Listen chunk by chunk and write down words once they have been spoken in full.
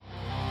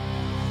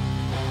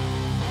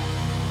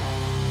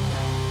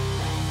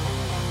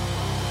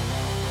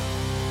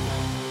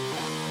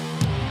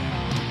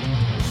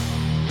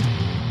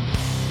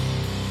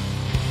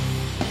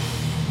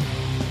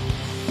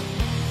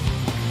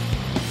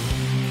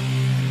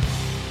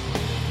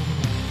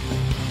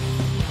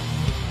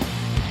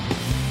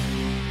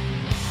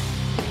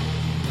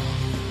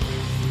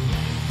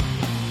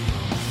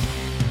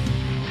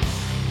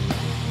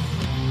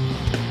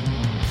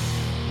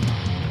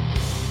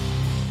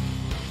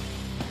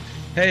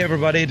Hey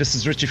everybody, this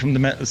is Richie from the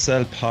Metal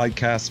Cell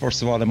podcast.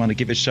 First of all, I want to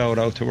give a shout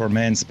out to our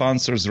main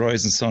sponsors,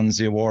 Rise and Sons,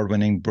 the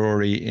award-winning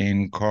brewery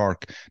in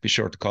Cork. Be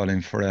sure to call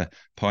in for a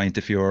pint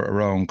if you're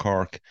around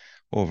Cork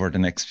over the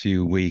next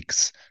few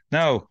weeks.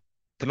 Now,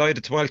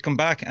 delighted to welcome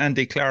back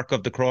Andy Clarke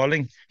of the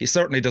Crawling. He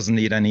certainly doesn't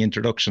need any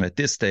introduction at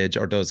this stage,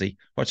 or does he?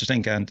 What do you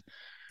think, And?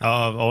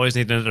 Oh, always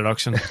need an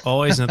introduction.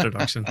 Always an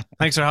introduction.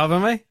 Thanks for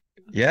having me.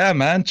 Yeah,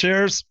 man.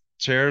 Cheers.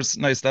 Cheers.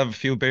 Nice to have a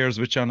few beers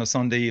with you on a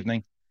Sunday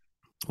evening.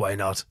 Why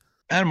not?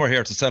 And we're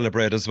here to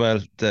celebrate as well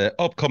the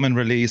upcoming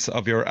release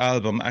of your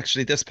album.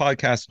 Actually, this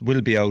podcast will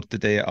be out the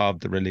day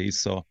of the release,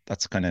 so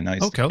that's kind of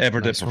nice. Oh, cool.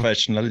 Ever the Nice one.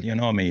 professional, you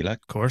know me, like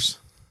Of course.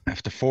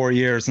 after 4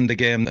 years in the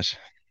game, that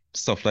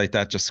stuff like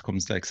that just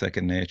comes like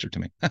second nature to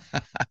me.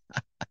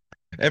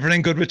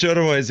 Everything good with you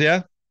otherwise,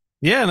 yeah?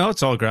 Yeah, no,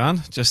 it's all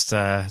grand. Just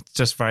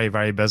very,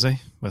 very busy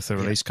with the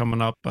Yeah, release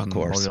coming up of and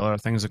all course. the other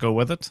things that go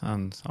with it,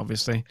 and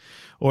obviously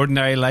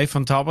ordinary life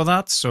on top of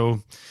that.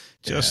 So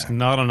just Yeah,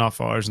 not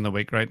enough hours in the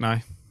week right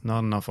now. Not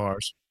enough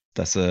hours.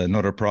 that's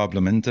another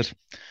problem, isn't it?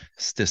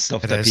 It's the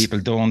stuff It that is. people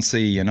don't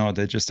see, you know,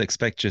 they just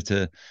expect you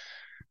to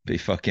be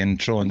fucking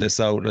throwing this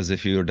out as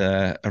if you're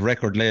a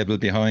record label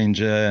behind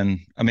you. And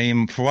I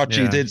mean, for what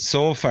you Yeah. did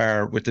so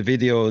far with the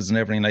videos and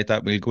everything like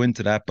that, we'll go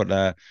into that, but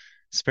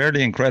it's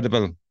fairly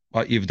incredible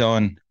what you've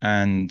done.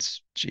 And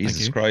Thank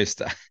Jesus you.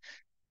 Christ,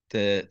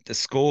 the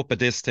scope of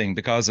this thing,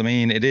 because I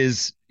mean, it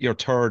is your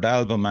third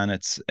album and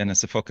it's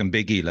a fucking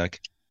biggie, like,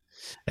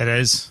 It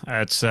is.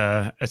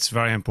 It's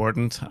very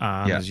important.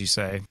 And yeah, as you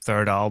say,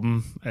 third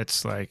album,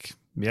 it's like,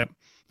 yep,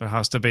 there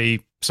has to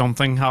be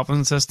something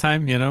happens this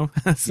time, you know?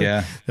 So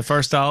yeah. the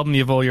first album,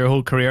 you've all your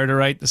whole career to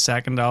write. The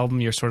second album,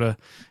 you're sort of,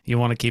 you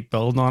want to keep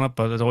building on it,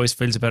 but it always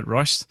feels a bit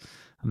rushed.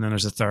 And then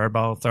there's a third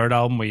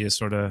album where you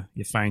sort of,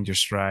 you find your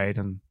stride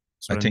and I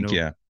sort of think, know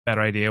yeah,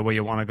 better idea where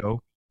you want to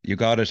go. you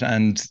got it.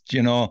 And,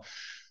 you know,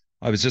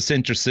 I was just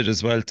interested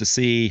as well to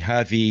see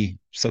have you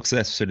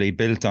successfully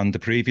built on the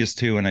previous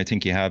two, and I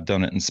think you have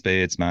done it in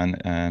spades,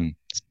 man.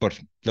 But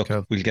look,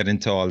 Cool. we'll get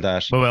into all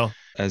that But well,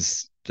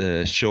 as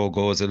the show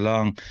goes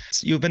along.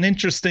 You've an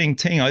interesting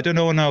thing. I don't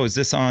know now. Is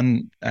this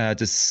on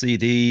the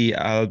CD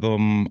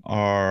album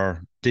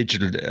or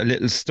digital? A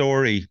little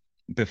story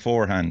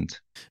beforehand.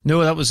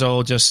 no, that was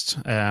all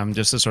just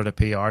the sort of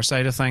PR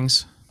side of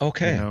things, you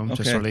Okay, know,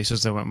 just okay.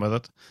 releases that went with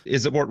it.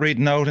 Is it worth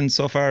reading out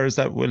insofar as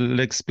that will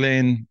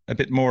explain a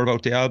bit more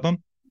about the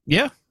album?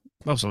 Yeah,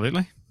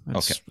 absolutely.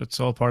 Okay. It's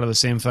all part of the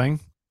same thing.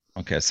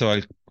 Okay, so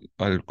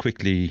I'll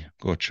quickly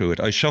go through it.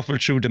 I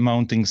shuffled through the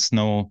mounting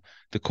snow,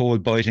 the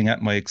cold biting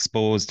at my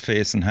exposed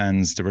face and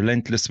hands. The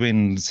relentless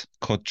winds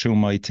cut through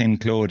my thin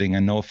clothing,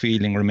 and no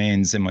feeling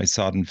remains in my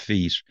sodden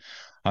feet.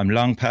 I'm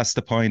long past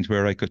the point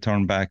where I could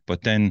turn back,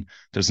 but then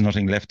there's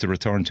nothing left to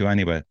return to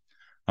anyway.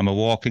 I'm a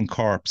walking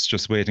corpse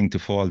just waiting to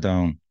fall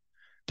down.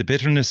 The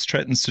bitterness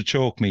threatens to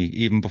choke me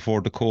even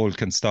before the cold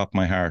can stop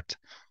my heart.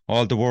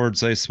 All the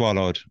words I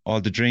swallowed, all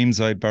the dreams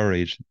I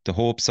buried, the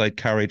hopes I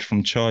carried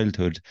from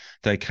childhood,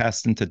 they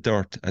cast into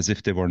dirt as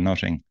if they were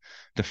nothing.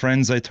 The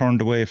friends I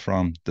turned away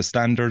from, the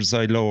standards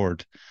I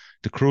lowered,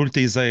 the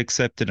cruelties I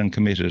accepted and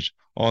committed,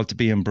 all to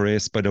be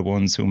embraced by the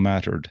ones who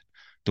mattered,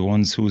 the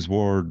ones whose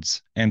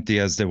words, empty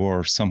as they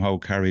were, somehow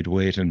carried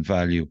weight and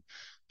value.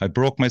 I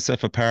broke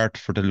myself apart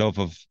for the love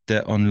of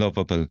the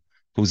unlovable,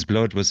 whose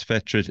blood was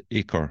fetid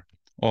ichor.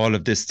 All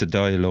of this to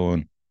die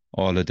alone,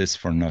 all of this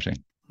for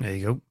nothing. There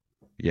you go.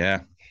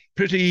 Yeah,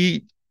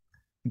 pretty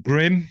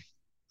grim,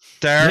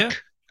 Yeah,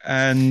 dark,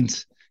 and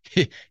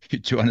do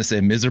you want to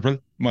say miserable?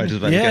 Might as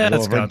well get yeah, it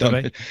it's over and got to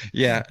done be. with.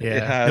 Yeah, it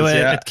Yeah, no, has.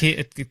 Yeah,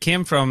 it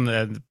came from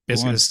go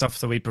basically the on. stuff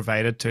that we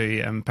provided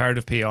to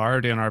Imperative PR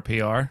doing our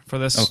PR for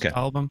this Okay.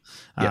 album.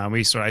 Yeah.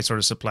 I sort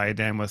of supplied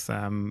them with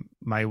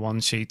my one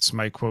sheets,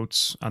 my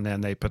quotes, and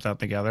then they put that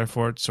together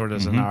for it, sort of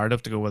as a Hmm.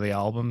 narrative to go with the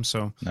album.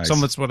 So some of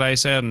Nice. it's what I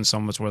said, and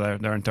some of it's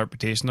what their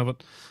interpretation of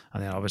it,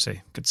 and then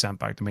obviously get sent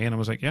back to me, and I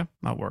was like, yeah,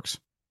 that works.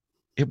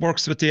 It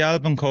works with the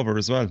album cover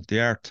as well,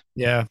 the art.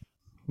 Yeah,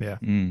 yeah.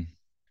 Mm,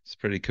 it's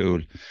pretty cool.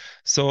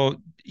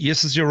 So,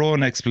 this is your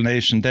own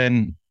explanation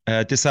then.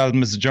 This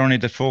album is a journey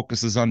that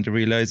focuses on the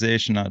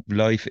realization that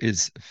life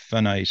is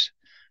finite.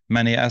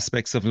 Many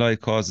aspects of life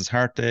causes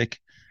heartache,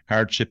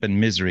 hardship, and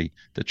misery.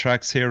 The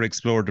tracks here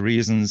explore the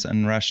reasons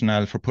and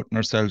rationale for putting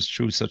ourselves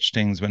through such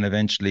things when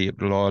eventually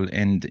it will all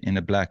end in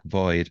a black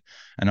void,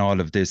 and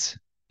all of this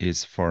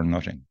is for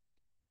nothing.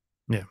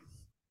 Yeah,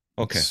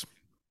 Okay. it's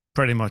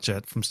pretty much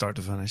it from start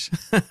to finish.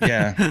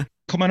 Yeah.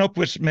 Coming up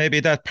with maybe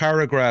that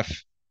paragraph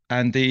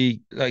and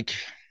the like,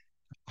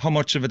 how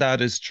much of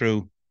that is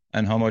true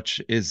and how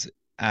much is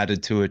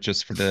added to it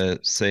just for the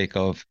sake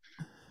of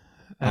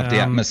the um,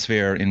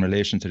 atmosphere in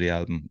relation to the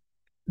album.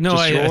 no,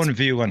 Just your own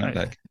view on it,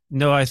 I like.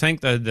 no, I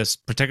think that this,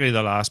 particularly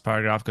the last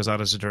paragraph, because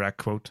that is a direct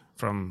quote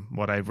from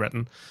what I've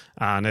written,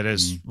 and it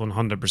is Mm,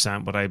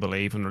 100% what I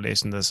believe in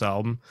relation to this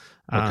album.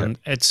 okay, And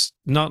it's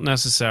not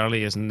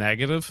necessarily as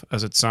negative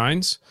as it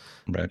sounds.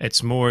 right.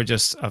 It's more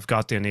just I've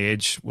got to an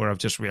age where I've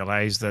just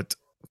realized that,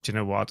 do you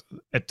know what,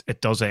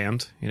 it does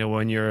end. You know,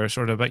 when you're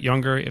sort of a bit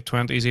younger, your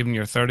 20s, even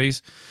your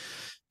 30s,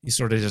 you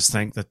sort of just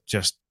think that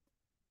just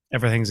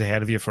everything's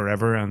ahead of you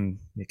forever and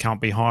you can't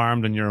be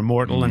harmed and you're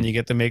immortal and Mm. you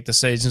get to make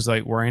decisions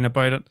without worrying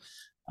about it.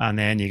 And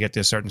then you get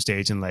to a certain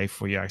stage in life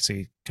where you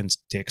actually can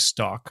take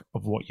stock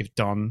of what you've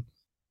done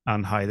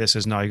and how this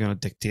is now going to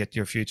dictate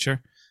your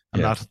future.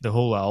 And Yeah. that the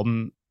whole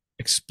album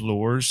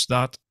explores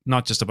that,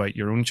 not just about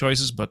your own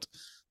choices, but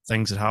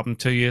things that happen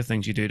to you,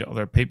 things you do to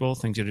other people,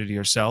 things you do to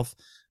yourself,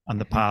 and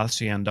the Mhm.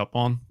 paths you end up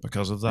on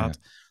because of Yeah. that.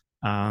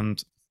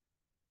 And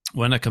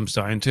when it comes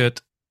down to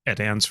it, it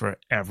ends for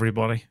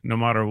everybody. No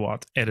matter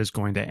what, it is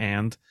going to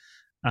end.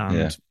 Yeah.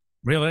 And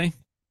really,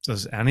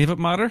 does any of it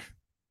matter?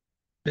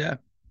 Yeah.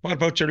 What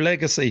about your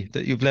legacy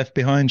that you've left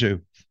behind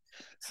you,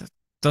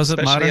 Does it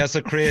especially matter? as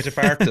a creative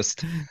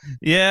artist?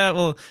 Yeah,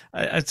 well,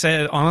 I'd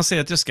say honestly,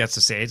 it just gets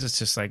to stage. It's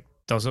just like,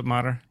 does it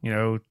matter? You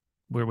know,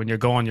 when you're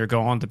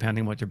gone,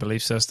 depending what your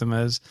belief system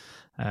is.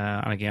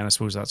 And again, I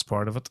suppose that's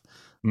part of it.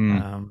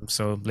 Mm.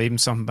 So leaving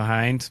something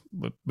behind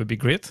would be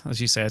great.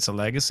 As you say, it's a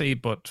legacy,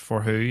 but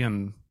for who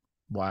and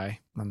why?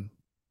 And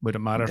would it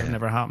matter if it Yeah.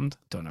 never happened?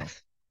 Don't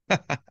know.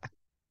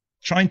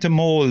 Trying to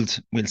mold,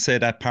 we'll say,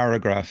 that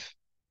paragraph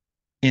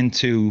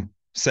into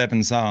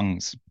 7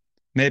 songs.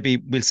 Maybe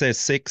we'll say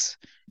 6,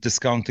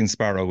 discounting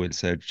Sparrow, we'll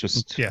say,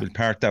 just Yeah. we'll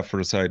park that for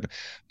a side.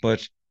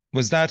 But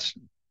was that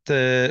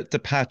the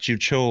path you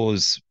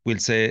chose, we'll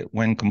say,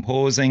 when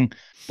composing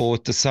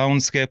both the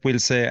soundscape, we'll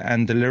say,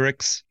 and the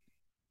lyrics?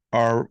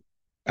 Or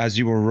as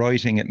you were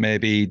writing it,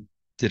 maybe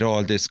did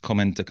all this come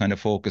into kind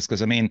of focus?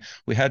 Because I mean,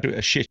 we had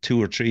a shit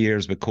 2 or 3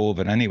 years with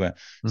COVID anyway.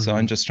 So Mm-hmm.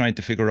 I'm just trying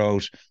to figure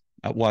out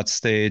at what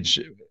stage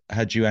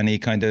had you any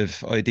kind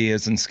of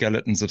ideas and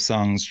skeletons of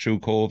songs through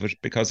COVID?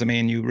 Because I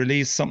mean, you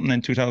released something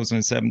in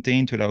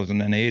 2017,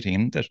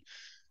 2018 that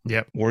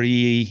Yep. were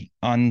you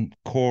on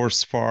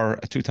course for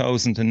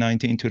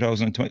 2019,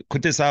 2020?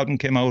 Could this album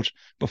came out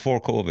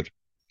before COVID,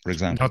 for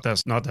example?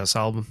 Not this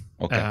album.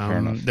 Okay, fair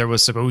enough. There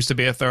was supposed to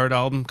be a third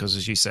album because,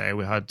 as you say,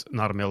 we had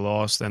Not a Meal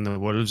Lost, then the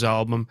Wolves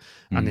album,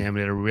 and Mm, then we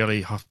had a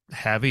really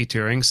heavy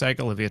touring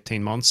cycle of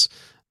 18 months.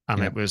 And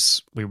yeah,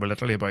 we were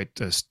literally about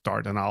to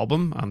start an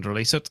album and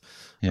release it.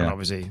 And yeah.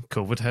 obviously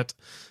COVID hit.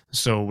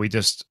 So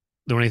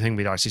the only thing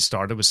we'd actually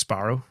started was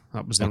Sparrow.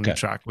 That was the only Okay.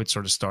 track we'd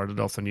sort of started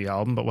off the new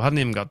album, but we hadn't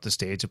even got the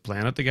stage of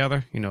playing it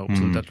together. You know, it was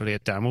Mm, literally a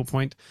demo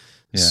point.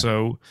 yeah,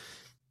 So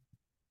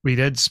we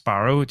did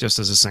Sparrow just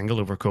as a single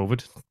over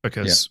COVID yeah.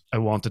 because I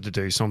wanted to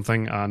do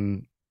something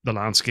and the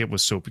landscape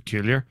was so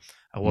peculiar.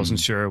 I wasn't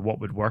Mm, sure what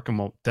would work and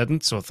what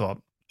didn't. So I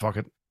thought, fuck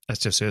it,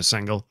 let's just do a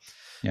single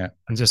yeah.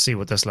 and just see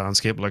what this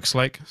landscape looks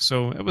like.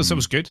 So it was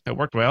Mm, good. It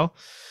worked well.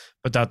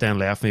 But that then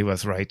left me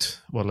with, right,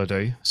 what'll I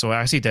do? So I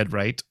actually did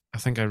write, I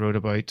think I wrote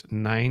about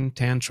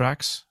 9-10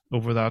 tracks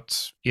over that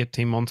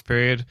 18-month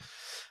period.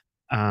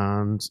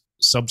 And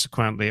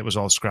subsequently it was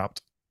all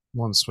scrapped.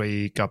 Once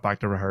we got back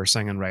to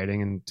rehearsing and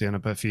writing and doing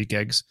a few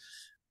gigs,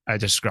 I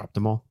just scrapped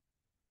them all.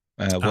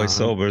 why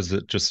so? Was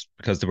it just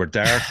because they were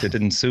dark? They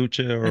didn't suit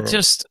you, I or what?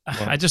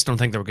 just don't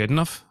think they were good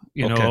enough.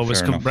 You know, Okay, I was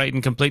fair enough.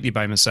 writing completely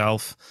by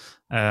myself,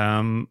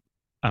 and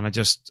I was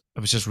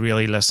just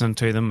really listening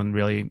to them and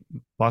really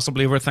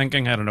possibly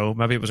overthinking. I don't know.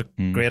 Maybe it was a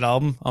Mm. great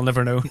album. I'll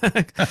never know.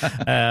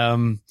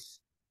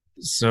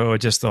 So I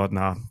just thought,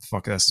 nah,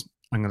 fuck this.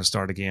 I'm going to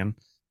start again.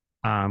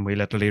 And we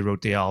literally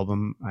wrote the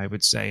album, I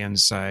would say,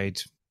 inside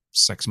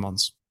 6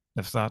 months,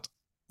 if that.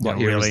 What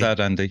year was that,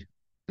 Andy?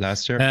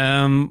 Last year?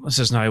 This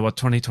is now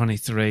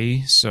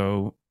 2023.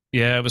 So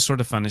yeah, it was sort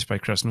of finished by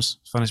Christmas,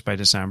 finished by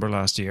December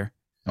last year.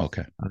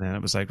 Okay. And then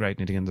it was like, right,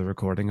 need to get into the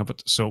recording of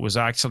it. So it was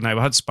actually, now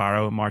we had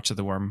Sparrow, March of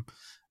the Worm,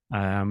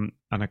 and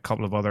a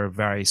couple of other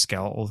very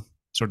skeletal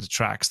sort of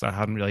tracks that I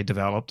hadn't really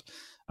developed.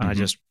 And I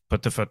just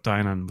put the foot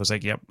down and was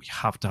like, yep, we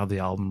have to have the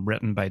album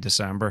written by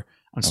December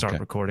and start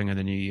recording in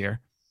the new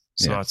year.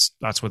 So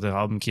that's where the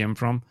album came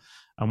from.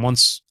 And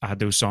once I had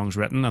those songs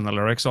written and the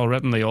lyrics all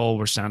written, they all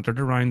were centered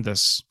around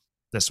this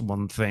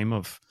one theme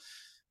of,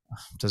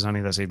 does any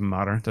of this even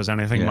matter? Does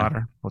anything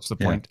matter? What's the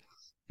point?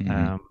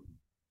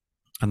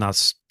 And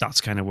that's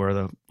kind of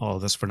where all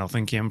of this for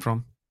nothing came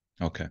from.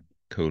 Okay,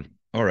 cool.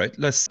 All right,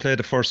 let's play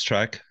the first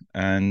track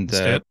and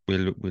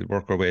we'll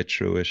work our way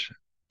through it.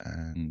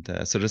 And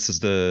so this is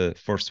the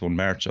first one,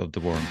 March of the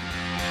Worm.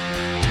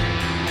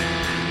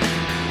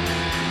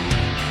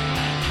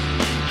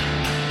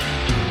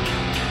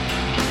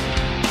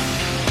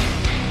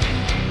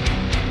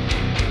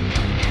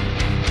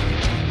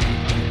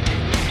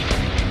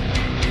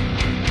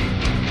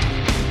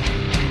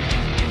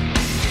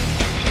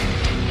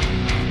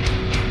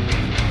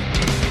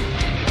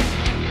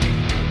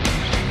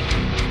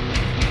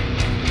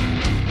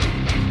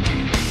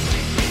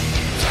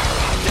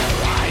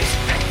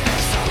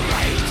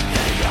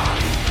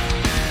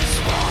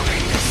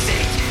 Swarming the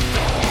sea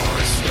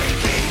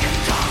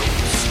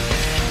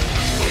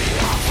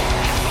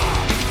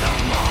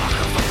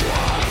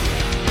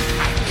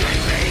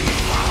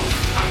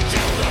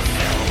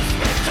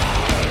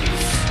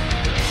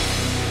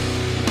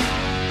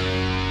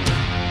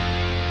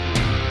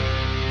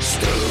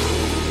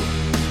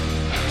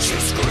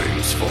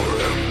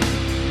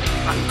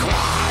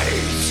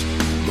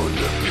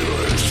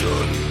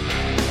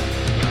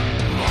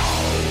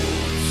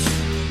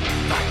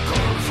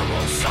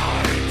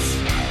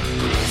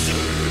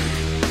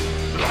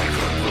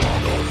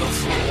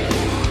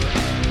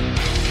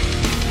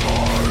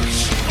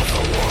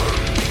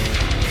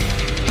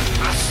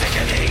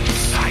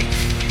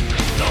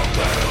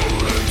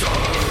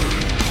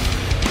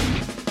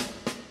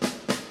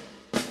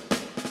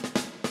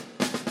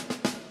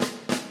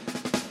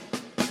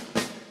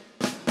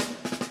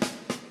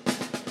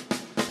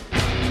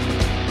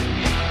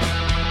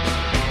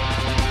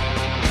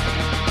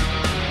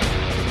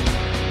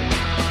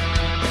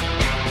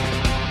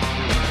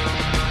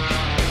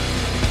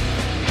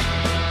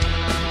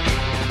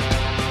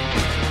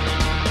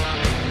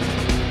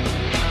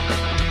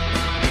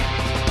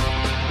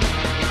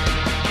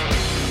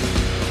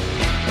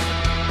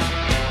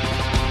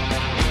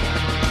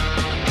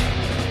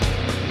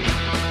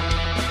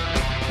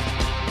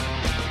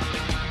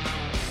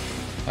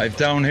I've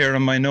down here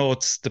in my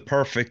notes the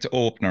perfect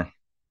opener.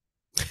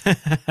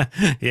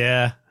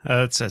 Yeah,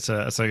 it's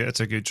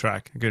a good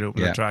track, a good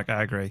opener Yeah, track.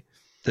 I agree.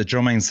 the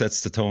drumming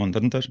sets the tone,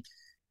 doesn't it?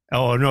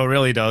 Oh no, it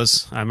really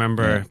does.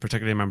 Yeah.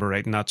 Particularly remember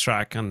writing that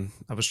track, and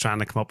I was trying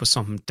to come up with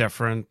something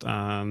different,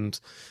 and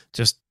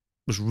just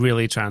was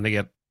really trying to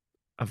get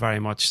a very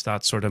much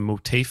that sort of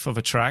motif of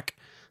a track,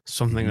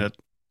 something Hmm. that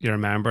you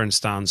remember and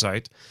stands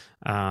out.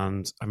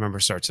 And I remember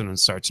searching and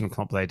searching,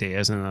 come up with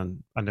ideas, and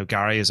then I know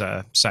Gary is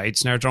a side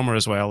snare drummer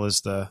as well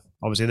as the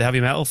obviously the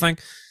heavy metal thing.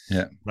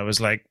 Yeah. I was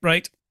like,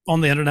 right,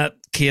 on the internet,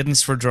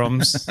 cadence for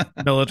drums,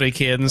 military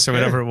cadence or Okay.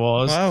 whatever it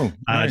was. Wow.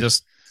 And I Right.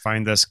 just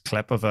find this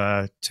clip of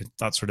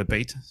that sort of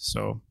beat.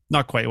 So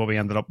not quite what we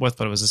ended up with,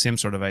 but it was the same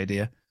sort of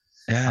idea.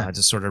 And Yeah. I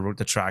just sort of wrote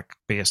the track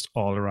based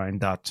all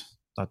around that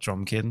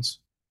drum cadence.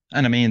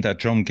 And I mean that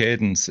drum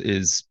cadence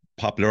is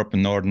popular up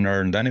in Northern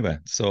Ireland anyway.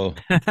 So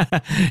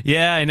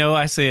Yeah, I know.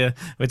 I see it,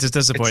 which is it's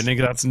disappointing.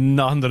 That's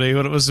nothing to do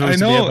what it was I supposed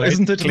to be know, about.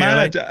 isn't it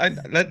Clearly,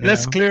 mad?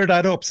 Let's yeah. clear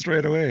that up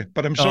straight away.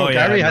 But I'm Oh sure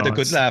yeah, Gary had a no,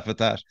 good it's laugh at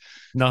that.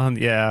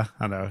 nothing. Yeah,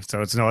 I know.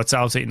 So it's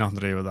absolutely nothing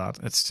to do with that.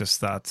 It's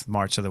just that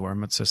March of the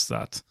Worm. It's just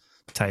that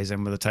ties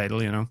in with the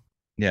title, you know.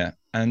 Yeah.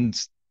 And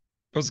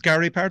was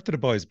Gary part of the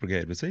Boys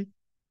Brigade, was he?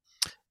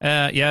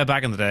 Yeah,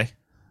 back in the day, back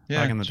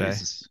Yeah, in the day.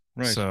 Jesus.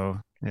 Right. So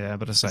yeah,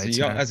 but a side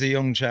snare. As a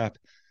young chap.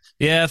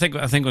 Yeah, I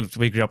think when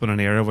we grew up in an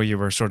era where you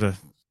were sort of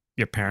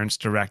your parents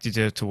directed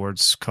you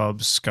towards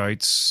Cubs,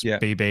 Scouts, Yeah.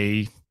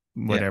 BB,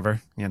 Yeah.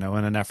 whatever, you know,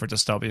 in an effort to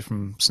stop you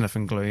from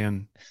sniffing glue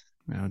and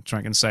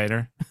drinking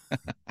cider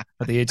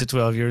at the age of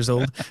 12 years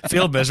old.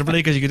 Feel miserably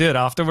because you could do it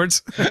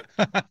afterwards.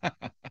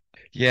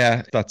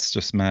 Yeah, that's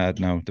just mad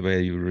now, the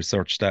way you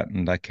researched that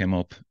and that came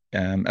up.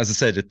 As I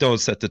said, it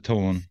does set the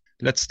tone.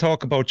 Let's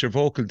talk about your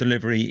vocal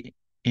delivery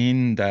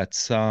in that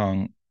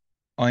song.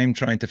 I'm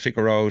trying to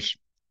figure out,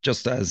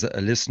 just as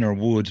a listener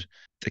would,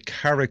 the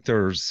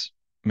characters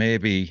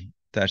maybe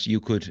that you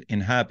could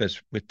inhabit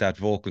with that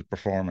vocal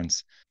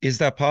performance. Is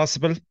that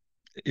possible?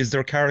 Is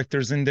there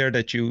characters in there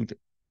that you,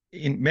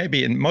 in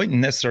maybe it mightn't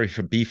necessarily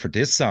be for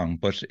this song,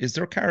 but is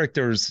there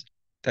characters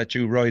that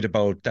you write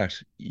about that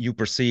you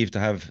perceive to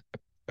have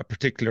a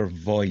particular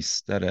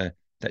voice that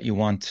you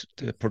want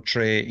to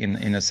portray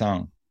in a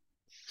song?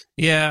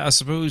 Yeah, I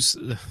suppose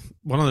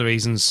one of the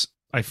reasons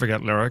I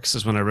forget lyrics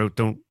is when I wrote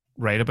 "Don't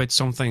write about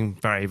something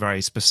very,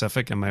 very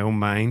specific in my own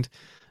mind."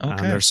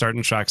 And there Okay, are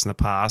certain tracks in the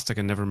past I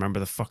can never remember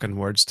the fucking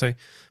words to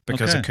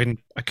because okay,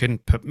 I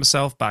couldn't put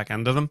myself back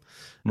into them.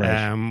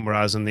 right,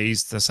 Whereas in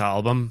this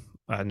album,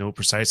 I know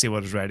precisely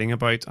what it's writing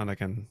about, and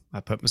I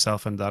put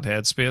myself in that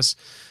headspace.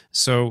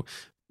 So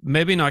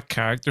maybe not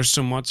characters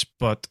so much,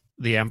 but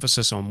the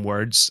emphasis on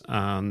words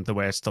and the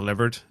way it's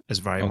delivered is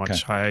very okay,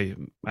 much how I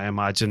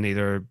imagine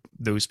either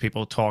those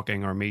people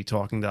talking or me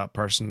talking to that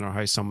person or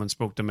how someone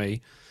spoke to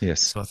me.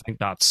 yes, So I think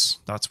that's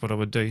what I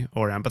would do,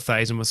 or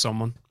empathizing with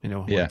someone,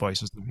 with yeah.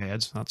 voices in their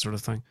heads, that sort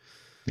of thing.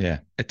 Yeah,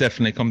 it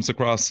definitely comes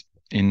across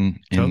in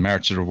Cool.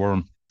 March of the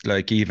Worm.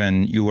 Like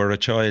even you were a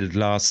child,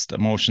 lost,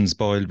 emotions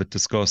boiled with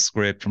disgust,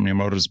 scraped from your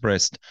mother's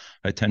breast.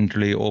 I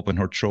tenderly open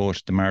her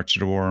throat, the March of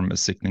the Worm, a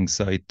sickening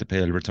sight, the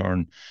pale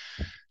return.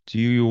 Do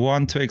you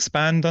want to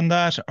expand on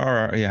that, or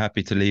are you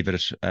happy to leave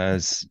it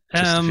as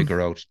just to Um,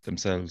 figure out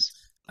themselves?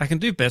 I can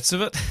do bits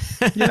of it.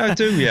 Yeah, I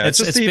do. Yeah, it's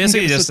just it's even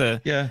give basically us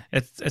a just yeah.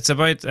 it's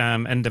about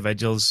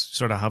individuals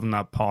sort of having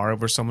that power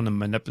over someone and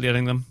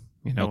manipulating them,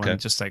 Okay. and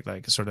just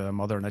like sort of a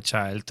mother and a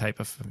child type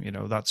of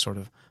that sort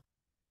of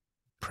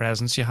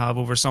presence you have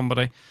over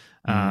somebody,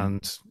 Mm,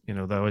 and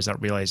there always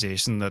that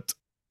realization that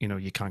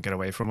you can't get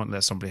away from it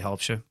unless somebody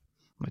helps you,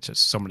 which is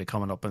somebody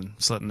coming up and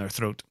slitting their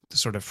throat to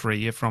sort of free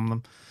you from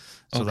them.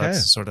 So okay.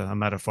 that's sort of a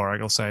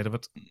metaphorical side of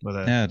it with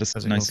a Yeah, that's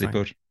physical nicely thing.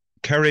 put.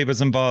 Kerry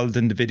was involved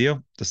in the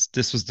video.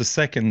 This was the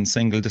second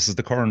single. This is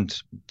the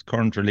current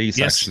release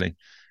Yes, actually.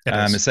 it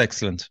is. It's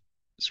excellent.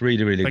 It's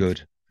really, really Thank,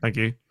 good. thank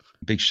you.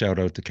 Big shout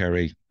out to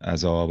Kerry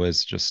as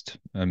always. Just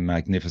a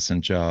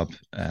magnificent job.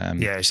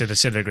 Yeah, she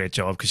did a great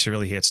job because she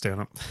really hates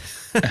doing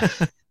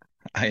it.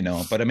 I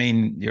know, but I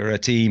mean, you're a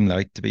team.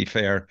 Like to be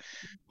fair,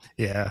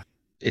 Yeah.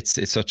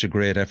 it's such a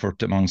great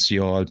effort amongst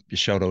you all.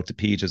 Shout out to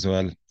Pete as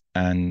well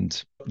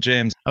and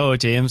James. Oh,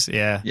 James.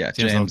 Yeah, Yeah,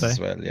 James James Loveday. as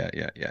well. Yeah,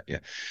 yeah, yeah, yeah.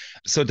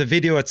 So the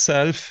video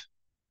itself,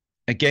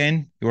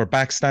 again, you were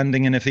back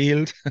standing in a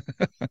field.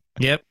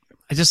 Yep.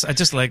 I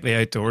just like the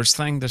outdoors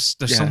thing. There's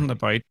Yeah. something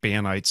about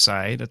being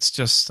outside. It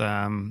just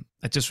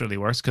really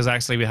works because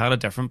actually we had a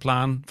different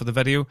plan for the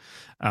video.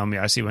 We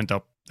actually went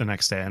up the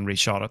next day and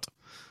reshot it.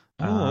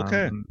 Oh,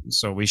 okay.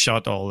 So we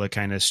shot all the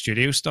kind of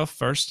studio stuff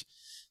first,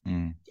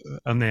 Mm,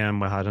 and then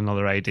we had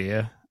another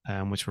idea,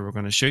 which we were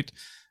going to shoot.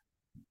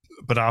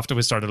 But after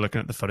we started looking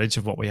at the footage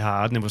of what we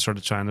had, and we were sort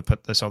of trying to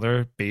put this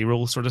other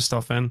B-roll sort of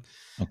stuff in,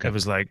 okay. it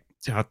was like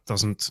it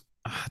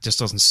just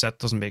doesn't sit,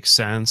 doesn't make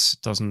sense,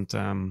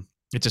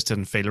 it just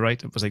didn't feel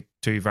right. It was like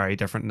two very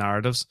different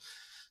narratives.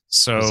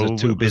 Was it So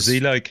too busy?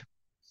 Like,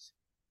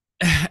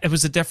 it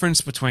was the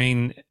difference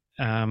between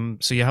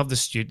so you have the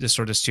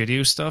sort of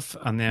studio stuff,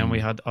 and then we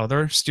mm, had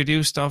other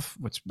studio stuff,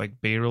 which like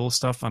B-roll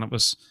stuff, and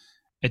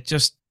it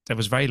it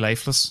was very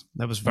lifeless.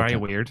 That was very Okay.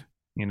 weird,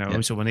 you know.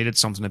 Yeah. So we needed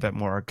something a bit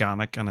more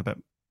organic and a bit,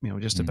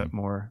 just a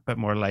Mm. bit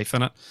more life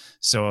in it.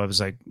 So I was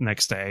like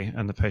next day,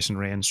 and the patient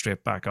ran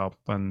straight back up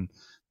and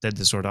did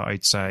the sort of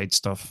outside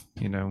stuff,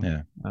 Yeah.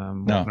 No,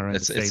 walking around the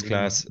it's field and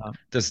class.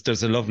 that.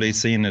 There's a lovely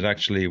scene in it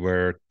actually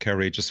where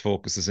Kerry just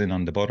focuses in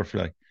on the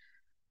butterfly.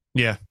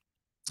 Yeah,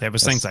 it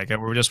was things That's like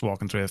it. We were just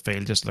walking through a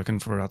field, just looking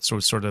for that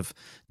sort of mm,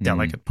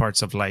 delicate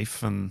parts of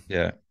life, and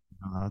yeah,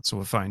 so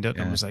we found it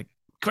and yeah. was like,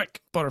 quick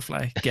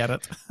butterfly, get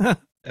it.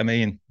 I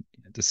mean,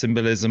 the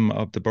symbolism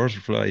of the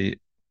butterfly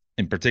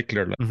in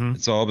particular, like, hmm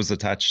it's always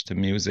attached to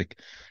music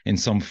in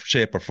some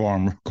shape or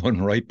form,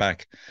 going right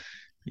back,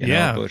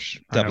 Yeah, but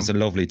I that was know. a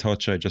lovely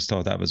touch. I just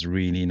thought that was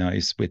really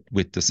nice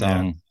with the Yeah.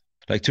 song.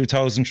 Like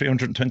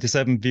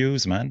 2,327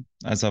 views, man,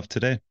 as of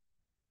today.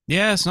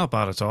 Yeah, it's not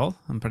bad at all.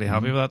 I'm pretty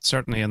happy Hmm. with that.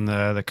 Certainly in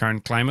the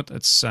current climate,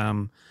 it's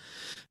the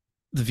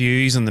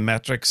views and the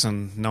metrics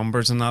and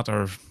numbers and that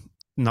are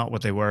not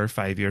what they were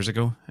 5 years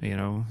ago.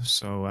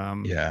 So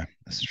Yeah,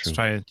 that's it's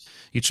true.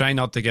 you try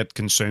not to get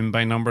consumed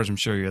by numbers. I'm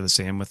sure you're the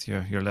same with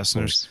your Of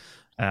listeners,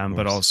 course, of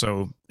but course.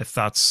 also if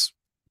that's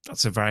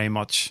a very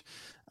much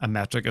a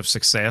metric of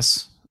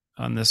success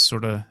on this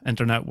sort of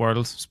internet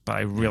world. But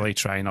I Yeah, really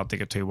try not to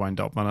get too wound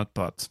up on it.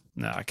 But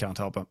no, I can't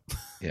help it.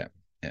 yeah,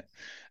 yeah.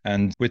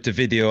 And with the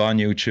video on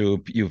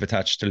YouTube, you've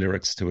attached the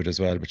lyrics to it as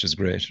well, which is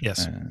great.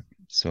 Yes.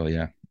 So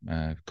yeah,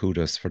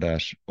 kudos for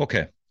that.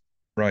 Okay,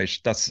 right.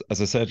 That's,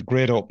 as I said,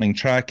 great opening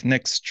track.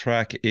 Next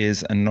track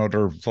is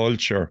Another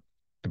Vulture,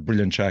 a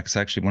brilliant track. It's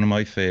actually one of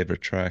my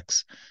favorite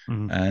tracks.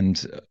 Mhm.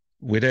 And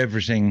with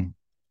everything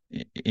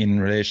in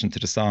relation to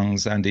the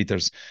songs, Andy,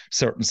 there's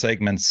certain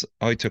segments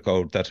I took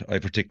out that I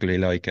particularly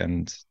like,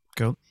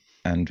 Cool.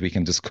 and we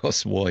can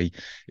discuss why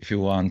if you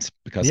want,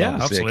 because Yeah,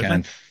 obviously I absolutely.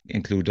 can't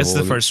include the It's the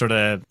whole. first sort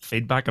of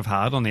feedback I've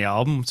had on the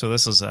album, so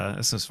this is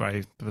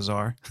very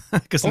bizarre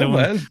because Oh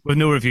well, with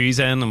no reviews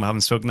in, and we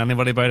haven't spoken to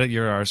anybody about it.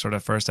 You're our sort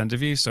of first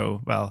interview,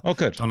 so well, oh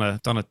good,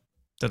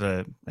 did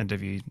a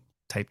interview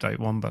typed out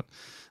one, but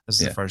this is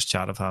the yeah, first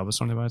chat I've had with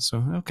somebody about it. So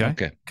okay,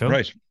 okay, cool,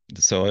 right.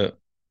 So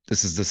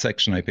this is the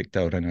section I picked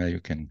out, and you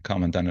can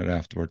comment on it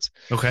afterwards.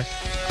 okay.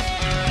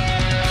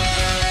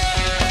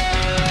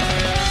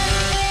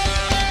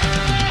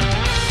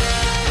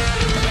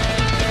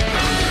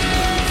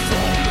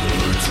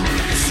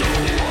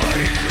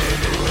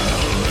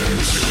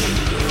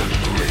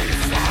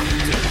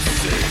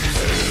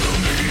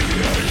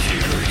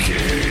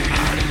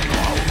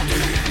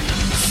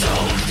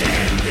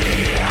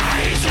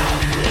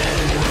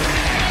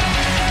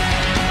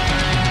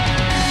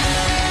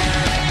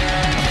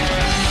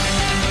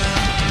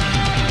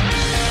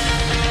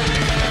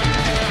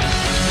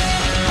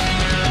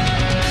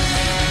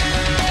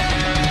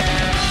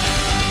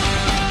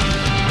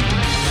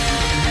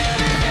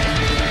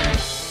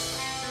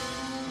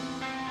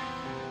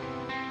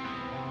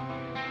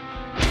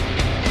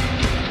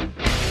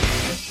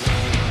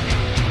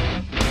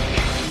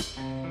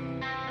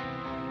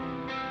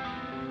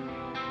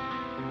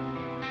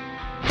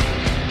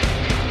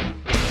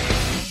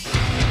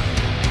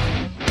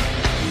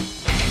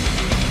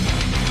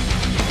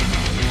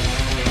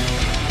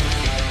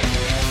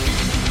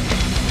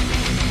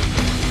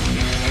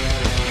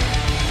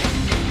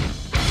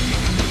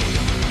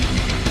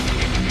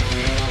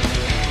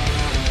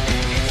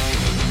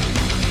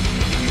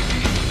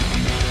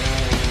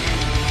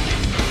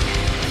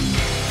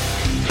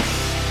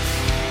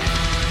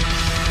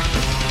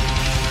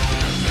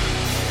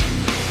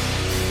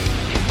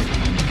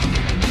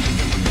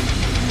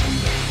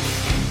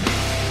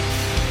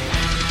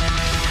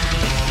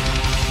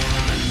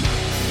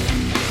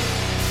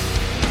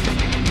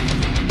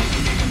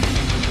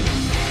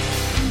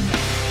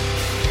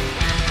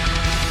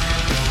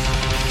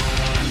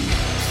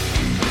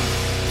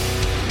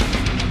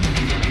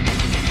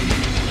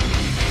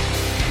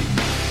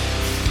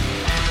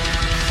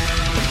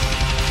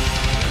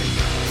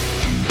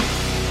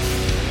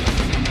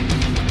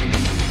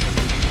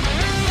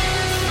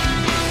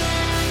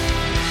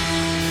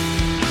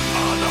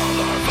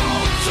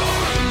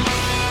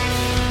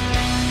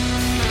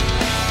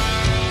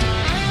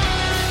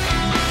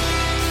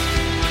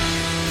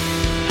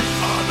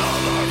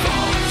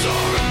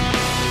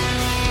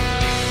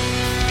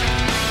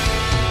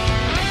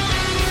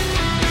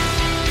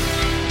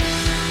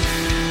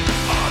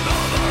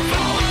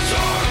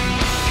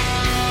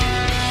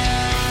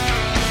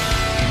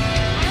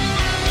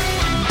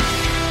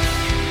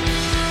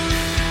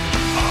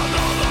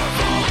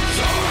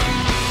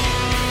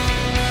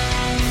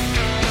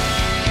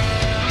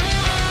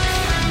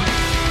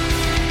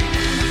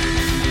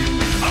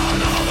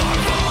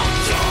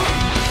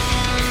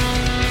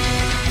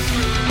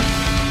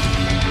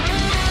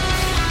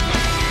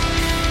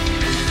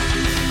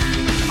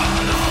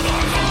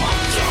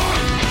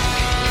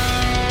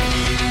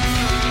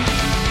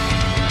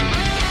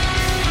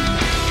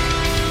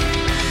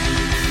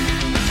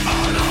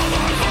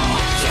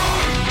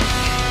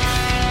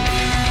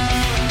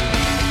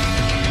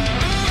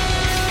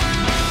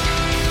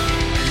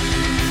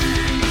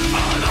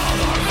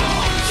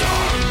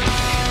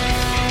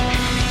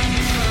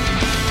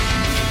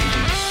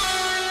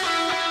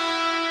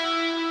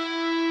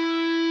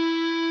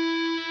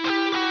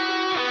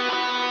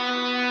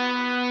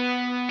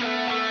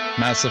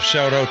 Massive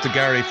shout out to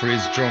Gary for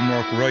his drum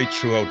work right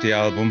throughout the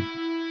album.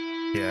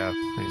 Yeah,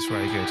 he's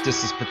very good.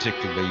 This is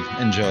particularly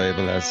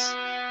enjoyable as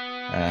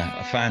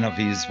a fan of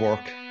his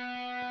work.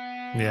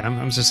 Yeah,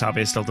 I'm just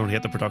happy I still don't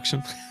hate the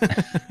production,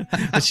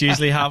 which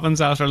usually happens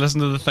after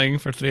listening to the thing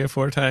for 3 or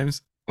 4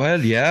 times. Well,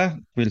 yeah,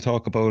 we'll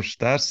talk about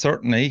that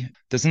certainly.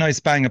 There's a nice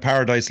bang of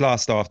Paradise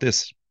Lost off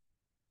this.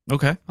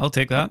 Okay, I'll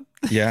take that.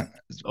 Yeah,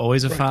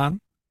 Always a right. fan.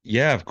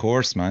 Yeah, of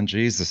course, man.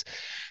 Jesus.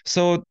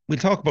 So we'll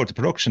talk about the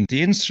production.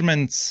 The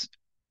instruments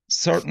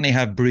certainly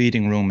have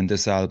breathing room in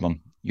this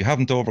album. You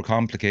haven't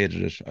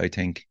overcomplicated it, I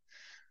think,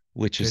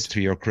 which is Good.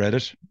 to your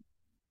credit,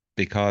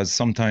 because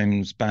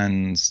sometimes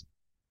bands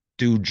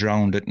do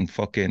drown it in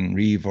fucking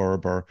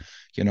reverb or,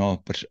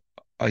 but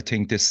I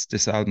think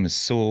this album is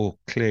so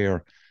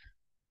clear,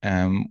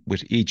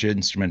 with each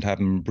instrument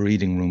having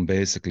breathing room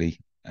basically.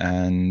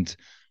 And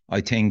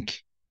I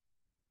think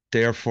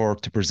therefore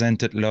to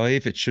present it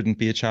live, it shouldn't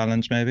be a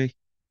challenge, maybe.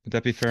 Would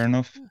that be fair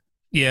enough?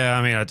 Yeah,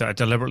 I mean, I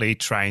deliberately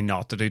try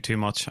not to do too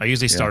much. I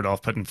usually Yeah. start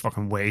off putting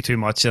fucking way too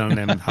much in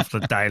and then have to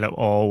dial it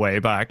all the way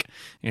back.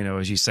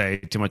 As you say,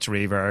 too much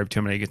reverb,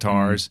 too many Mm,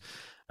 guitars.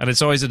 And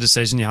it's always a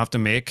decision you have to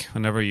make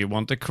whenever you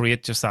want to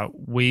create just that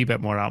wee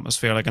bit more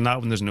atmosphere. Like in that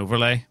when there's an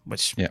overlay,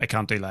 which yeah. I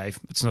can't do live.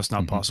 It's just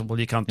not Hmm. possible.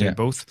 You can't do Yeah.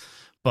 both.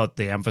 But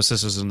the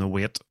emphasis is on the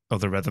weight of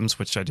the rhythms,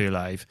 which I do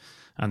live,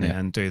 and Yeah.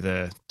 then do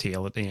the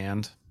tail at the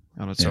end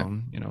on its Yeah.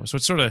 own. So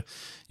it's sort of,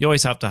 you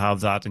always have to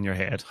have that in your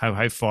head.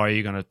 How far are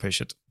you going to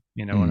push it?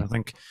 And I Mm,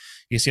 think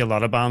you see a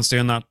lot of bands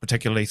doing that,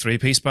 particularly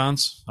three-piece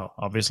bands,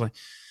 obviously,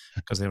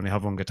 because they only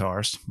have one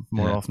guitarist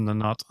more yeah. often than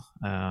not.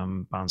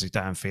 Bands like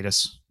Dying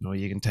Fetus,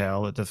 you can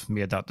tell that they've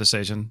made that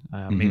decision.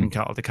 Hmm. Even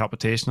Cattle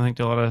Decapitation, I think,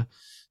 do a lot of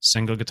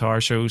single guitar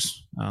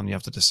shows, and you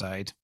have to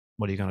decide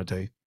what are you going to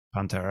do,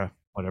 Pantera,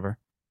 whatever.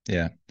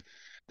 Yeah.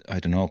 I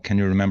don't know. Can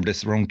you remember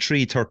this? Around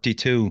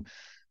 3:32,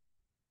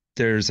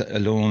 there's a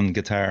lone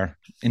guitar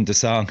in the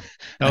song,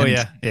 Oh and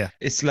yeah, yeah,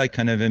 it's like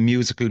kind of a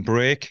musical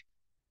break,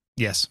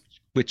 yes.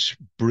 which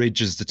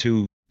bridges the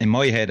two. In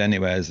my head,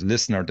 anyway, as a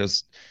listener,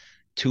 there's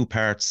two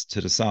parts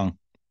to the song,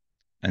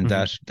 and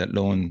Hmm. that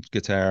lone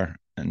guitar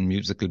and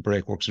musical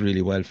break works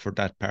really well for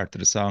that part of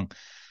the song.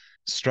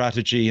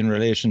 Strategy in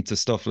relation to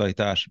stuff like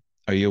that.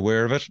 Are you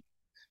aware of it?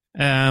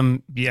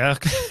 Yeah,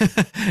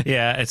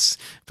 yeah. It's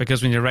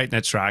because when you're writing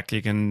a track,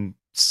 you can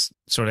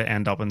sort of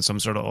end up in some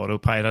sort of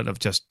autopilot of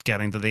just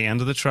getting to the end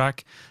of the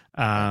track,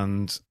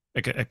 and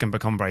it can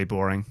become very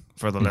boring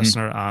for the Hmm.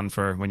 listener and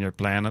for when you're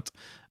playing it.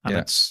 And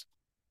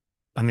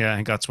Yeah. yeah, I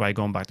think that's why,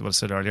 going back to what I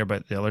said earlier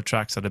about the other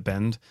tracks that have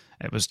been,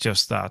 it was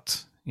just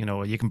that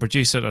you can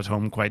produce it at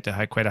home quite a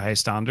high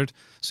standard.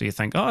 So you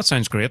think, oh, it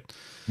sounds great, but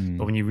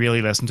Mm, when you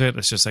really listen to it,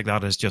 it's just like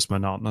that is just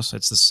monotonous.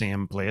 It's the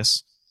same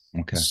place.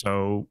 okay.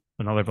 So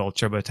another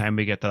Vulture, by the time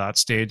we get to that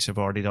stage, have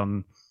already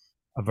done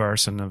a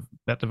verse and a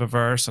bit of a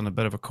verse and a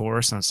bit of a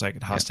chorus, and it's like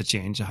it Yeah. has to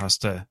change. It has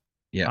to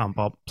Yeah. amp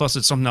up. Plus,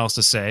 it's something else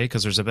to say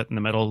because there's a bit in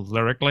the middle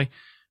lyrically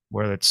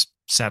where it's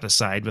set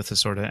aside with the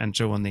sort of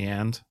intro and the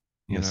end.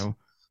 Yes.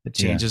 It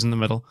Yeah. changes in the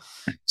middle.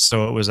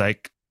 So it was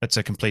like it's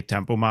a complete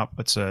tempo map.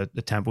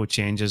 The tempo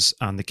changes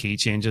and the key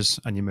changes,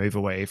 and you move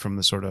away from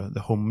the sort of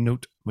the home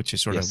note, which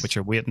is sort of Yes. which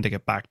you're waiting to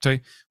get back to,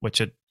 which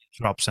it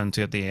drops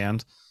into at the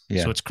end. So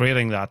Yeah. it's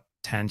creating that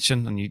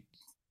tension, and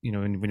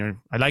when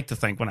you're, I like to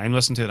think when I'm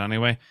listening to it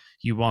anyway,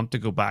 you want to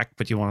go back,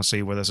 but you want to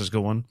see where this is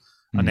going,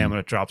 and then Mm. when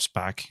it drops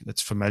back,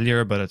 it's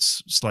familiar, but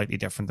it's slightly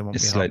different than what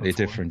It's we had slightly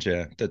before. different,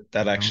 yeah. That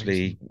So,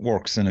 actually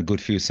works in a good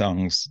few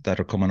songs that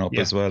are coming up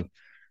yeah. as well.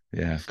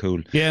 Yeah,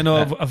 cool. Yeah, no,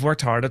 Uh, I've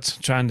worked hard at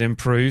trying to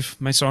improve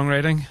my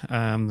songwriting.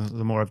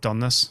 The more I've done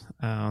this,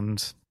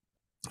 and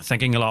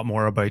thinking a lot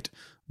more about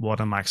what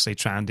I'm actually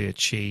trying to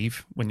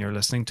achieve when you're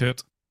listening to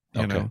it.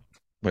 You okay. know,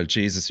 Well,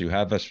 Jesus, you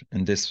have it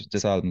in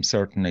this album,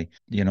 certainly.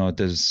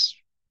 There's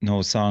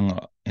no song,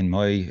 in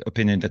my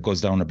opinion, that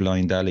goes down a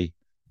blind alley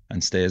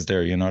and stays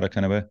there, that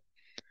kind of way.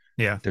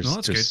 yeah, no, There's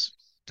that's good. there's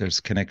there's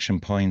connection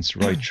points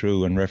right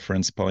through and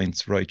reference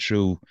points right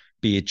through,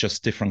 be it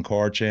just different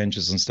chord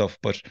changes and stuff.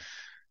 But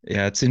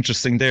yeah, it's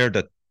interesting there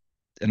that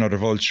Another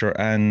Vulture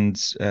and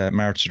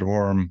March of the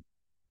Worm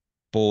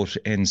both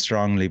end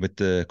strongly with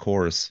the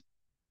chorus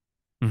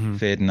Hmm.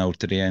 fading out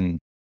to the end.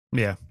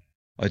 Yeah.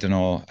 I don't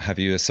know, have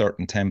you a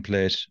certain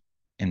template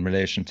in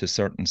relation to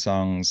certain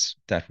songs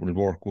that will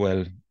work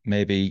well?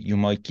 Maybe you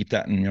might keep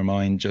that in your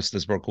mind just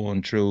as we're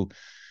going through,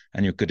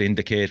 and you could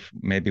indicate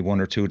maybe one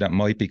or two that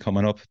might be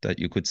coming up that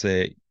you could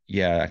say,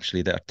 yeah,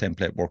 actually that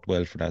template worked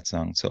well for that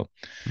song. So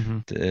Hmm.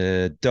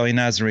 the Die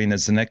Nazarene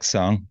is the next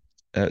song,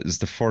 is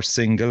the first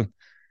single.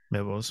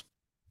 It was.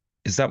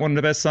 Is that one of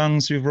the best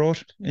songs you've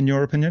wrote, in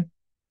your opinion?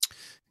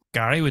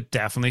 Gary would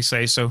definitely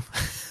say so.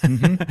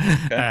 Mm-hmm.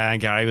 Okay.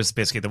 Gary was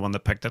basically the one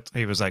that picked it.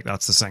 He was like,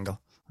 "That's the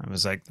single." I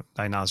was like,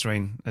 "Die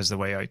Nazarene is the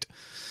way out.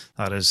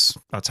 That's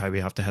how we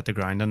have to hit the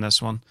ground in this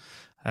one."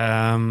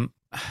 Um,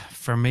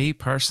 for me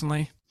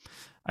personally,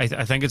 I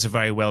think it's a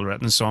very well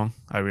written song.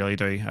 I really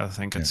do. I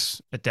think Yeah.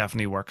 it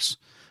definitely works.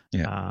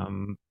 Yeah.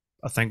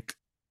 I think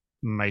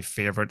my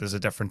favorite is a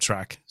different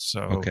track.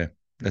 So, Okay.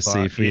 Let's see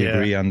but if we yeah,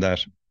 agree on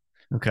that.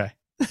 okay.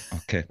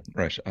 Okay,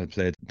 right. I'll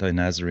play Thy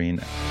Nazarene.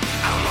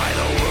 Am I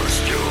the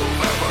worst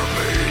you've ever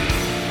been?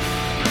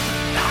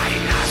 Thy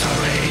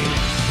Nazarene,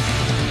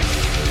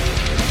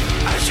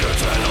 as you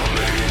tread on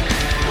me,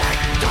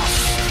 like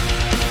dust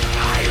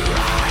I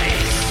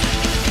rise.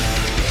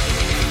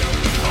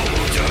 Oh,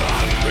 would you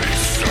have me,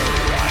 sir,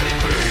 I'll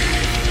be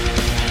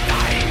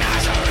thy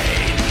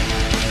Nazarene.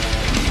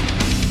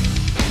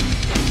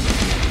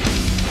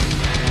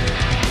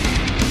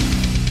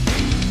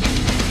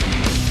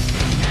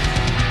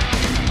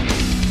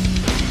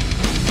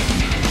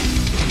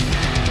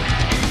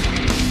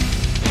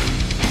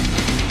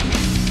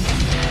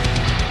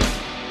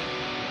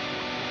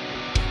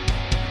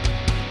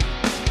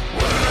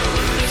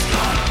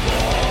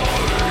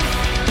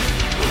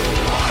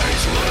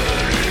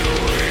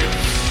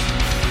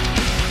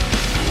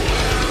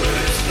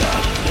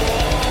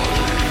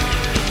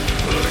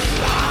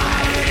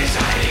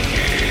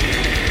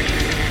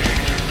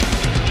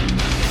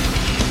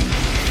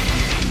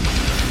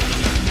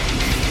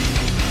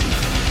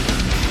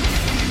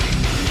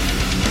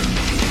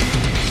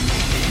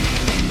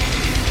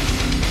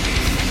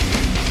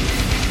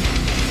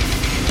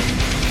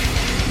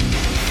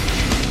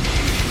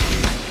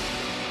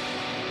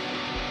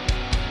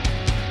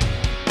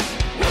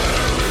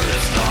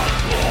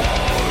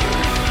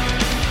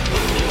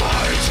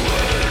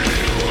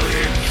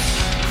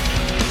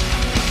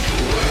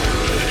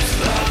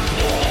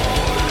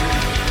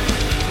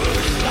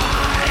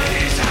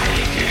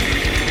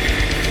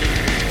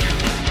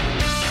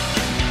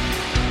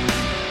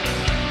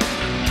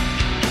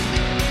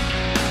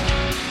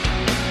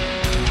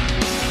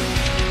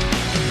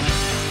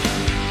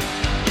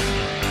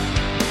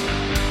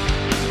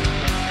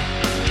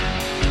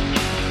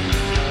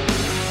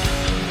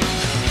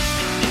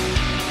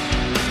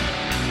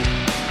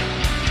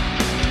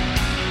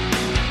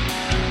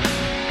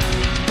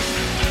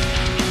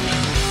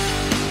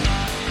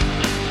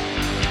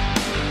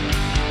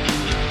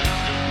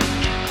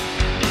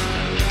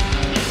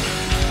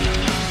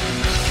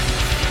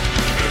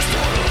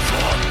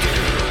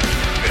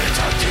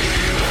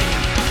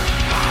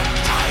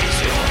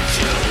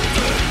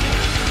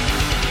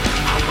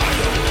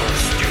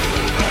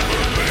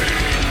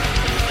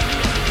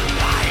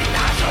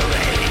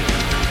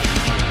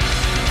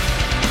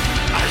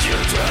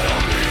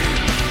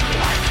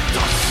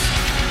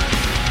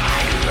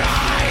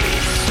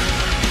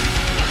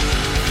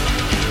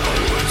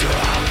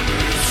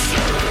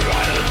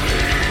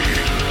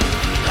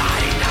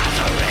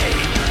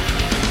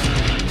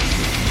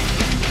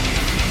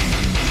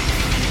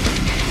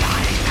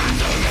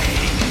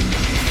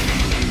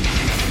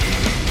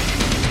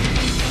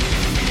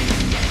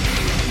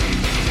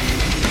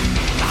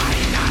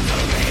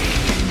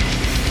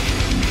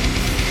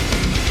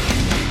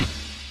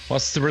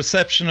 What's the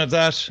reception of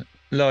that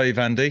live,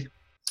 Andy?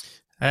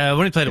 I've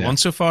only played it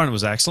once so far, and it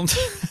was excellent.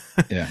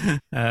 Yeah.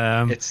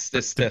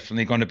 It's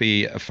definitely going to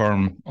be a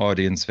firm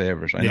audience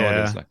favorite. I know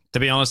it is. Like. To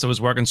be honest, I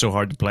was working so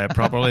hard to play it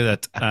properly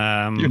that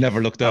you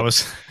never looked up.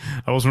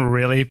 I wasn't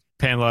really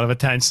paying a lot of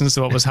attention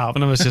to what was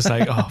happening. I was just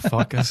like, oh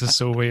fuck, this is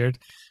so weird.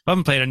 I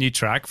haven't played a new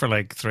track for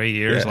like 3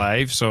 years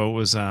live, so it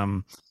was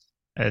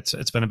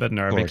it's been a bit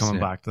nervy coming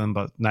back to them.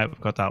 But now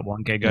we've got that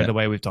one gig out of the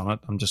way, we've done it.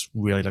 I'm just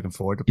really looking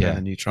forward to playing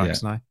the new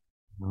tracks now.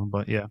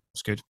 But yeah,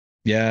 it's good.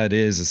 Yeah, it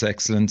is. It's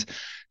excellent.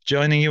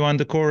 Joining you on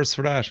the chorus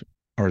for that,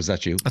 or is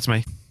that you? That's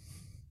me.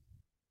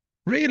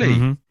 Really?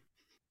 Mm-hmm.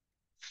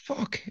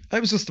 Fuck! I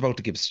was just about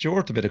to give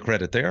Stuart a bit of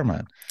credit there,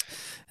 man.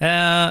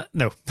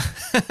 No.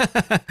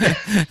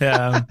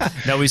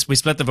 No, we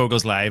split the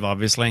vocals live,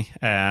 obviously.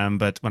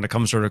 But when it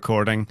comes to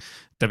recording,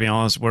 to be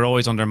honest, we're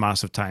always under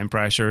massive time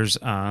pressures,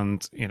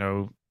 and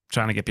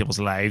trying to get people's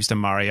lives to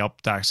marry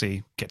up to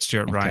actually get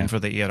Stuart round for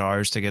the 8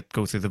 hours to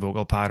go through the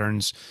vocal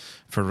patterns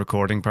for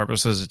recording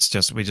purposes. It's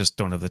just we just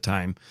don't have the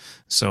time,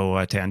 so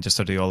I tend just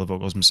to do all the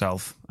vocals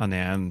myself, and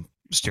then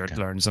Stuart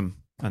learns them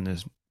and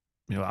is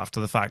after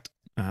the fact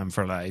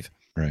for live.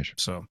 Right.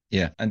 So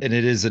yeah, and it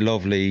is a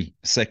lovely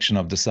section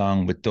of the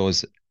song with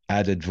those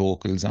added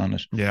vocals on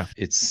it. Yeah,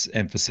 it's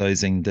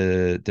emphasizing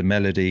the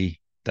melody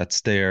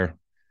that's there.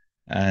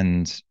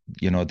 And,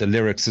 the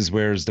lyrics is,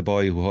 where's the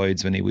boy who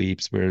hides when he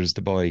weeps? Where's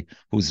the boy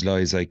whose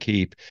lies I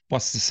keep?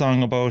 What's the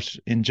song about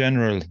in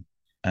general,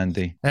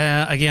 Andy?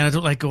 Again, I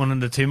don't like going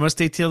into too much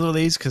detail with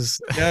these because...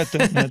 Yeah,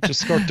 just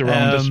skirt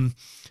around it.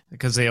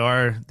 Because they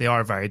are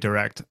very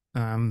direct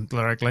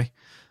lyrically.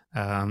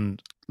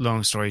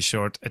 Long story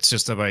short, it's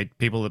just about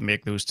people that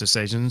make those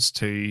decisions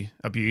to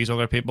abuse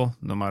other people,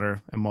 no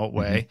matter in what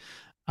way.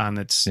 And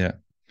it's...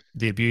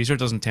 the abuser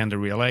doesn't tend to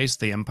realize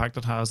the impact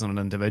it has on an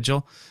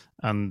individual.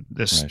 And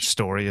this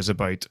story is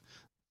about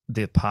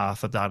the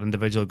path that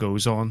individual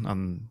goes on,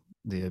 and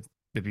the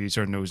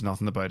abuser knows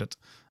nothing about it.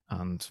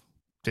 And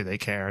do they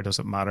care? Does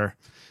it matter?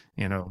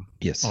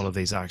 All of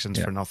these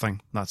actions for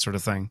nothing, that sort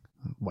of thing.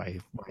 Why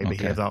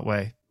behave that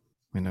way?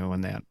 And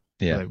then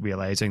without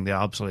realizing the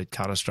absolute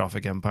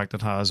catastrophic impact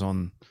it has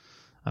on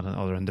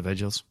other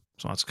individuals.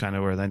 So that's kind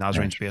of where the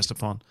Nazarene's based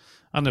upon.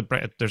 And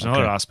there's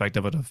another aspect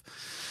of it of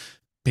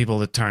people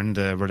that turn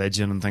to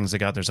religion and things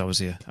like that, there's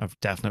obviously a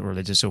definite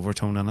religious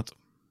overtone in it,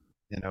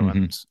 Mhm.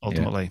 and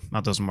ultimately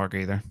that doesn't work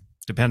either,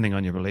 depending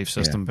on your belief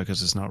system,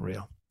 because it's not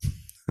real.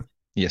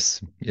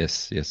 Yes,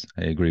 yes, yes.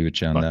 I agree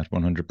with you on But that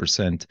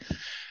 100%.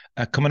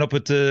 Coming up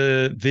with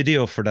the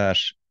video for that.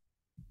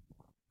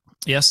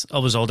 yes, I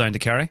was all down to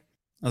Kerry,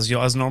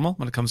 as normal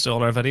when it comes to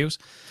all our videos.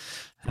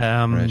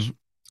 Right.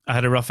 I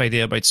had a rough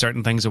idea about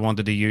certain things I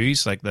wanted to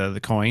use, like the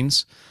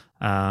coins,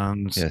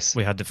 and Yes.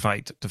 we had to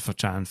fight to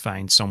try and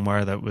find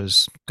somewhere that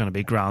was going to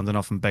be grand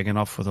enough and big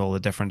enough with all the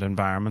different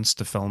environments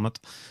to film it.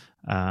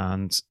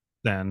 And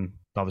then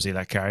obviously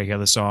let Carrie hear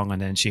the song,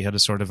 and then she had to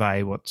sort of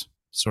what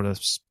sort of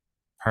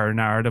her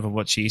narrative of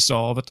what she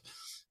saw of it,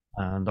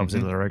 and obviously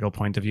the lyrical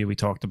point of view we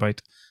talked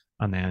about,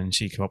 and then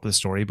she came up with a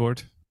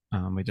storyboard.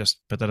 We just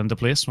put that into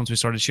place once we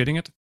started shooting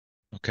it.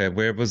 Okay,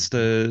 where was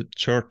the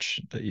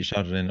church that you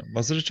shot it in?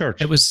 Was it a church?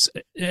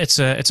 It's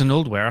an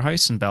old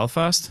warehouse in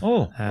Belfast.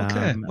 Oh,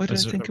 okay. Why did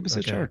I think it was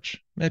a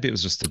church? Maybe it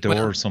was just a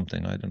door or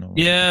something. I don't know.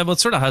 Yeah, well, it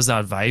sort of has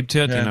that vibe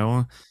to it, Yeah. you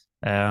know.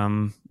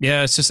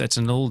 It's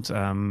an old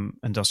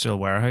industrial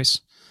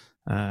warehouse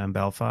in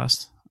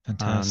Belfast,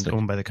 Fantastic. and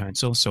owned by the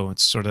council. So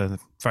it's sort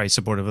of very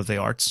supportive of the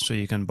arts. So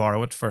you can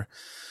borrow it for. I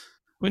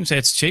wouldn't say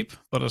it's cheap,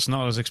 but it's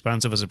not as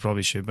expensive as it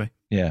probably should be.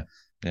 Yeah,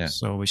 yeah.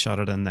 So we shot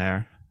it in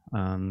there,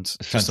 and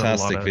It's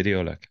fantastic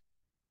video, like.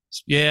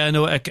 Yeah,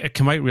 no, it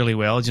came out really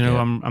well. You know,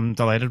 Yeah. I'm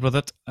delighted with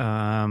it.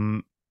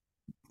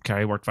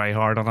 Carrie worked very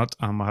hard on it,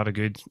 and we had a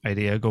good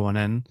idea going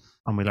in,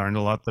 and we learned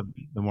a lot the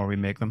more we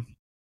make them.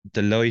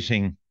 The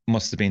lighting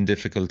must have been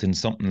difficult in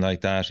something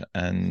like that,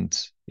 and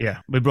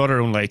yeah, we brought our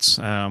own lights,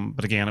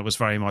 but again, it was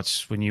very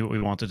much we knew what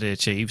we wanted to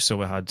achieve, so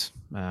we had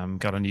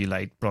got a new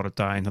light, brought it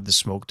down, had the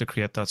smoke to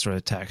create that sort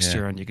of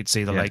texture, and you could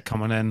see the light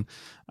coming in,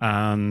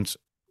 and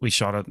we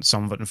shot it,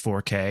 some of it in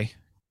 4K.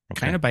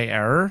 Kind of by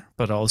error,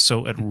 but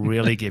also it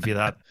really gave you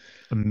that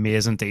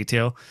amazing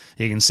detail.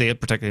 You can see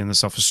it particularly in the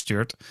stuff of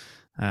Stuart.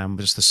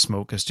 Just the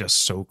smoke is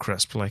just so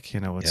crisp, like,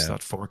 you know, it's that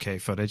 4K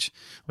footage,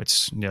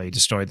 which nearly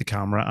destroyed the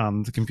camera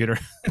and the computer.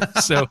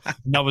 So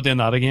never doing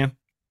that again.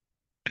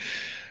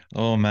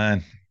 Oh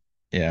man,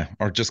 yeah,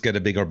 or just get a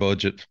bigger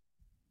budget.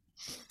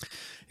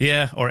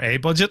 Yeah, or a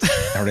budget.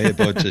 Or a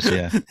budget,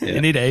 yeah.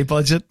 You need a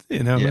budget,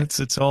 you know.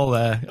 It's all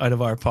out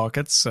of our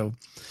pockets, so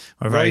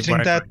we're writing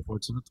very that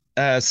fortunate.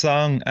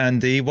 Song,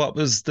 Andy, what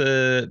was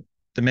the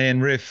main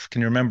riff? Can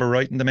you remember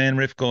writing the main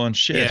riff? Going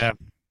shit. Yeah,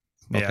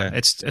 okay.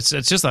 It's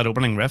just that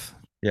opening riff.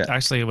 Yeah,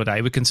 actually, what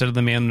I would consider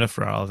the main riff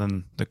rather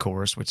than the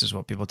chorus, which is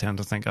what people tend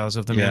to think of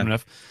the main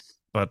riff.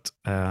 But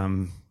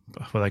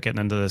without getting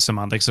into the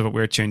semantics of it,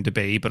 we're tuned to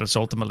B, but it's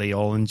ultimately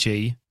all in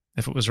G.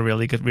 If it was a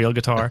really good real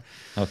guitar,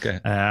 okay.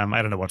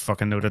 I don't know what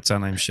fucking note it's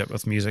in. I'm shit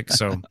with music,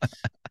 so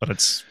but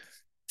it's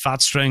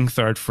fat string,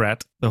 3rd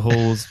fret. The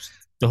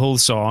whole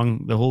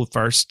song, the whole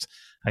first,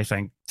 I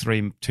think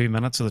 2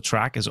 minutes of the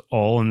track is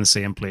all in the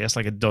same place.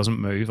 Like it doesn't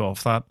move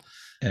off that.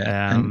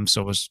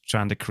 So I was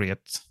trying to create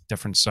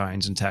different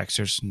sounds and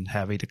textures and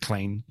heavy to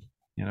clean,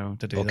 you know,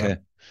 to do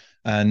that.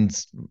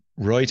 And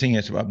writing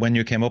it, when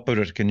you came up with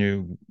it, can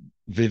you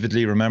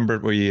vividly remember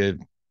it?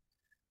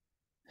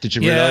 Did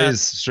you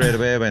realize straight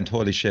away? Went,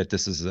 holy shit,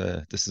 this is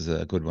a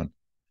good one.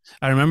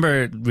 I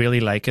remember really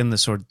liking the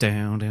sort of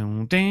down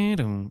at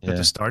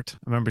the start. I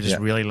remember just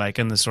really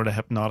liking the sort of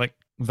hypnotic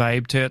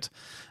vibe to it,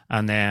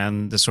 and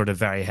then the sort of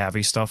very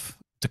heavy stuff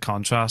to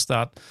contrast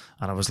that.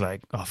 And I was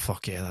like, oh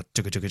fuck yeah, that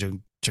chugga chugga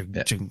chugga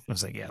chugga chugga. I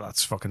was like, yeah,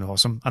 that's fucking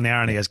awesome. And the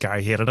irony is,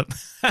 Gary hated it.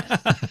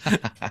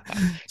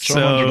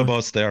 Throw under the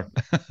bus there.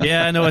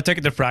 Yeah, no, I took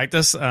it to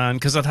practice, and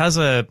because it has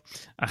I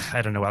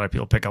don't know whether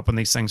people pick up on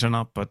these things or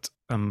not, but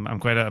I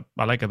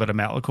like a bit of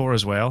metalcore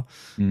as well.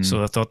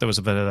 So I thought there was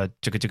a bit of a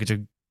chugga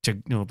chugga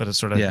chugga, you know, a bit of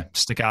sort of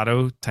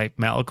staccato type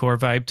metalcore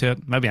vibe to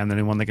it. Maybe I'm the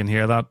only one that can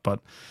hear that,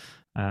 but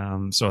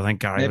so I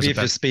think Gary maybe if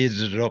you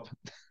speeded it up.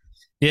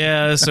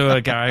 Yeah,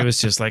 so Gary was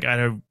just like,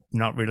 I'm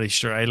not really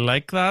sure I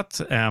like that,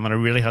 and I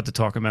really had to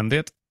talk him into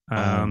it.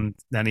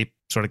 Then he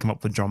sort of came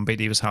up with a drum beat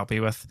he was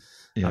happy with,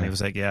 and he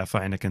was like, yeah,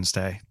 fine, I can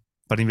stay.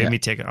 But he made me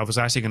take it. I was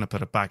actually going to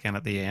put it back in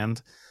at the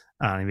end,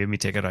 and he made me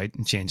take it out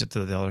and change it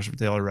to the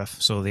other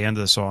riff. So the end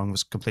of the song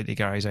was completely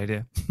Gary's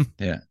idea.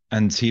 Yeah,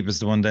 and he was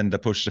the one then that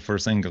pushed it for a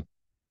single.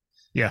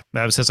 Yeah,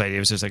 that was his idea. It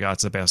was just like, oh,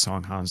 it's the best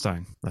song, hands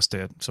down. Let's do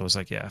it. So I was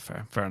like, yeah,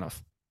 fair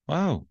enough.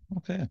 Wow.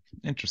 Okay.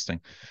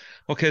 Interesting.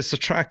 Okay, so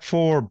track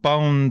 4,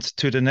 Bound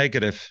to the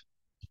Negative.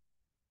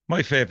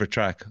 My favorite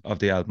track of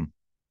the album.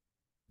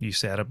 You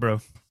said it,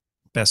 bro.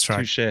 Best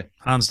track. Touché.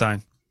 Hands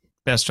down.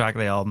 Best track of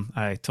the album.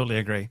 I totally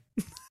agree.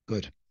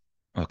 Good.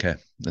 Okay,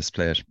 let's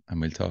play it and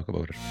we'll talk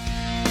about it.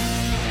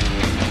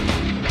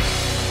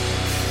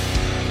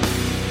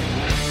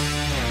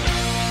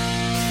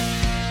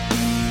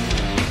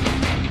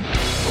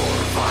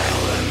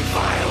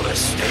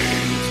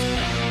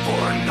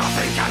 For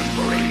nothing can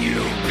bring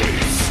you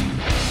peace.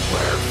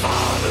 Where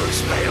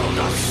fathers failed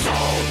us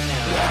all,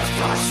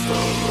 left us to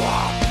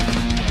rot.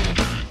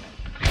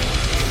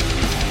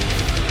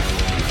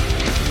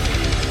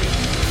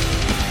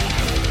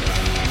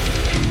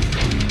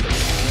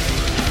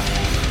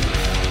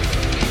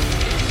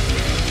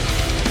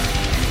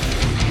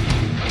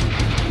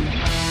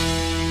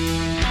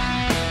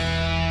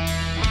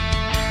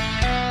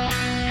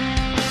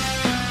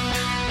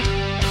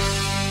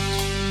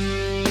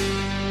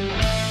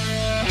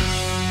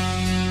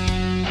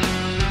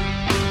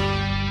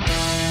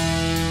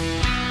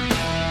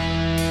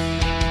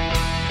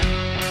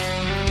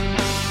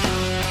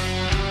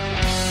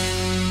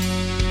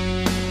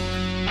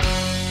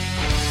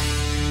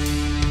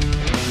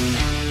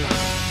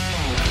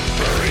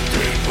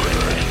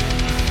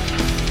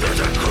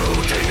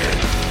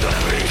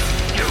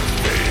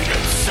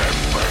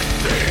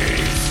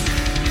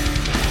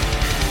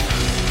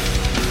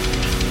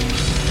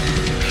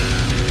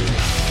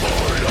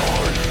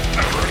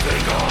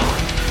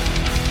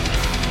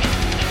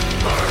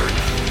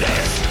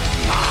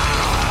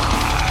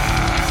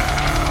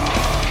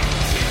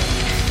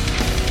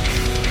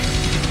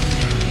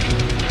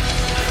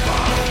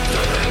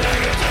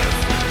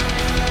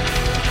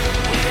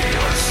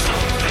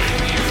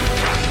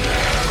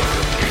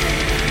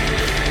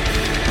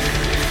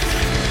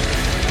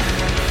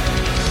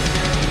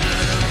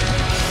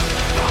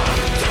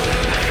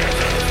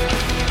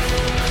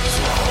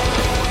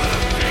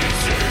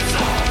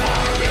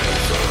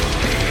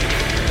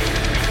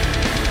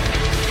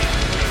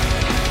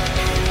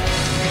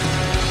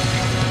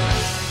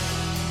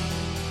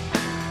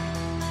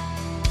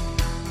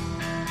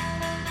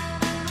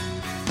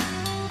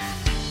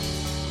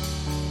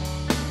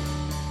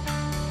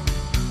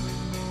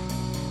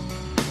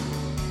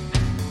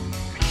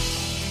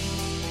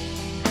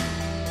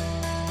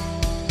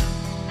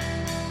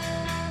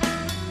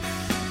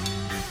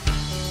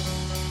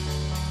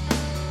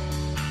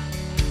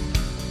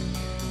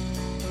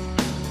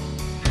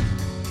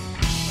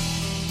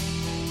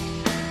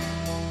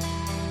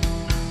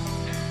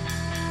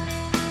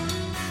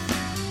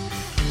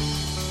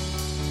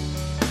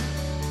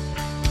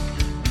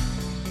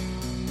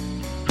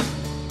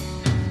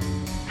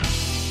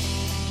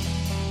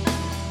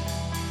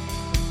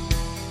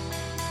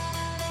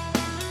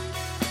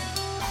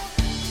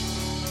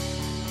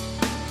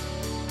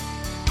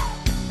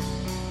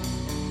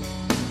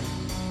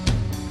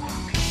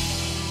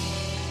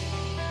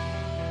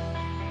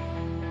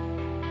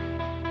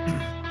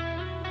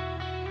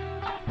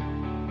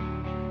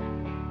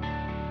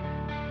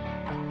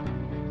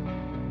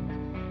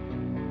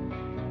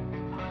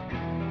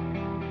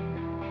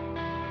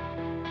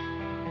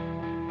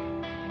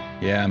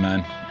 Yeah,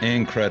 man.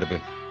 Incredible.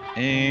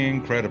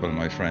 Incredible,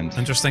 my friend.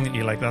 Interesting that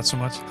you like that so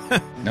much.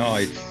 No,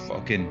 I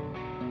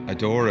fucking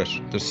adore it.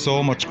 There's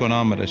so much going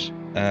on with it.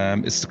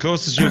 It's the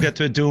closest you get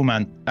to a Doom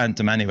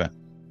anthem anyway.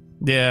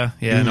 Yeah,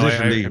 You no, I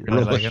literally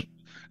really like wrote it.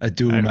 a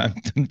Doom I,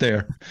 anthem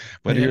there.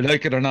 Whether you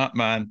like it or not,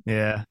 man,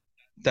 yeah,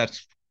 that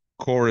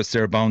chorus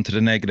there, bound to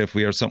the negative,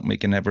 we are something we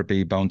can never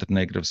be, bound to the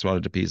negative, swallow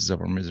the pieces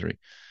of our misery.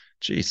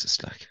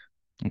 Jesus, like,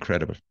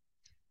 incredible.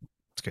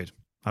 it's good.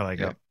 I like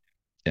it.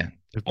 Yeah.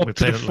 We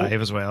played it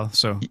live as well.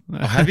 So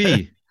Oh, have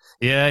you?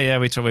 yeah,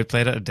 we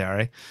played it at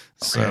Derry.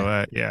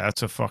 So yeah,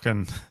 that's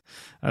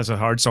a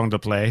hard song to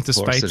play.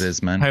 Despite of course it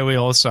is, man. how we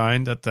all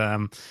sound, it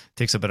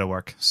takes a bit of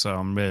work. So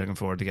I'm really looking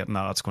forward to getting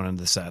that. It's going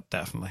into the set,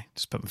 definitely.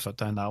 Just put my foot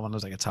down that one. I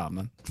was like, it's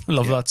happening. I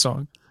love that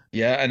song.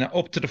 Yeah, and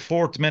up to the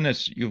 4th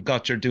minute, you've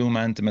got your Doom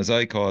anthem, as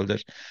I called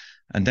it.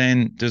 And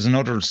then there's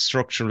another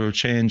structural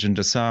change in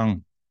the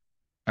song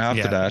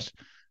after that,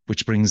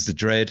 which brings the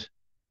dread,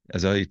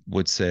 as I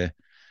would say.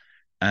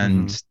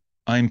 And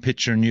I'm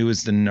picturing you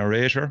as the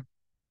narrator.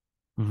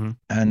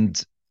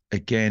 And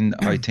again,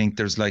 I think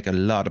there's like a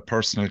lot of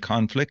personal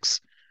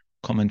conflicts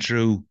coming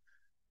through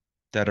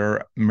that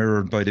are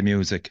mirrored by the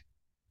music.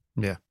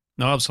 Yeah,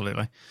 no,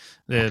 absolutely.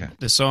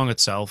 The song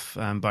itself,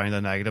 Buying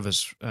the Negative,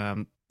 is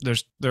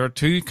there are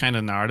two kind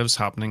of narratives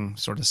happening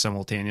sort of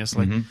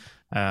simultaneously.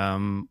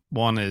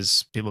 One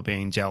is people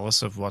being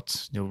jealous of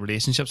what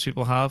relationships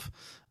people have,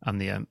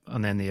 and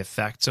then the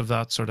effects of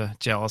that sort of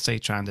jealousy,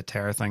 trying to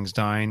tear things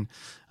down.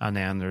 And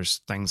then there's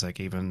things like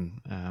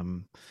even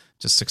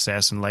just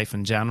success in life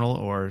in general,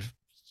 or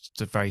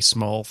the very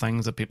small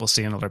things that people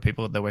see in other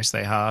people that they wish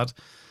they had,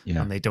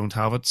 and they don't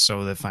have it.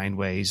 So they find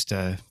ways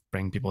to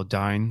bring people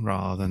down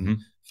rather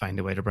than find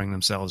a way to bring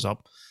themselves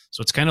up.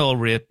 So it's kind of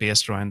all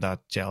based around that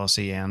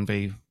jealousy,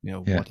 envy,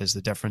 what is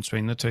the difference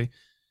between the two?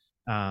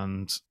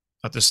 And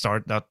at the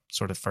start, that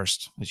sort of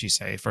first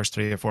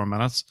 3 or 4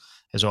 minutes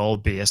is all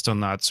based on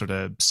that sort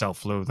of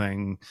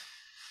self-loathing,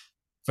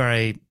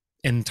 very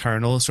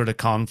internal sort of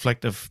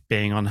conflict of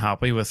being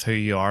unhappy with who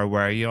you are,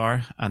 where you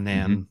are. And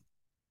then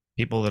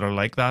people that are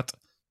like that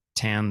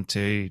tend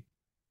to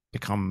they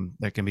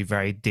can be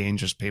very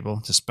dangerous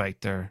people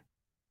despite their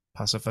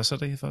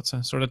pacifity, if that's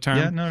a sort of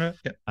term.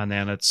 And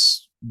then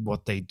it's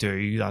what they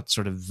do, that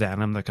sort of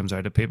venom that comes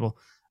out of people.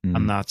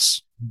 And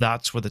that's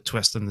where the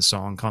twist in the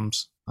song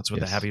comes. That's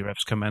where the heavy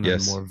riffs come in,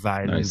 and more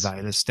vile and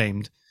vilest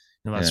themed.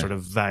 That sort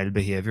of vile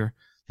behavior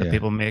that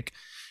people make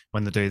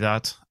when they do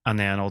that. And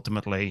then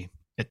ultimately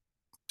it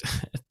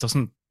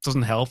doesn't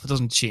help. It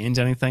doesn't change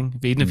anything.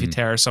 Even if you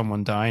tear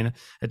someone down,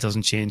 it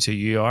doesn't change who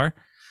you are.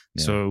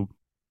 So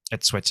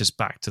it switches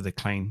back to the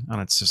clean,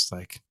 and it's just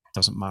like, it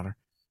doesn't matter.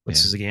 Which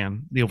is,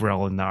 again, the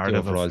overall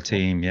narrative. The overall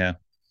theme, Yeah,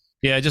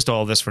 just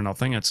all this for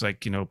nothing. It's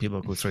like,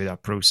 people go through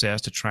that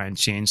process to try and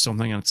change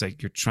something, and it's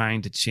like you're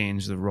trying to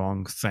change the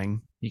wrong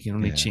thing. You can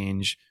only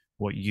change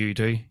what you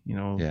do.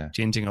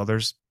 Changing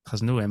others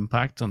has no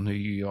impact on who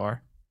you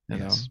are. You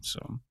know,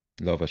 so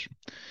love it.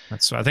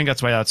 I think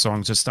that's why that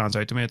song just stands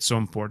out to me. It's so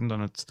important,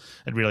 and it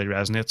really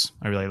resonates.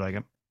 I really like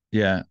it.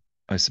 Yeah,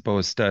 I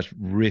suppose that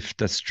riff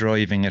that's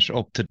driving it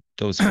up to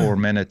those 4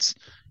 minutes,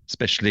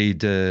 especially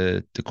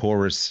the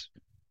chorus,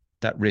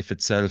 that riff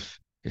itself.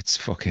 It's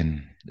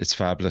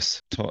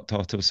fabulous. Talk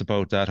to us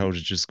about that. How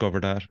did you discover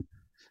that?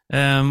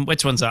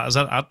 Which one's that? Is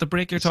that at the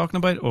break you're talking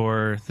about,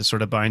 or the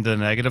sort of Bound to the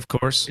Negative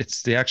chorus?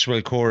 It's the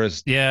actual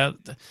chorus. Yeah,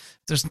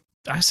 there's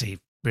actually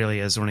really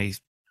is only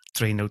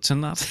 3 notes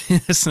in that.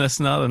 It's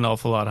not an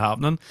awful lot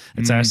happening.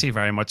 It's actually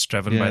very much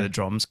driven by the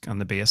drums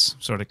and the bass,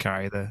 sort of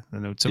carry the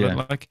notes of it,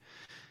 like,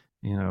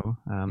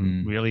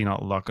 really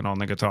not locking on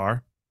the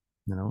guitar,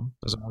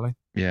 bizarrely.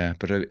 Yeah,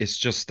 but it's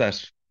just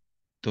that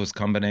those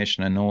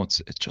combination of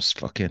notes, it's just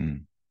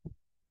fucking...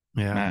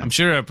 Yeah, man, I'm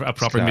sure a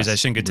proper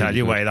musician could tell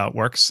you why that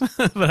works,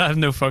 but I have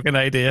no fucking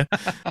idea.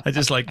 I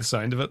just like the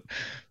sound of it.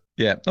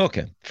 Yeah,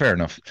 okay, fair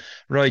enough.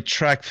 Right,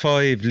 track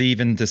 5,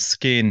 Leaving the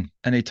Skin.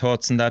 Any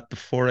thoughts on that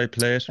before I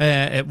play it?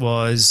 It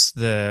was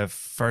the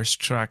first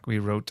track we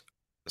wrote,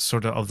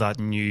 sort of that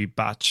new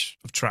batch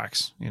of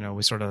tracks.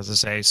 We sort of, as I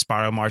say,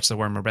 Sparrow, March the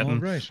Worm were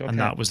written, right, okay. and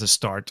that was the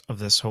start of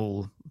this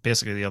whole,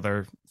 basically the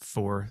other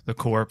 4, the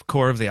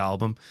core of the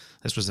album.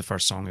 This was the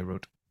first song we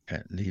wrote.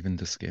 Okay, Leaving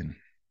the Skin.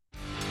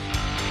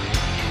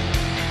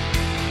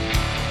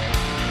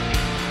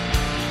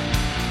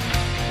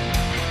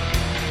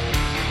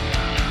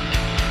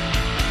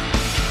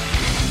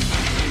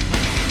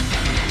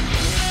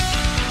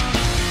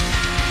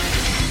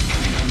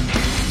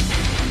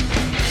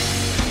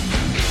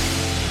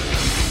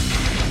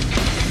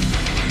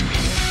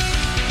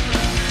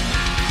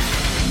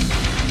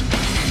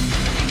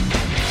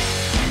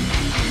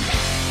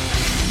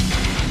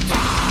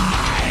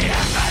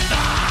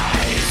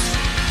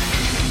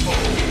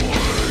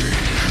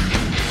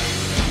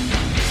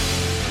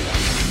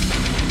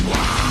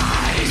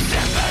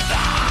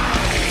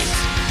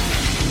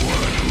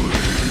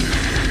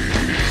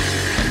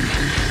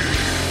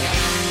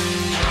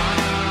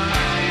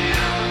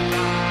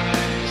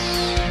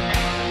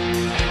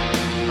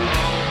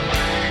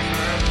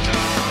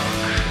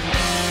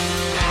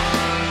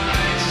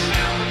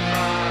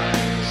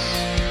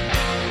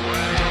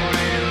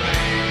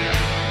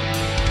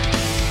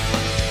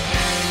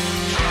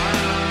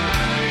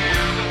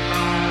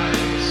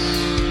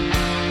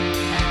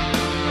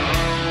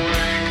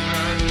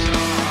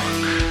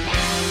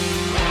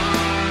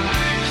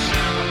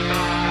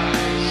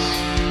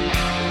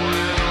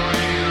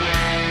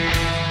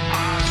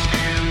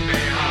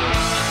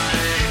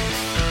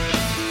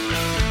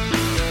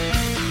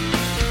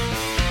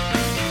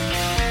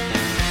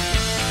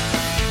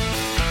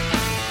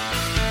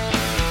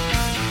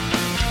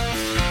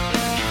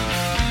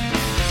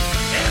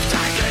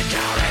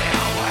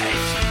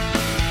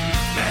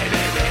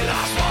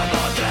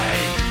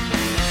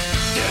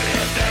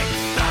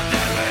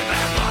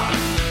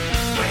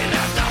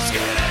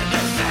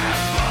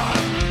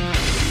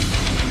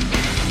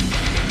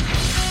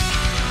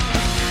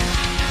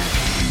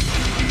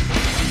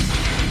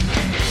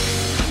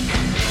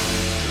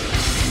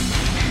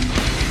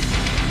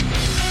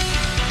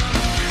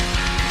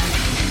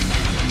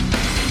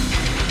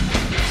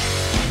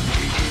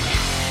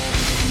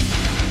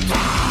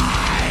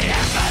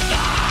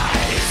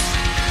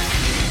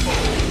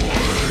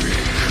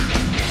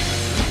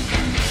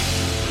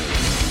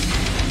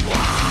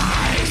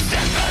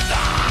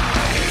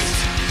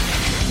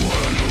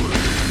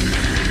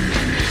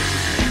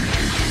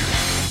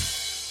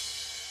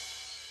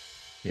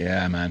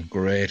 Yeah, man.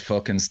 Great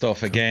fucking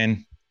stuff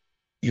again.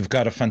 You've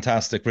got a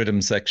fantastic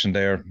rhythm section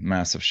there.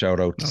 Massive shout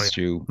out to Oh yeah,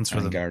 Stu that's where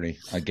and the Gary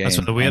that's where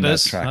again the weight on that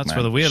is. track, That's where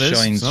man. the weight is.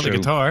 It's Shines not the through.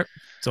 guitar.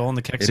 It's all in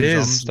the kicks It and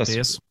is. drums and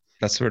bass.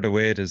 That's where the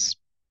weight is.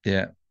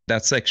 Yeah.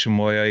 That section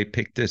why I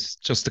picked this,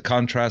 just the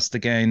contrast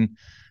again,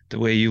 the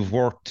way you've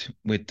worked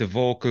with the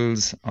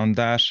vocals on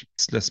that.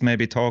 Let's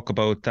maybe talk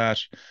about that.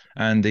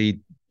 And the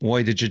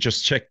why did you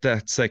just check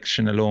that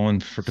section alone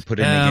for to put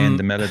in again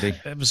the melody?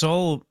 It was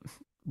all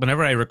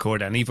whenever I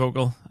record any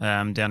vocal,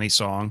 to any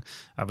song,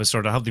 I was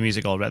sort of have the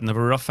music all written. I have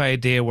a rough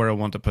idea where I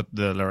want to put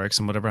the lyrics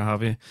and whatever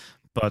have you,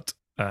 but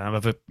I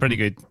have a pretty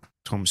good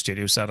home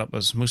studio setup,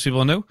 as most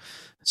people know.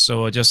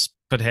 So I just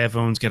put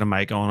headphones, get a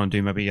mic on, and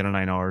do maybe 8 or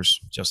 9 hours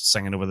just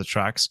singing over the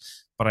tracks.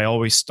 But I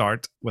always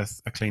start with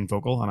a clean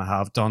vocal, and I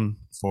have done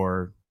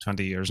for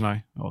 20 years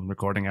now on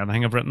recording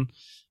anything I've written.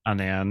 And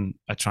then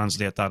I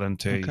translate that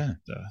into the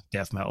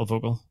death metal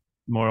vocal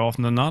more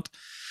often than not.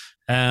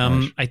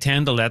 Right. I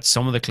tend to let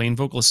some of the clean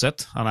vocals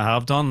sit, and I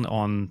have done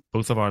on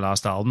both of our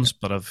last albums,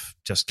 but I've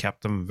just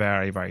kept them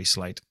very, very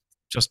slight.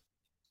 Just,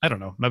 I don't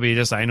know, maybe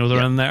just I know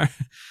they're in there.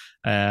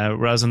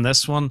 Whereas in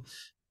this one,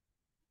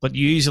 but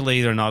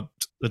usually they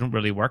don't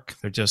really work.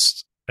 I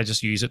just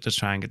use it to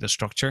try and get the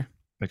structure,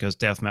 because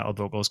death metal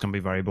vocals can be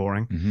very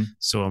boring. Mm-hmm.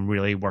 So I'm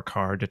really work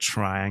hard to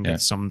try and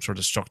get some sort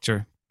of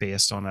structure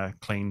based on a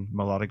clean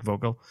melodic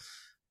vocal.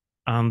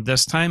 And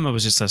this time I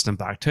was just listening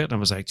back to it and I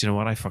was like, do you know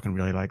what? I fucking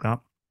really like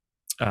that.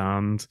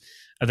 And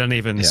I didn't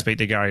even speak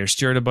to Gary or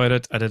Stuart about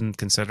it. I didn't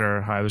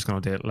consider how I was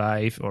going to do it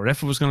live or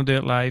if I was going to do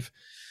it live.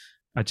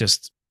 I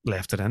just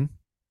left it in.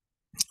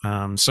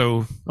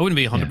 So I wouldn't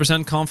be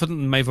 100% confident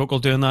in my vocal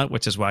doing that,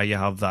 which is why you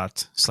have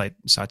that slight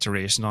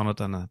saturation on it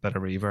and a bit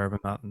of reverb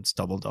and that, and it's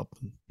doubled up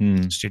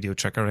studio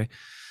trickery.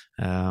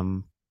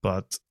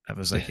 But I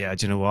was like, do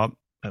you know what?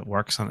 It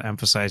works and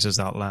emphasizes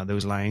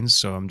those lines.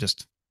 So I'm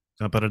just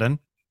going to put it in.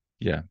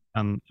 Yeah,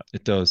 and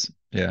it does.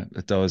 Yeah,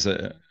 it does.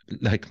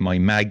 Like my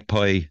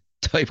magpie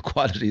type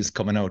qualities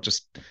coming out,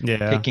 just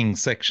picking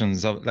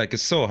sections of, like,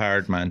 it's so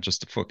hard, man,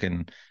 just to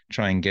fucking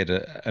try and get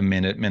a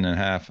minute and a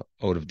half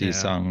out of these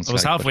songs. I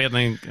was halfway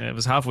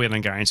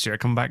in Gary and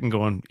Stuart come back and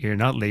going, you're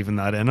not leaving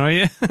that in, are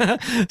you?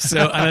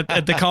 So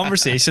and the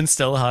conversation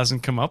still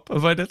hasn't come up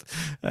about it,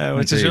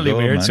 which is really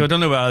weird, man. So I don't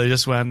know whether they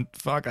just went,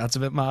 fuck, that's a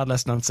bit mad,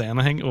 let's not say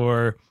anything,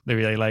 or they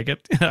really like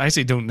it. I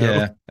actually don't know.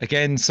 Yeah,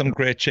 again, some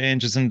great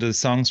changes in the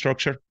song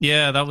structure.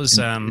 Yeah, that was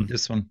in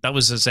this one. That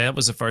was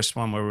the first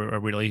one where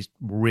we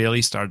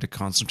really started to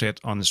concentrate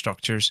on the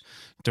structures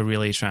to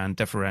really try and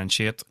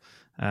differentiate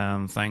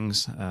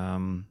things.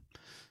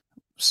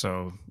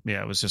 So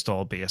yeah, it was just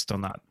all based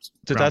on that.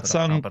 Did that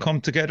song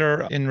come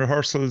together in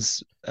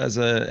rehearsals as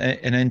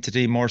an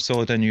entity more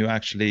so than you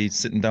actually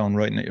sitting down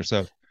writing it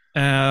yourself?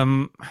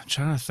 I'm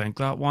trying to think.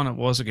 That one, it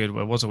was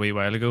a wee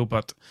while ago,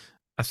 but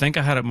I think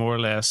I had it more or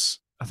less.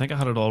 I think I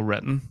had it all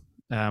written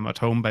at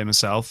home by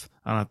myself,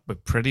 and I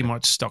pretty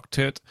much stuck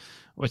to it,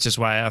 which is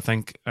why I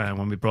think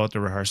when we brought the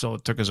rehearsal,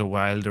 it took us a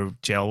while to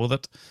gel with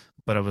it.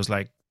 But it was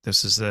like,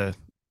 this is the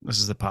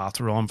path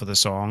we're on for the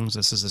songs.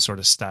 This is the sort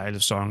of style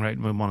of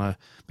songwriting we want to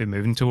be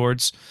moving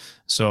towards.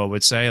 So I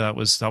would say that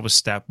was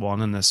step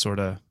one in this sort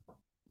of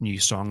new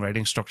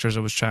songwriting structures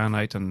I was trying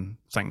out and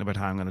thinking about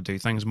how I'm going to do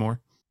things more.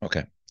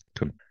 Okay,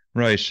 cool.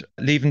 Right.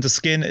 Leaving the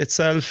Skin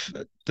itself,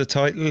 the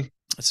title.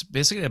 It's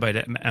basically about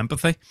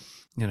empathy,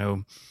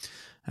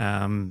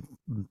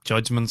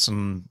 judgments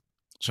and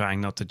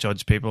trying not to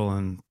judge people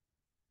and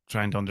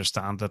trying to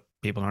understand that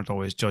people aren't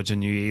always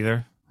judging you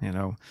either.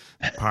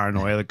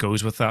 Paranoia that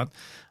goes with that.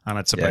 And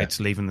it's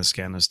about leaving the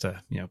skin as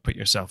to, put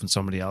yourself in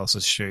somebody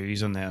else's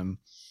shoes. And then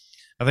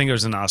I think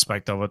there's an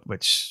aspect of it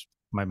which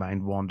my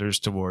mind wanders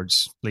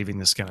towards leaving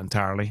the skin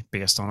entirely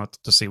based on it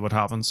to see what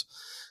happens.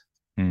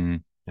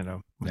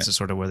 Which is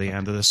sort of where the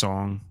end of the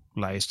song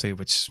lies to,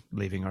 which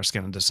leaving our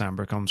skin in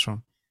December comes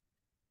from.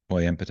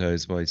 Why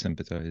empathize? Why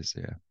sympathize?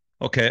 Yeah.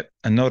 Okay.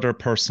 Another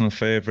personal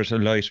favorite, A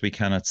Light We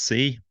Cannot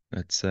See.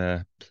 Let's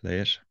play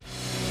it.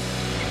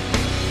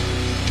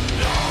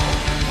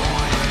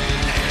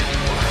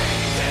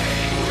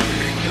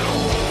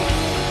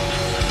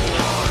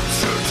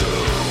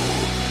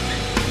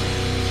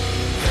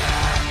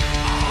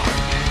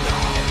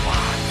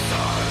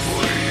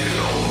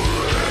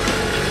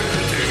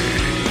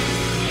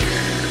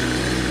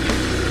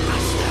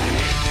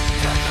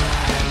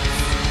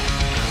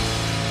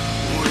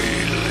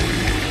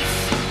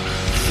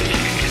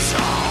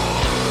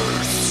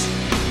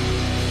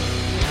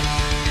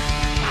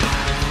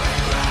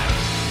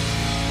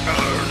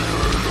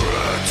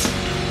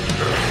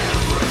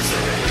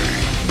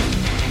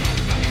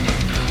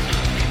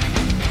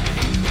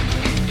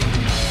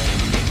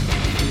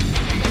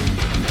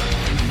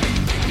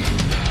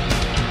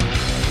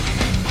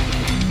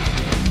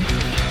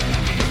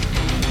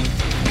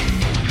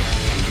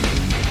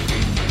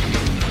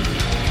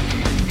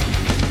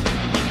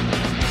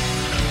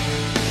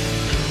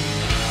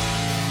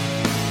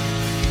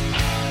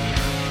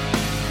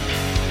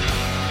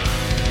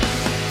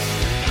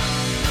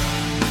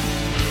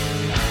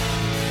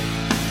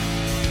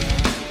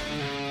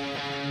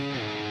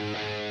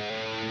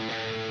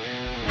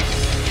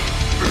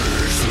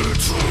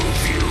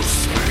 truth you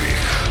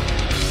speak.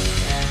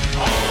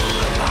 All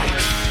the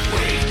light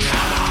we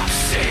cannot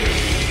see.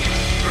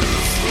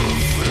 If the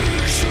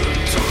vision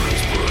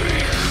turns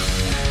bleak,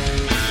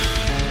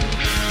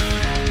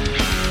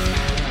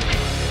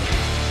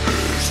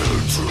 is the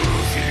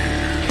truth you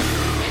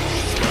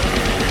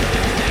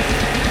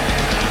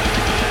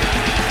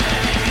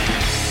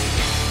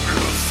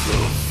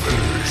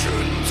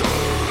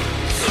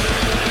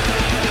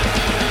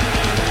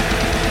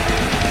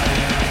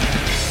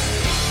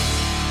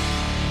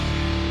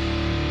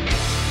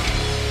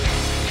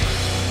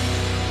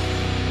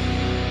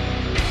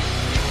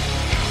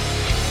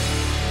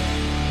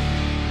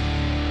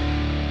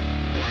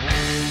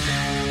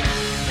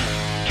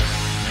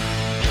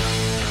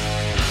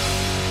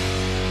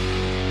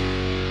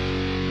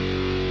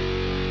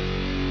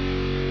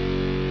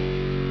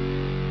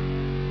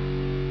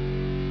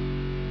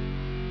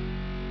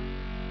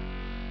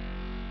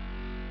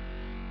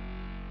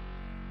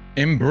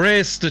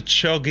Embrace the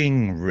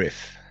chugging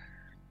riff.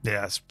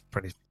 Yeah, it's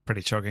pretty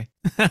chuggy.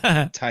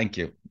 Thank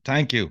you.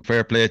 Thank you.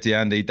 Fair play to you,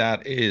 Andy.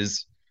 That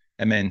is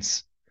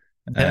immense.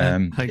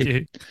 Thank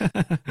you. Do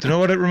you know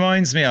what it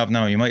reminds me of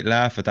now? You might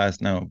laugh at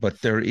that now,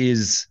 but there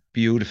is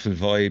beautiful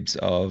vibes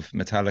of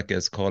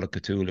Metallica's Call of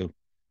Cthulhu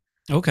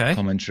Okay.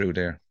 coming through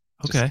there.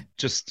 Okay.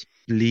 Just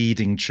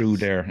leading through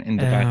there in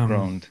the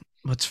background.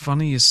 It's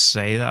funny you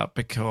say that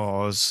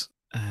because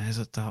is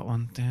it that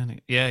one,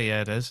 Danny? Yeah,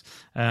 it is.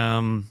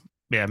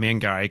 Yeah, me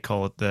and Gary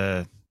call it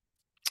the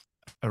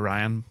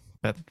Orion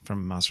bit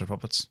from Master of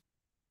Puppets.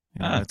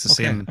 You know, it's the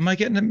same. Am I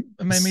getting it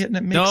mixed?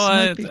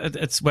 No,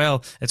 it's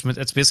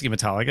basically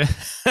Metallica.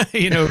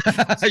 You know,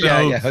 so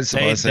yeah. I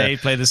suppose, they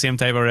play the same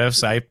type of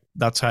riffs.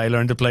 That's how I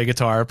learned to play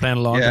guitar, playing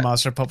along to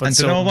Master of Puppets.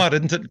 And you know what?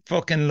 Isn't it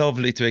fucking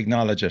lovely to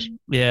acknowledge it?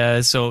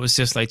 Yeah, so it was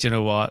just like, you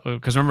know what?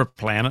 Because I remember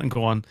playing it and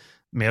going,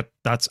 mate,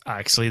 that's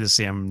actually the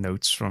same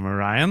notes from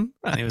Orion.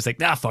 And he was like,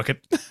 nah, fuck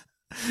it.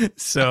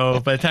 So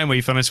by the time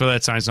we finished with it,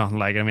 it sounds nothing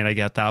like it. I mean, I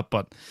get that,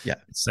 but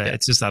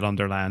it's just that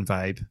underlying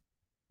vibe,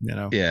 you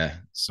know. Yeah.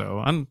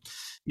 So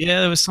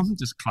there was something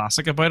just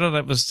classic about it.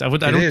 I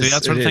don't do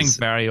that sort of thing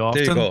very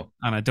often,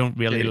 and I don't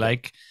really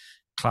like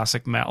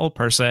classic metal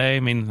per se. I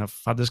mean, I've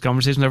had this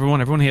conversation with everyone.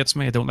 Everyone hates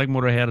me. I don't like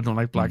Motorhead. I don't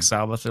like Black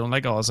Sabbath. I don't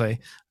like Ozzy. I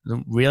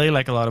don't really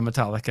like a lot of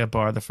Metallica,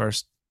 bar the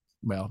first,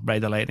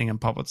 Ride the Lightning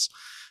and Puppets.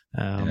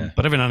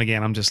 But every now and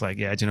again, I'm just like,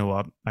 yeah, do you know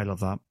what? I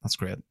love that. That's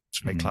great. It's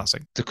very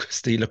classic. To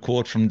steal a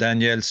quote from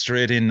Danielle,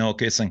 straight in, no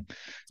kissing.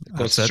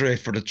 Goes straight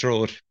for the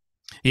throat.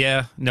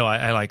 Yeah, no,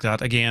 I like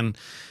that. Again,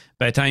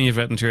 by the time you've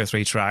written 2 or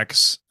 3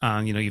 tracks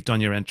and, you know, you've done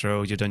your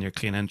intro, you've done your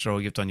clean intro,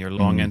 you've done your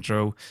long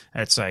intro,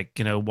 it's like,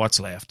 you know, what's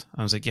left?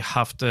 I was like, you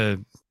have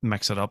to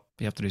mix it up.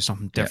 You have to do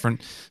something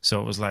different. So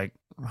it was like,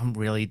 I'm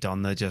really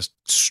done the just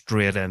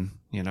straight in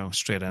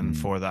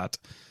for that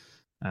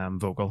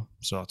vocal.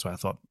 So that's why I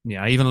thought,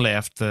 I even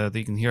left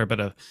you can hear a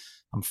bit of,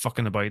 I'm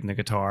fucking about in the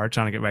guitar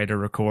trying to get ready to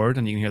record,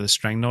 and you can hear the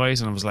string noise,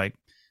 and I was like,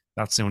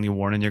 that's the only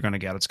warning you're going to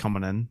get, it's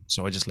coming in.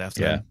 So I just left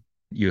it in.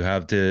 You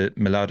have the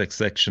melodic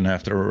section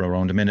after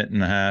around a minute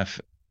and a half,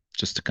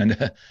 just to kind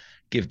of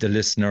give the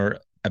listener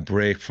a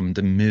break from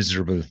the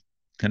miserable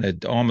kind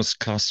of almost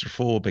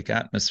claustrophobic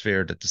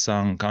atmosphere that the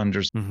song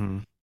conjures.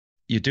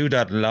 You do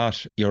that a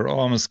lot, you're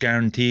almost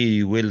guaranteed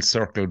you will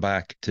circle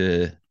back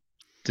to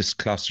this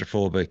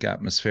claustrophobic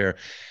atmosphere.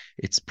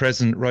 It's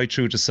present right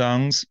through the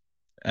songs,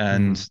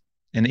 and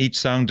in each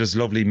song there's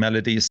lovely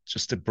melodies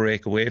just to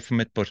break away from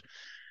it, but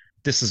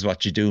this is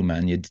what you do,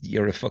 man.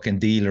 You're a fucking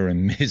dealer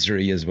in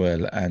misery as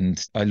well,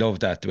 and I love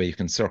that, the way you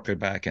can circle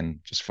back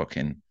and just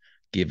fucking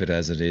give it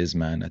as it is,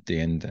 man, at the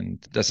end. And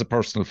that's a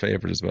personal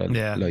favorite as well.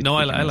 I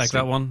like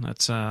that one.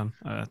 It's a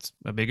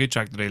big good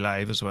track to do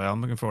live as well.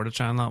 I'm looking forward to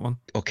trying that one.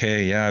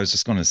 Okay, I was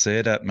just going to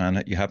say that,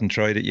 man. You haven't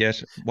tried it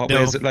yet. What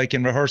way is it like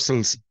in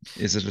rehearsals?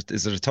 Is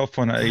it a tough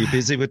one? Are you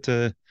busy with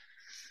the...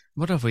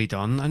 What have we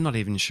done? I'm not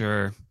even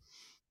sure.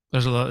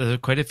 There's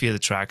quite a few of the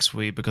tracks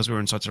because we were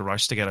in such a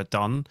rush to get it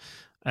done.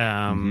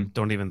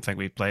 Don't even think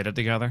we played it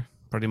together,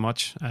 pretty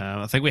much.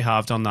 I think we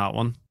have done that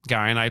one.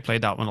 Gary and I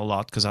played that one a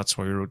lot because that's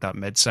where we wrote that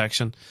mid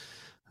section.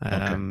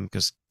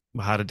 Because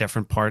we had a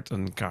different part,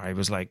 and Gary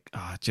was like,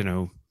 you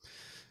know,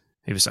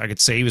 I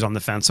could see he was on the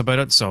fence about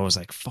it. So I was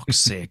like, fuck's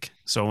sake.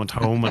 So I went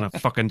home and I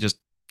fucking just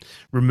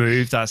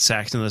removed that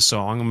section of the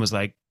song and was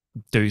like,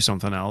 do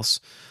something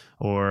else,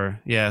 or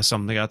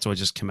something like that. So I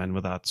just came in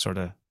with that sort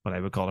of what I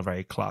would call a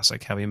very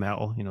classic heavy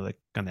metal, you know,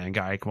 and then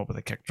Gary come up with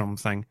a kick drum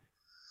thing.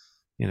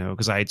 You know,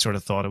 because I'd sort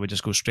of thought it would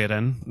just go straight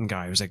in, and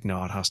Guy was like,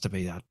 "No, it has to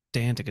be that."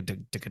 There you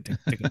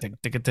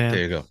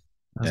go.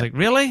 I was like,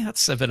 "Really?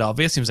 That's a bit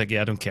obvious." He was like,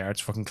 "Yeah, I don't care.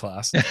 It's fucking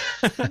class."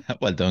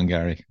 Well done,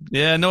 Gary.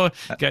 Yeah,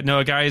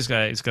 Gary's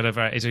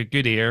he's a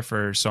good ear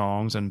for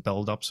songs and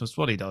build up. So it's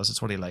what he does.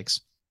 It's what he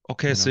likes.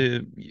 Okay,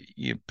 so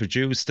you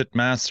produced it,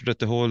 mastered it,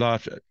 the whole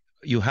lot.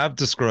 You have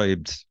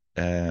described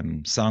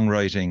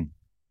songwriting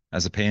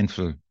as a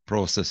painful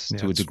process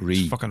to a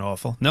degree. It's fucking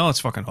awful. No, it's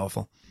fucking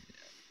awful.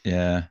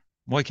 Yeah.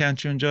 Why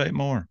can't you enjoy it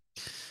more?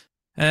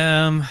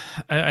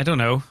 I don't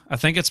know. I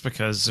think it's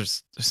because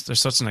there's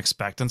such an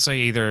expectancy.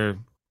 Either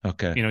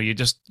Okay.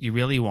 You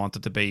really want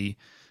it to be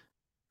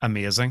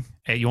amazing.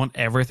 You want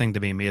everything to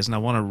be amazing. I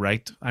want to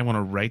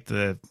write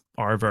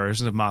our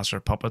version of Master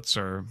of Puppets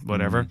or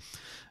whatever.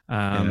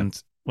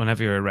 And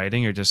whenever you're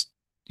writing,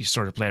 you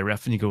sort of play a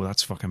riff and you go,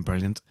 that's fucking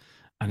brilliant.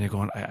 And you're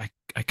going,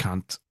 I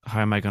can't,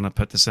 how am I going to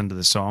put this into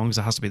the songs?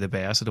 It has to be the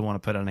best. I don't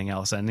want to put anything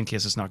else in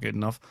case it's not good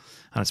enough.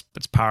 And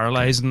it's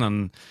paralyzing,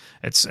 and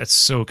it's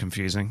so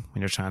confusing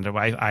when you're trying to,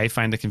 I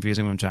find it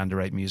confusing when I'm trying to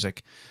write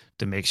music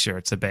to make sure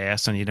it's the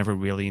best, and you never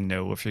really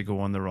know if you're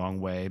going the wrong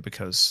way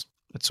because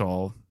it's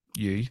all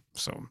you.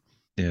 So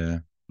yeah,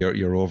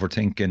 you're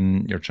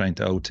overthinking, you're trying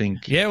to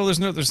outthink. Yeah, well,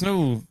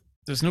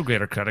 there's no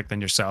greater critic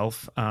than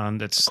yourself,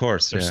 and of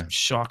course, there's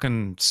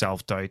shocking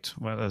self-doubt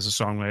as a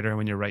songwriter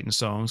when you're writing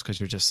songs, because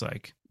you're just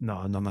like,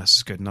 no, none of this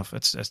is good enough.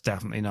 It's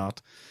definitely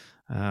not.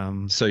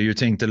 So you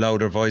think the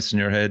louder voice in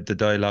your head, the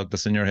dialogue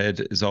that's in your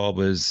head, is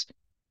always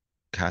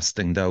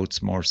casting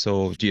doubts more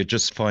so? Do you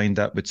just find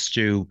that with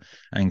Stu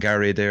and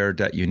Gary there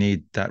that you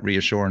need that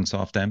reassurance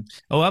off them?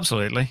 Oh,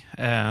 absolutely.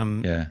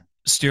 Yeah.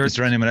 Stuart, is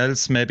there anyone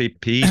else? Maybe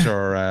Pete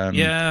or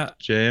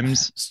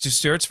James?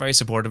 Stuart's very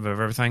supportive of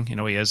everything.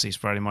 He is. He's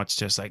pretty much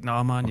just like,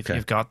 no, man,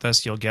 you've got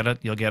this. You'll get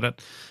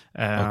it.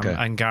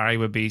 And Gary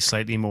would be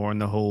slightly more in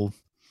the whole,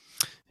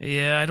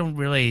 yeah, I don't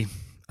really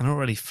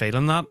feel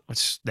in that,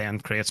 which then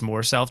creates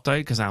more self-doubt,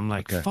 because I'm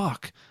like,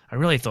 fuck, I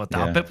really thought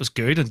that bit was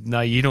good, and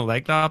now you don't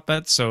like that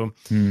bit. So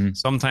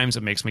sometimes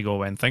it makes me go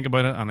away and think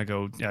about it, and I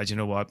go, yeah, do you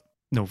know what?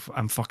 No,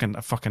 I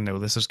fucking know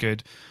this is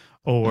good.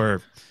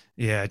 Or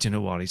yeah, do you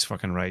know what? He's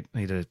fucking right. I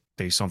need to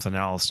do something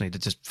else. I need to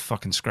just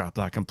fucking scrap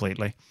that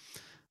completely.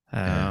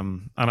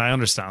 And I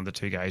understand the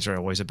two guys are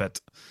always a bit,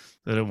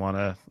 they don't want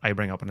to, I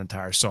bring up an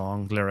entire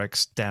song,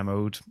 lyrics,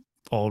 demoed,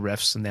 all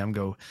riffs, and them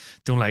go,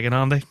 don't like it,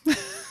 Andy.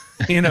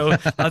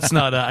 That's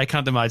not, I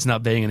can't imagine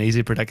that being an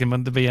easy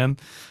predicament to be in.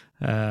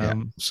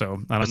 So,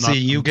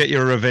 you get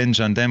your revenge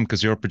on them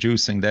because you're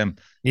producing them,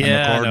 and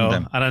recording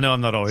them. And I know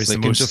I'm not always so the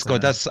most. Just go,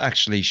 that's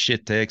actually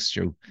shit takes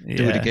you.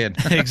 Do it again.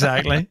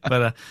 Exactly.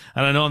 But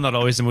and I know I'm not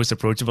always the most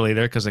approachable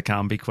either, because I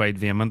can be quite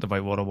vehement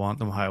about what I want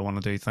and how I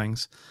want to do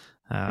things.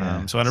 So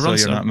when I run,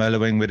 you're not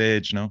mellowing with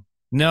age, no?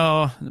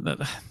 No, I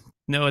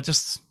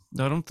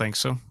don't think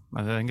so.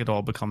 I think it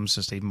all becomes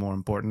just even more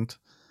important.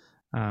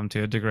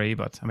 To a degree,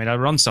 but I mean, I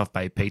run stuff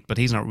by Pete, but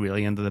he's not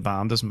really into the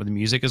band, doesn't with the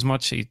music as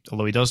much.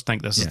 Although he does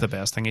think this is the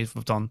best thing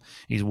we've done,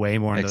 he's way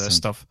more into this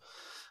stuff.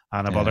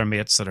 And I have other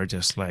mates that are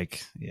just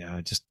like,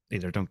 just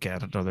either don't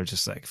get it, or they're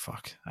just like,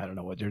 fuck, I don't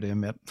know what you're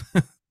doing, mate.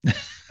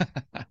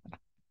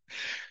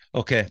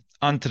 Okay,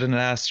 on to the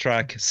last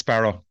track,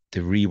 Sparrow,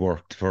 the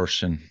reworked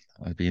version.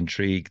 I'd be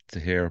intrigued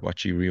to hear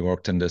what you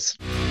reworked in this.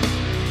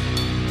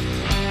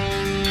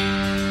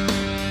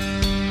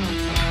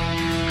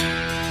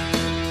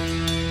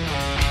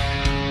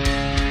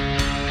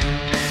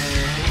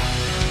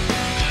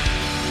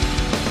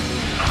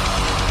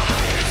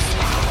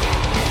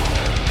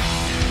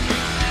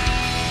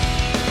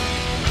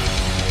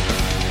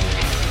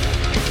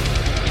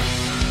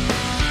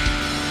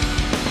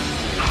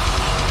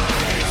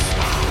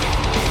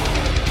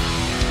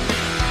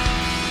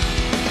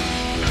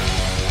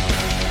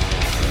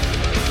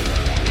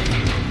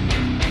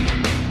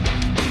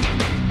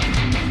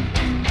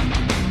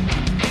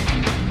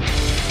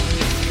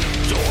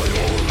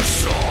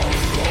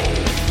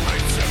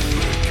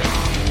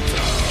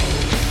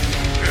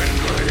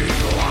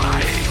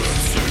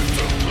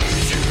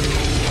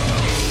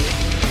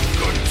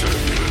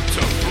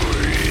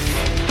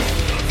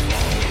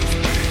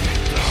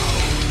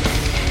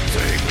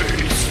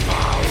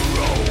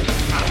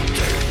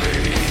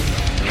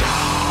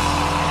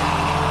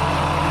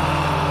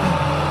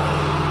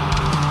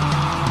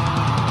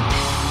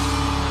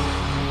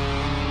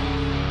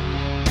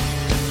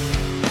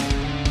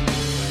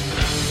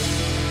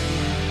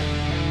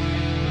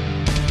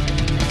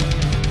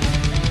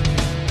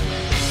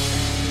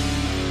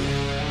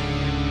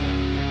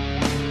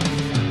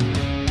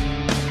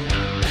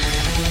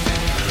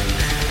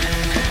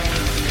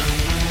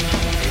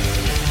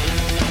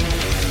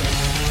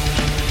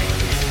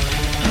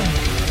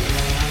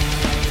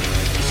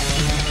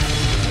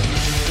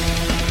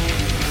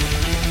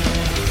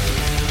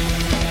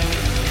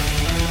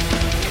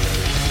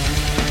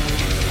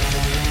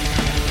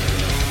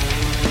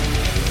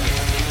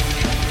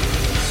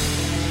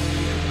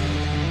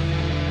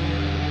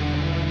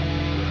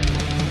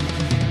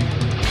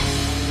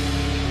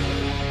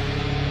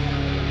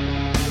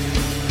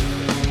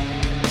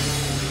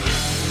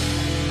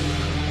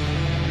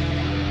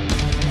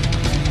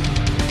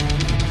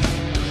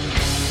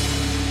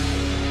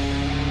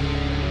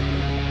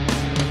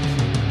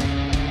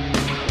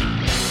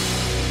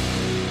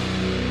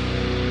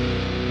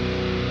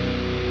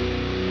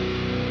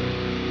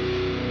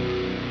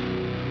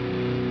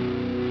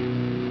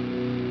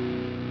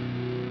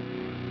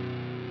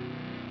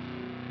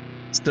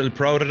 Still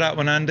proud of that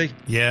one, Andy?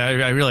 Yeah,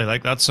 I really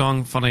like that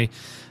song. Funny,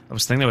 I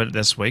was thinking about it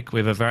this week. We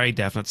have a very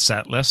definite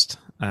set list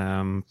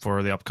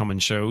for the upcoming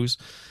shows,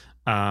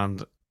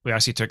 and we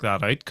actually took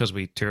that out because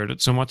we toured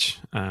it so much.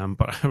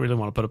 But I really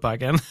want to put it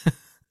back in.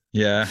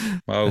 Yeah.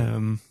 Wow.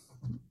 Um,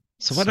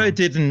 So what I so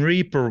did in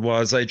Reaper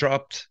was I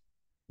dropped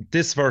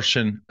this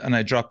version and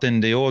I dropped in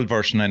the old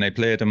version and I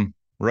played them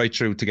right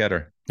through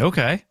together.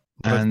 okay,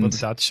 what did And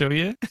that show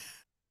you?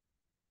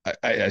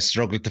 I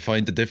struggled to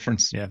find the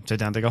difference. Yeah, it's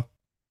identical.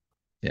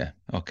 Yeah.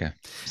 Okay.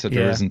 So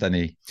there Yeah, isn't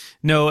any.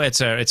 no,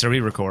 it's a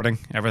re-recording.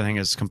 Everything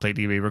is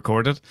completely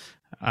re-recorded.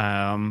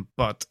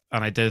 But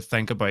and I did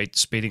think about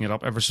speeding it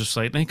up ever so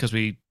slightly because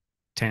we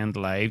tend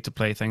live to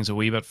play things a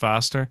wee bit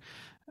faster.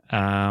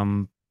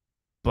 Um,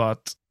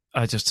 but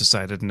I just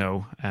decided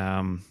no.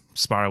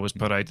 Sparrow was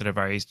put out at a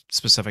very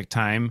specific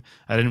time.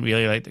 I didn't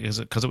really like it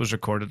because it was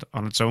recorded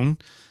on its own.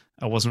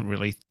 I wasn't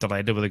really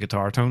delighted with the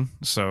guitar tone,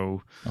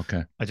 so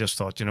Okay. I just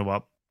thought, you know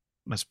what,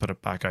 let's put it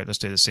back out. Let's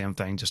do the same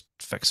thing. Just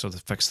fix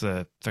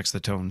the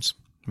tones.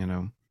 You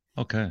know.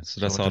 Okay. So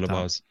So that's I all did it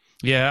that. was.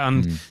 Yeah,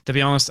 and Mm. to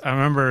be honest, I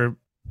remember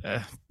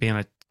being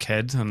a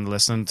kid and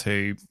listening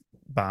to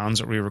bands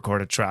that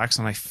re-recorded tracks,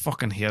 and I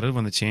fucking hated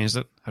when they changed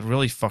it. It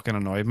really fucking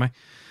annoyed me.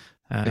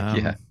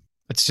 Yeah.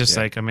 It's just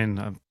Yeah. like, I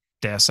mean,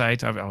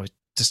 Deicide, I always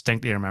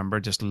distinctly remember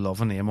just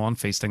loving Amon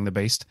Feasting the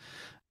Beast.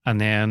 And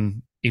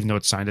then, even though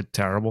it sounded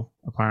terrible,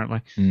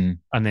 apparently, Mm.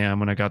 and then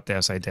when I got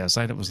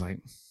Deicide, it was like,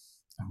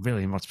 I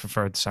really much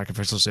preferred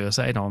Sacrificial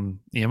Suicide on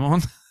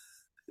Amon.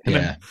 You know?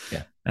 Yeah.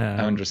 Yeah.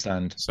 I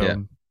understand. Yeah.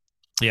 So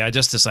yeah, I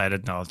just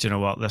decided, no, do you know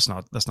what? Let's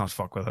not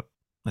fuck with it.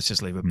 Let's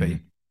just leave it be.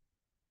 Mm.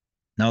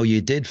 Now you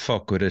did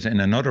fuck with it in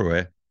another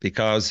way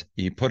because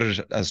you put it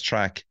as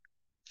track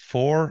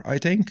 4, I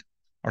think,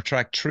 or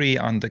track 3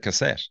 on the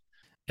cassette.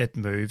 It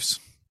moves.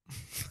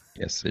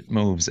 Yes, it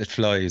moves, it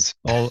flies.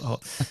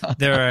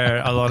 There are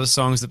a lot of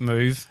songs that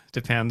move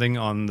depending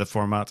on the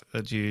format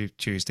that you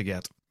choose to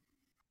get.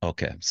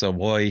 Okay, so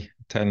why?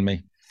 Tell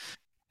me.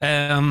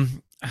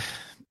 Um,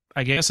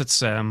 I guess it's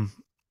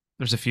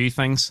there's a few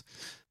things.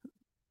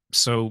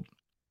 So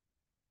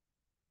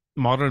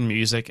modern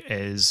music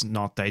is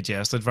not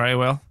digested very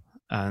well,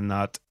 and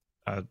that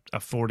a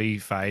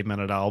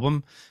 45-minute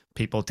album,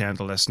 people tend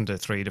to listen to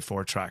 3 to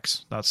 4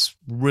 tracks. That's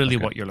really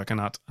Okay. what you're looking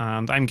at,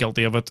 and I'm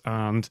guilty of it.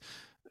 And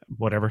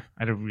whatever,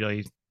 I don't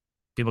really.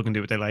 People can do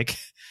what they like.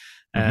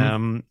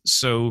 Mm-hmm.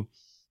 So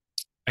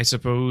I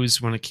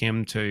suppose when it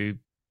came to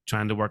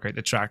trying to work out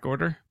the track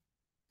order,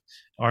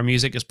 our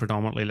music is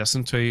predominantly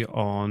listened to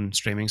on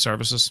streaming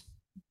services.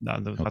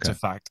 That's Okay. a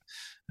fact.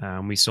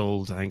 We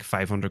sold, I think,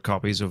 500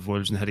 copies of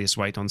Wolves and Hideous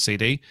White on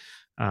CD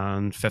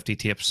and 50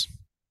 tapes.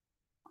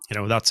 You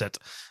know, that's it.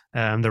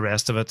 The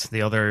rest of it,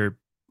 the other,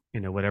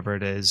 whatever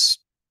it is,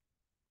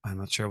 I'm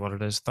not sure what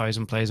it is,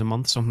 1,000 plays a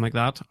month, something like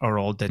that, are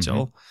all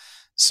digital. Mm-hmm.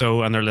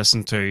 So, and they're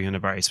listened to in a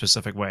very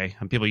specific way.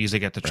 And people usually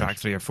get to track Right.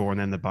 3 or 4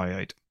 and then they buy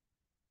out.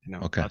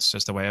 Okay. That's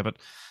just the way of it.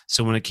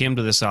 So when it came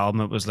to this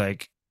album, it was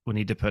like, we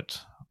need to put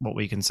what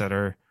we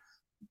consider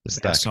The the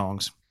stack. best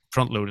songs,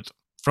 front load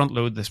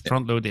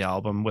the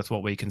album with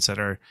what we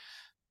consider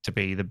to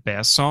be the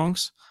best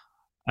songs.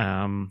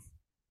 And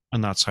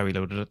that's how we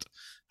loaded it.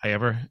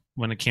 However,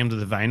 when it came to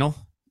the vinyl,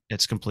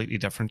 it's completely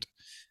different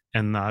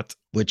in that.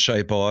 Which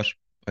I bought,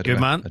 by the Good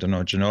way. man. I don't know,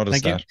 did you notice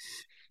Thank you.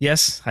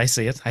 Yes, I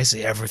see it. I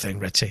see everything,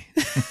 Richie.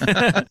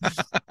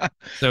 that?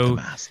 So The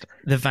master.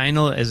 the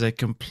vinyl is a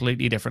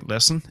completely different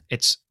listen.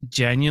 It's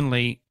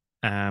genuinely,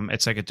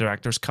 it's like a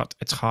director's cut.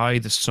 It's how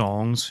the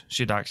songs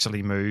should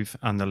actually move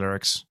and the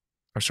lyrics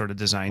are sort of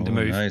designed to Oh,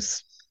 move.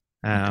 nice.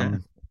 Okay.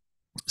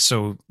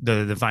 So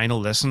the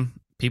vinyl listen,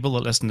 people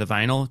that listen to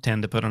vinyl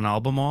tend to put an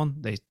album on.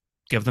 They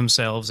give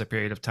themselves a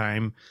period of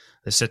time.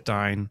 They sit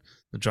down,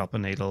 they drop a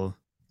needle,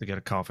 they get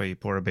a coffee,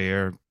 pour a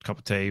beer, cup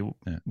of tea,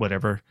 Yeah.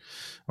 whatever,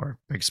 or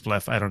big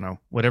spliff. I don't know.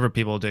 Whatever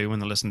people do when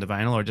they listen to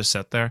vinyl or just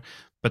sit there,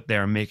 but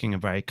they're making a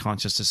very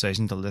conscious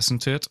decision to listen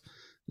to it.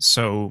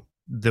 So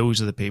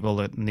those are the people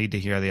that need to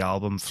hear the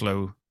album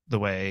flow the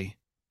way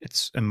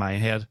it's in my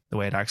head, the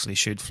way it actually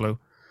should flow,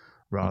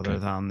 rather Okay.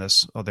 than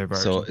this other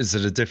version. So is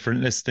it a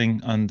different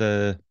listing on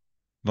the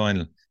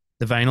vinyl?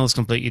 The vinyl is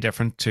completely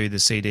different to the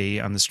CD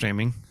and the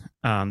streaming,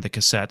 and the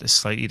cassette is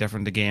slightly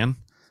different again.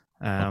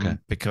 Okay.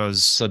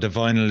 Because So the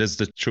vinyl is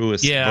the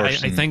truest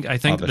version. I think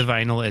of the it.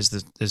 vinyl is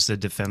the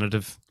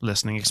definitive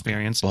listening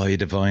experience. Buy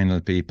the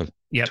vinyl, people.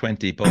 Yep.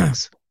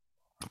 $20.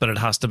 But it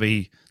has to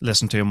be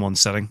listened to in one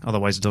sitting,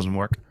 otherwise it doesn't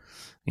work.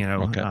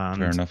 Okay,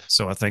 fair enough.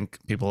 So I think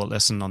people that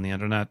listen on the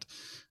internet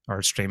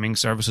or streaming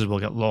services will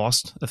get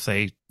lost if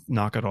they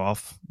knock it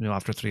off,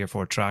 after 3 or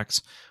 4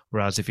 tracks.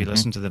 Whereas if you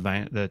listen to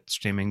the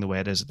streaming the way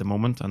it is at the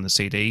moment on the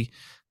CD,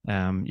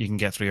 you can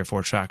get 3 or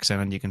 4 tracks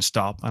in and you can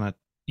stop and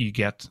you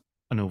get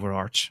an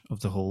overarch of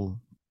the whole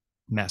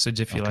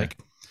message, if you like.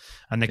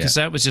 And the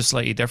cassette was just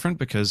slightly different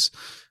because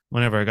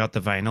whenever I got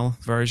the vinyl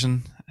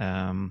version,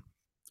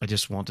 I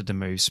just wanted to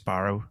move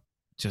Sparrow.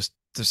 Just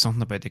there's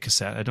something about the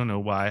cassette. I don't know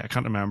why. I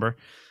can't remember.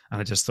 And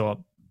I just thought,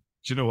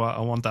 do you know what?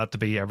 I want that to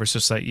be ever so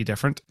slightly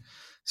different.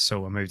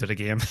 So I moved it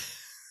again.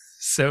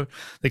 So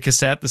the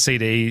cassette, the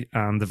CD,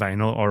 and the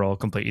vinyl are all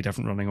completely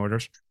different running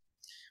orders,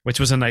 which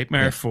was a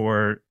nightmare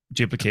for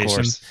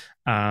duplication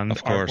and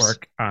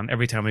artwork. And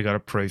every time we got a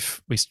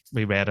proof,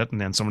 we read it, and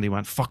then somebody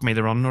went, "Fuck me,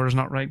 the running order's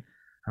not right."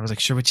 I was like,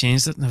 sure, we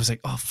changed it. And I was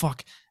like, oh,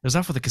 fuck. Was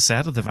that for the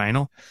cassette or the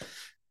vinyl?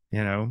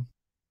 You know?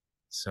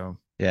 So.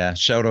 Yeah,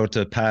 shout out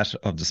to Pat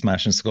of the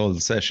Smashing Skull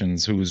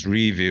Sessions, whose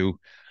review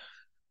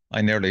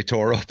I nearly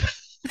tore up.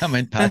 I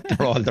mean, Pat,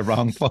 they're all the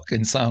wrong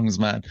fucking songs,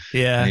 man. And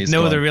Yeah. he's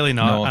No, they're going, really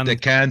not. no, they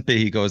And can't be.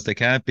 He goes, they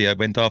can't be.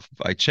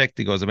 I checked.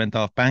 He goes, I went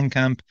off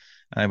Bandcamp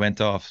and I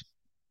went off,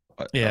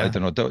 I yeah.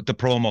 don't know, the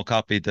promo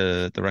copy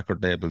the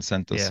record label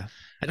sent us. Yeah.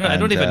 I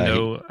don't And even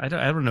know. I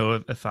don't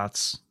know if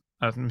that's.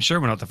 I'm sure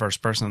we're not the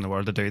first person in the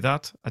world to do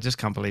that. I just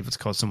can't believe it's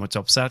caused so much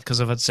upset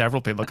because I've had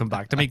several people come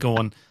back to me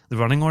going, the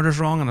running order's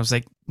wrong. And I was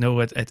like,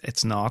 no,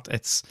 it's not.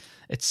 It's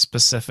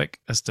specific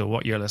as to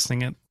what you're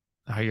listening at,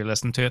 how you're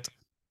listening to it.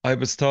 I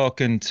was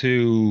talking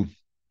to,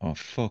 oh,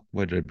 fuck,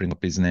 why did I bring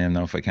up his name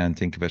now if I can't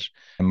think of it?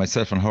 And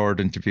myself and Howard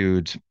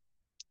interviewed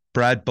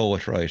Brad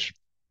Boatwright.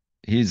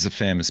 He's a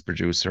famous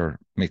producer,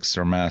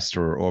 mixer,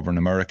 master over in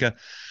America.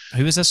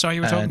 Who is this? Sorry,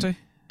 you were talking to?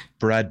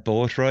 Brad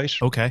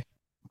Boatwright. Okay.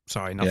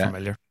 Sorry, not Yeah.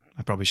 familiar.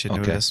 I probably should know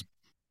Okay. this.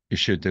 You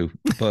should do.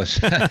 But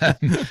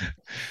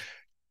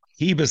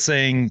he was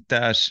saying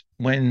that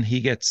when he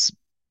gets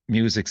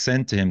music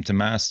sent to him to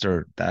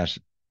master, that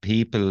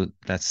people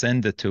that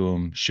send it to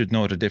him should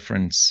know the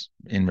difference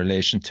in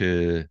relation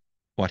to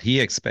what he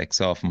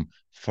expects of him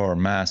for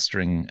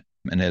mastering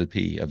an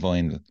LP, a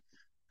vinyl,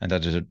 and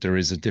that there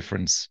is a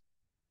difference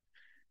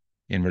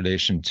in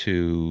relation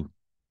to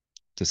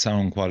the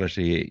sound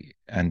quality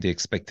and the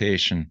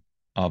expectation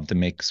of the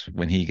mix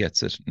when he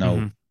gets it. Now,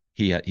 Mhm.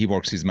 he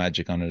works his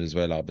magic on it as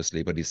well,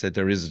 obviously, but he said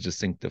there is a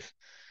distinctive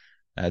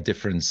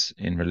difference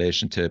in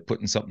relation to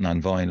putting something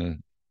on vinyl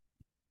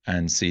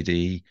and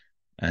CD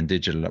and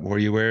digital. Were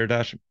you aware of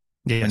that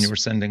when Yes. you were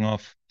sending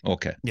off?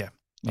 Okay. Yeah.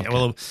 Yeah, Okay.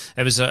 well,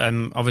 it was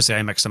obviously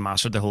I mixed and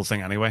mastered the whole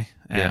thing anyway,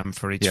 Yeah.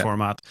 for each Yeah.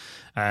 format.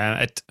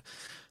 I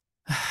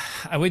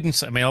wouldn't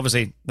say, I mean,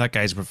 obviously that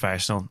guy's a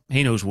professional.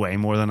 He knows way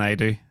more than I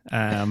do.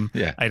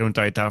 Yeah. I don't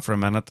doubt that for a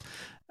minute.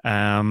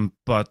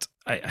 But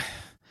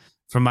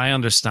from my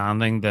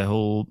understanding, the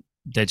whole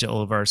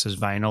digital versus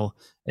vinyl,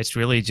 it's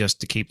really just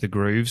to keep the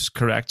grooves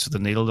correct so the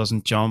needle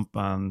doesn't jump.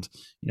 And,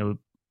 you know,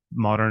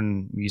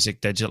 modern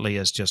music digitally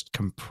is just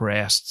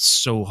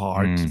compressed so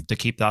hard to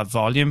keep that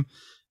volume.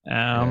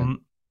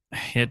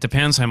 It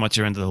depends how much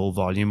you're into the whole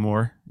volume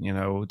war. You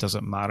know, does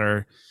it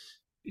matter?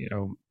 You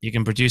know, you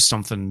can produce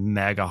something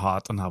mega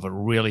hot and have it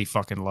really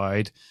fucking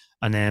loud,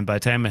 and then by the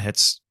time it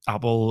hits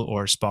Apple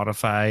or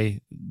Spotify,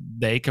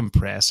 they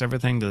compress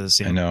everything to the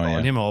same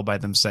volume all by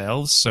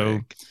themselves. So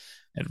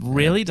it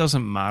really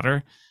doesn't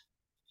matter.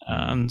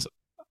 And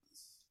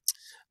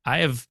I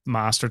have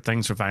mastered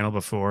things for vinyl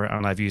before,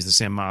 and I've used the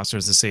same master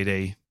as the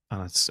CD,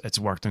 and it's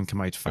worked and come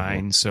out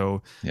fine.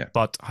 So,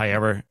 but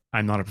however,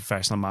 I'm not a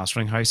professional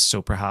mastering house,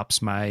 so perhaps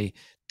my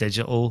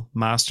digital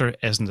master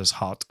isn't as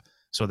hot.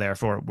 So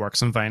therefore, it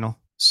works on vinyl.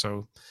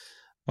 So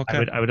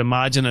I would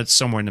imagine it's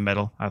somewhere in the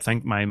middle. I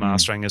think my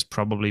mastering is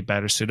probably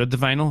better suited to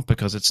vinyl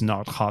because it's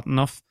not hot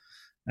enough,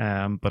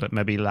 but it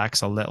maybe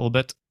lacks a little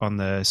bit on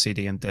the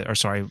CD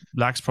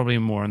lacks probably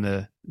more on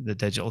the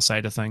digital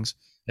side of things.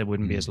 It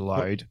wouldn't be as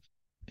loud.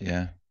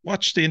 Yeah,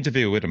 watch the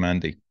interview with him,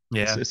 Andy.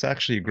 Yeah, it's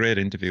actually a great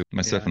interview.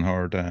 Myself and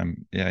Howard.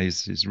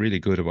 He's really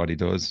good at what he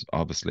does.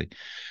 Obviously.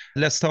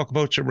 Let's talk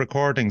about your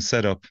recording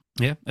setup.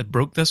 Yeah, it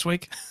broke this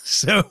week.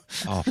 So,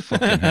 oh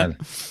fucking hell!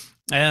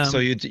 So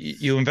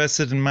you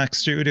invested in Mac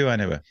Studio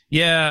anyway?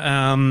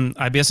 Yeah,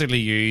 I basically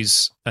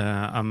use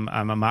I'm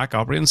a Mac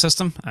operating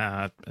system.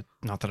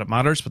 Not that it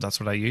matters, but that's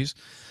what I use.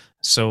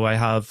 So I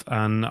have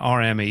an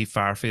RME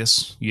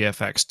Fireface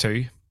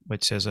UFX2,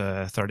 which is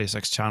a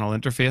 36 channel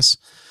interface,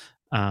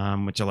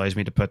 which allows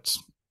me to put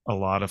a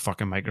lot of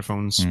fucking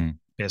microphones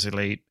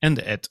basically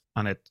into it,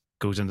 and it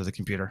goes into the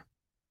computer.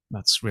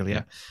 That's really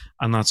it.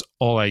 And that's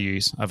all I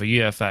use. I have a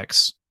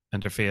UFX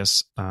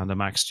interface and a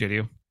Mac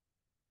Studio,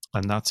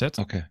 and that's it.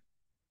 Okay.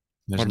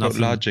 There's what about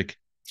Logic?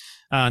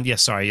 And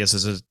yes, this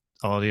is an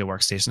audio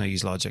workstation. I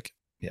use Logic.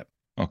 Yep.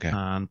 Okay.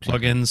 And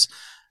plugins.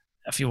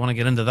 If you want to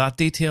get into that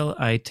detail,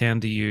 I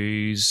tend to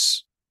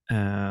use I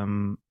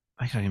can't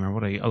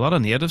remember a lot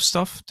of native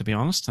stuff, to be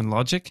honest, in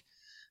Logic.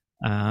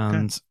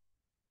 And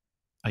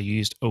I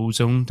used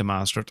Ozone to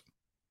master it.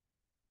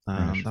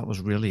 That was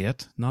really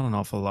it. Not an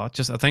awful lot.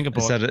 Just I think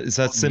about is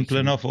that simple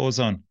enough,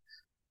 Ozone?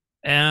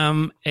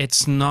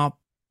 It's not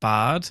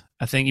bad.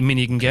 I think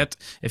you can get,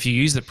 if you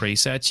use the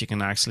presets, you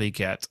can actually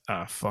get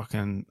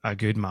a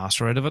good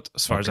master out of it,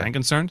 as far as I'm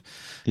concerned.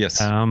 Yes.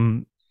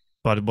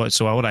 But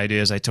what I do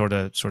is I sort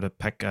of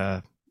pick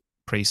a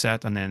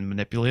preset and then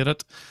manipulate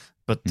it.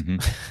 But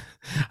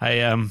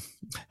I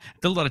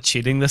did a lot of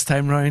cheating this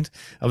time round.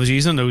 I was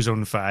using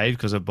Ozone 5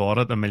 because I bought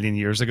it a million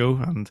years ago,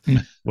 and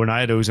we're now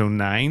at Ozone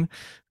 9.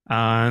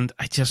 And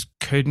I just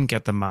couldn't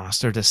get the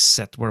master to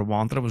sit where I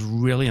wanted. It was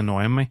really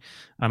annoying me.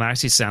 And I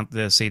actually sent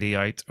the CD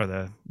out, or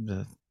the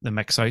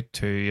mix out,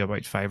 to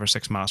about 5 or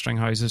 6 mastering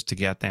houses to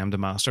get them to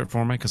master it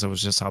for me because I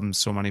was just having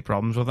so many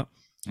problems with it.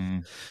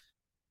 And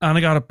I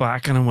got it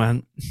back and I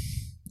went,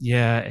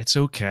 yeah, it's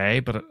okay,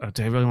 but I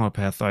do really want to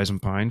pay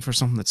 £1,000 for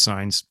something that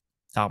sounds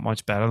that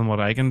much better than what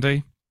I can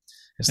do.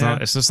 It's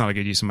just not a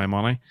good use of my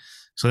money.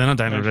 So then I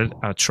Right. downloaded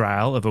a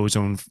trial of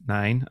Ozone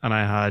 9, and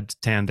I had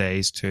 10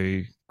 days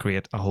to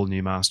create a whole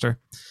new master.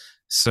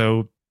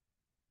 So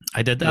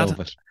I did that. Love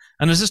it.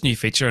 And there's this new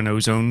feature in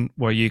Ozone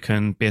where you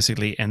can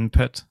basically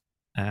input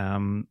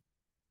um,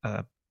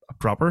 a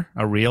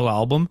real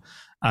album,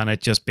 and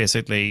it just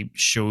basically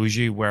shows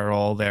you where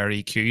all their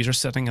EQs are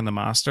sitting in the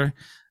master.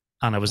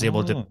 And I was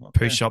able to Oh, okay.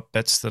 push up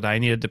bits that I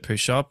needed to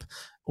push up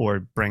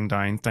or bring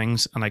down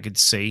things, and I could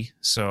see.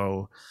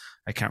 So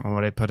I can't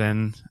remember what I put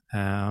in.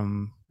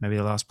 Maybe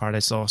the last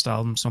Paradise Lost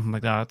album, something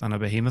like that, and a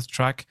Behemoth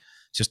track,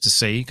 just to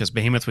see, because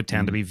Behemoth would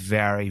tend to be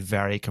very,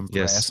 very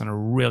compressed Yes. and a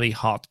really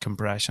hot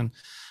compression.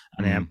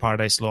 And then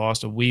Paradise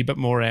Lost, a wee bit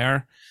more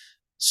air.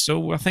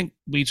 So I think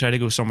we try to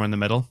go somewhere in the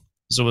middle.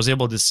 So I was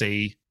able to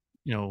see,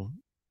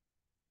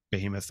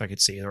 Behemoth, I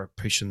could see they were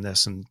pushing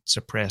this and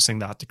suppressing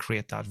that to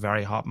create that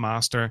very hot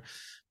master.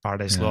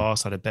 Paradise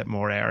Lost had a bit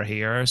more air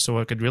here, so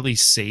I could really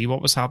see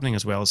what was happening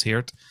as well as hear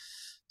it.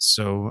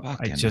 So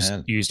I just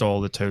used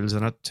all the tools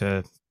in it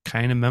to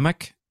kind of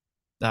mimic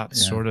that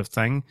sort of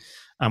thing.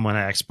 And when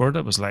I exported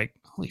it was like,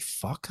 holy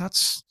fuck, do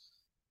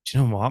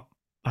you know what?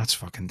 That's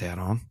fucking dead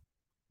on.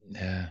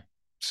 Yeah.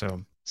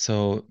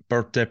 So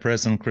birthday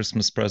present,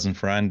 Christmas present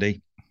for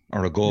Andy,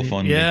 or a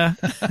GoFundMe. Yeah.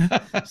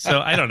 So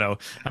I don't know.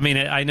 I mean,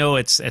 I know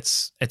it's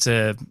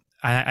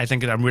I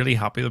think I'm really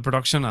happy with the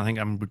production. I think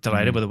I'm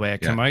delighted with the way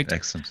it came out.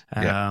 Excellent.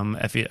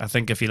 I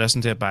think if you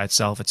listen to it by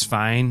itself, it's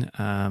fine.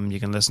 You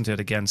can listen to it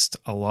against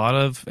a lot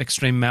of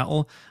extreme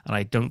metal, and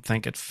I don't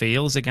think it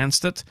fails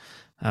against it.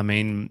 I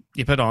mean,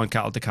 you put on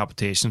Cattle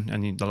Decapitation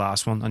and the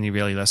last one, and you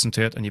really listen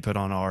to it, and you put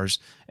on ours,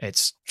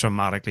 it's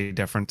dramatically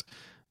different,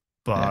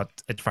 but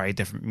it's very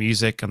different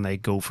music, and they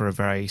go for a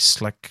very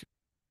slick.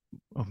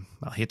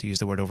 I hate to use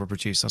the word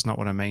overproduced. That's not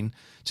what I mean.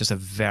 Just a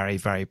very,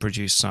 very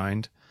produced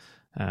sound.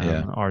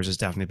 Ours is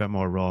definitely a bit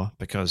more raw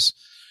because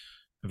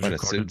it was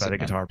recorded by the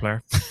guitar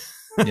player.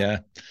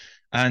 Yeah.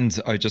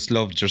 And I just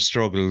loved your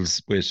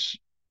struggles with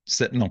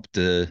setting up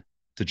the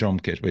drum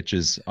kit, which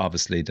is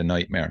obviously the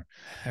nightmare.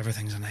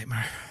 Everything's a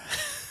nightmare.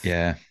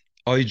 Yeah.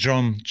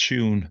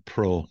 iDrum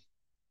Pro.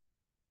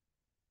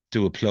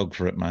 Do a plug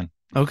for it, man.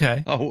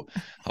 Okay. How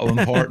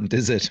important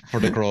is it for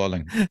the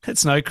crawling?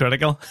 It's now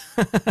critical.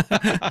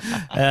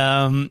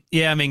 I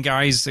mean,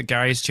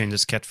 Gary's tuned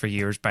his kit for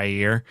years by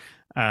year.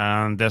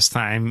 And this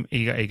time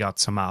he got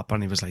some app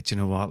and he was like, you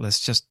know what, let's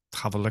just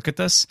have a look at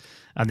this.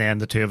 And then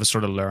the two of us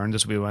sort of learned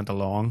as we went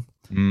along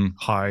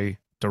how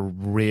to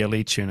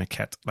really tune a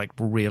kit, like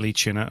really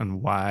tune it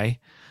and why.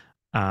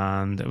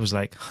 And it was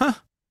like,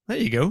 there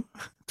you go.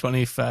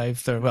 25,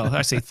 30, well,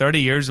 actually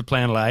 30 years of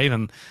playing live,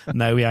 and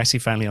now we actually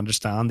finally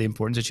understand the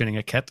importance of tuning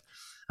a kit.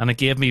 And it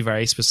gave me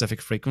very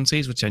specific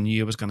frequencies, which I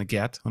knew I was going to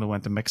get when I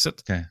went to mix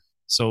it. Okay.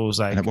 So it was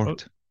like, and it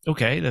worked.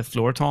 Okay, the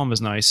floor tom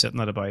is now sitting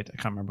at about, I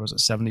can't remember, was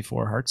it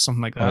 74 hertz,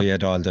 something like that? Oh, you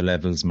had all the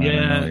levels, man.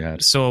 Yeah, I know you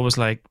had. So I was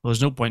like, well,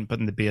 there's no point in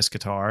putting the bass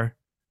guitar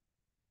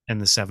in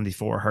the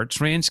 74 hertz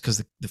range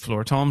because the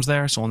floor tom's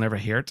there, so I'll never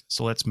hear it.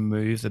 So let's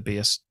move the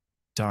bass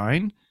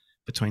down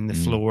between the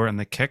floor and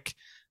the kick.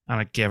 And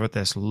I gave it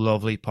this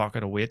lovely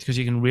pocket of weight because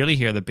you can really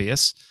hear the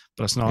bass,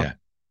 but it's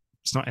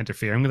not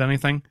interfering with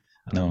anything.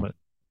 No. But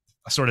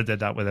I sort of did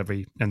that with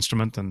every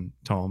instrument and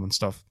tom and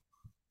stuff.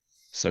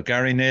 So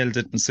Gary nailed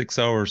it in 6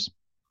 hours.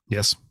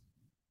 Yes.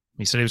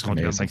 He said he was going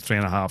to do like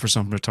 3.5 or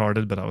something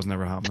retarded, but that was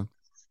never happening.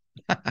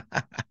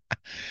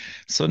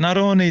 So not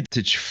only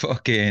did you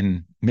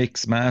fucking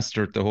mix,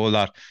 master the whole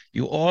lot,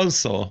 you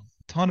also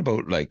thought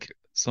about like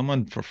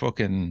someone for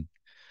fucking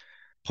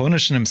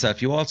punishing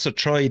himself. You also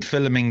tried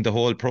filming the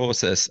whole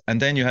process,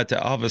 and then you had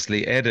to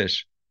obviously edit.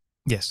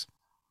 Yes.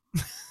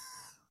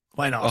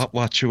 Why not?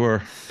 What you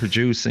were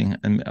producing,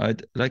 and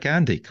like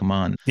Andy, come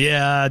on.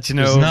 Yeah, do you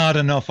know, there's not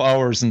enough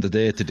hours in the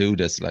day to do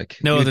this. Like,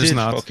 no, there's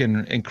not.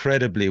 Fucking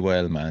incredibly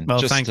well, man.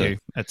 Well, thank you.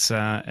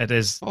 It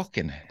is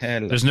fucking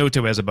hell. There's no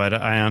two ways about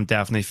it. I am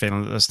definitely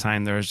feeling that this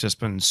time there's just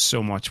been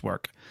so much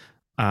work.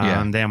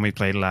 And then we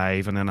played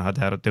live, and then I had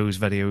to edit those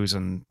videos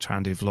and try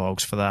and do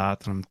vlogs for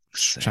that. And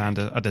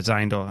I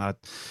designed all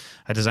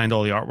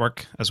the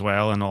artwork as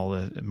well, and all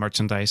the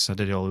merchandise. I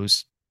did all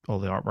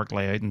the artwork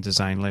layout and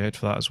design layout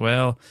for that as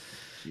well.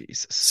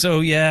 Jesus.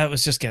 So yeah, it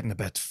was just getting a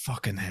bit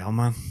fucking hell,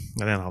 man.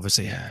 And then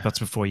obviously that's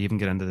before you even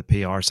get into the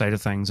PR side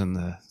of things and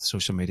the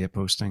social media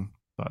posting.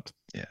 But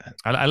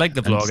I like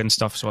the vlog and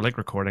stuff, so I like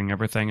recording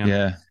everything.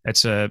 And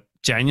it's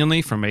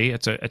genuinely for me,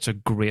 it's a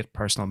great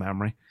personal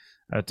memory.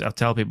 I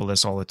tell people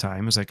this all the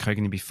time. It's like, how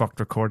can you be fucked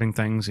recording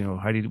things? You know,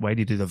 why do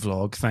you do the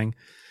vlog thing?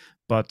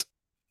 But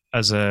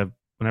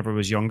whenever I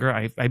was younger,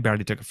 I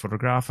barely took a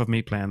photograph of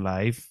me playing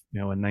live,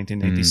 in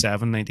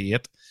 1987,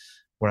 98.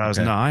 Whereas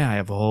now I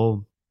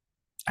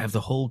have the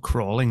whole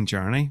crawling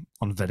journey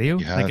on video.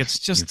 Like, it's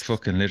just, you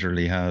fucking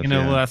literally have.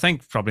 I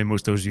think probably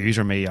most of those views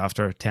are me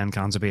after 10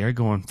 cans of beer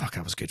going, fuck,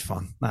 that was good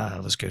fun.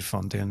 That was good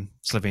fun doing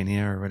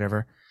Slovenia or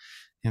whatever,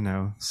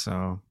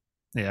 so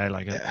yeah, I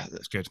like it. Yeah,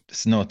 it's good.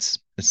 It's nuts.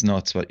 It's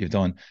nuts what you've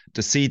done.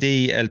 The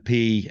CD,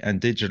 LP and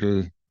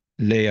digital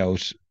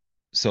layout.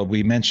 So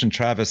we mentioned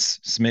Travis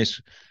Smith,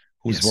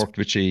 who's worked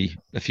with you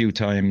a few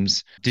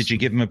times. Did you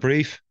give him a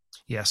brief?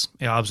 Yes,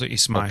 he absolutely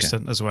smashed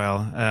it as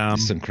well.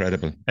 It's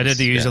incredible. I did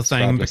the Yeah, usual it's thing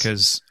fabulous.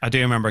 because I do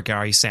remember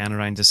Gary saying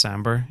around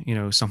December,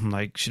 something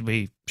like, should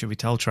we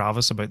tell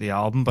Travis about the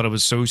album? But I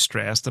was so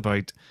stressed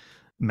about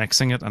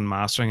mixing it and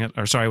mastering it.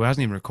 Or sorry, we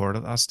hasn't even recorded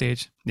at that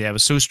stage. Yeah, I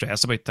was so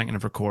stressed about thinking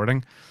of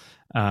recording,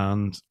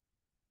 and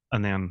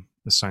then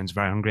this sounds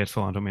very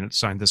ungrateful. I don't mean it to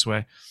sound this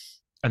way.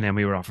 And then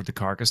we were offered the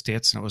Carcass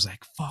dates, and it was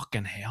like,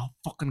 fucking hell,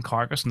 fucking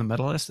Carcass in the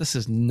middle of this. This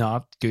is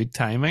not good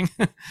timing.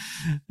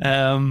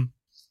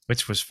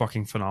 Which was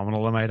fucking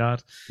phenomenal, I might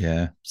add.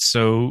 Yeah.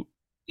 So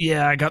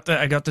yeah, I got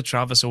the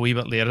Travis a wee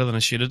bit later than I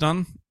should have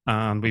done,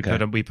 and we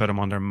put him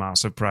under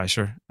massive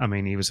pressure. I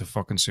mean, he was a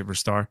fucking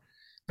superstar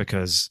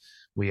because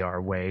we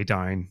are way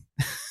down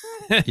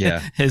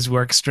his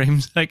work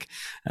streams. Like,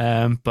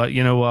 but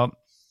you know what?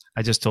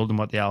 I just told him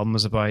what the album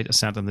was about. I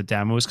sent him the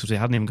demos because we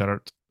hadn't even got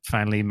it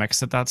finally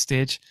mixed at that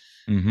stage.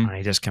 Mm-hmm. And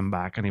he just came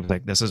back and he was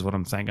like, "This is what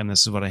I'm thinking.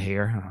 This is what I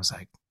hear." And I was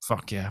like,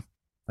 "Fuck yeah,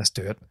 let's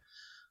do it."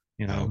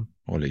 Oh,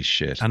 holy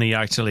shit! And he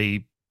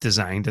actually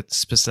designed it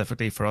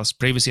specifically for us.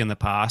 Previously in the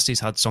past, he's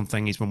had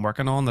something he's been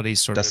working on that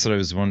he's That's what I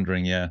was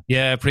wondering. Yeah.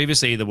 Yeah.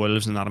 Previously, the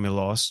Wolves and Anatomy of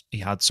Loss, he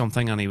had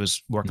something and he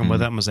was working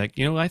with it and was like,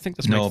 I think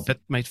this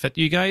might fit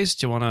you guys.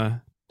 Do you want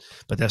to?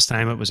 But this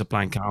time it was a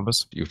blank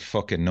canvas. You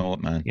fucking know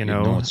it, man. You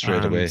know it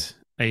straight away.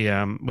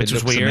 Which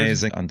was weird.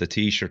 Amazing on the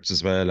t-shirts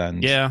as well.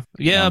 And I'll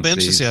be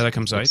interested to see how that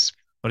comes out.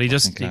 But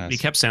he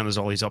kept sending us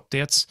all these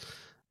updates,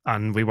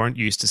 and we weren't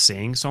used to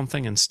seeing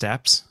something in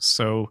steps.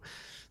 So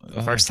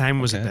the first time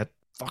was a bit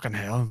fucking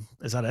hell.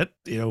 Is that it?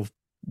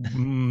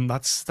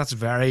 That's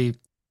very,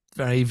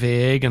 very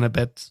vague and a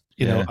bit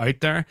out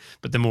there.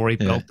 But the more he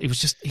built,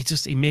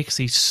 he makes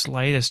these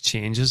slightest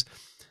changes,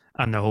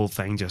 and the whole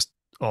thing just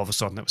all of a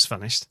sudden it was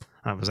finished.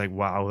 And I was like,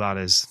 wow, that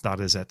is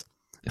it.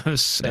 It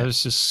was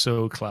just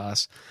so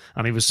class,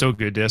 and he was so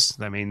good.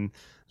 I mean,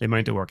 the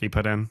amount of work he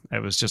put in,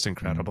 it was just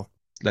incredible.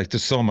 Like,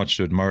 there's so much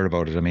to admire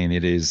about it. I mean,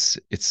 it's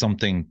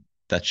something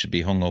that should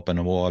be hung up on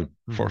a wall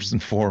first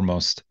and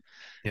foremost.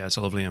 Yeah, it's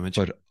a lovely image.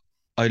 But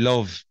I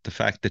love the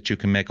fact that you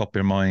can make up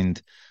your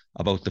mind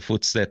about the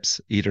footsteps.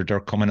 Either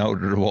they're coming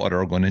out of the water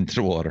or going into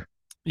the water.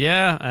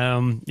 Yeah,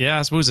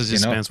 I suppose it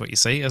just depends what you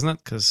see, isn't it?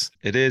 Because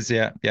it is,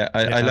 yeah.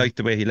 I like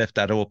the way he left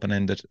that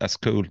open-ended. That's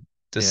cool.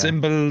 The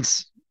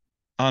symbols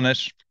on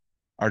it,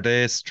 are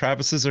they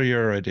Travis's or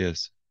your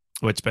ideas?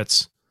 Which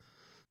bits?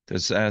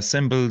 There's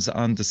symbols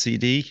on the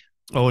CD.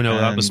 Oh no,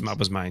 that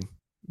was mine.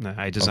 No,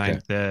 I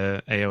designed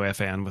the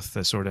AOFN with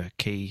the sort of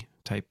key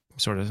type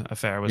sort of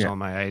affair was all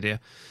my idea.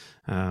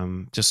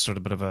 Just sort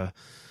of bit of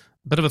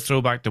a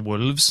throwback to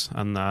Wolves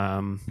and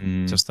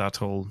just that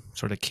whole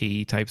sort of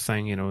key type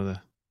thing.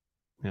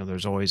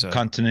 There's always a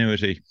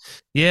continuity.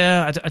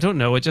 Yeah, I don't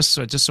know. It just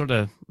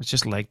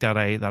like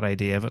that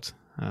idea of it.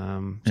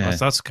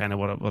 That's kind of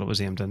what it was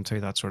aimed into.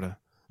 That sort of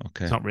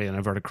it's not really an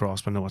inverted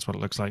cross, but no, that's what it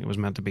looks like. It was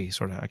meant to be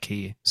sort of a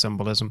key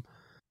symbolism,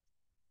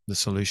 the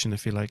solution,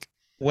 if you like.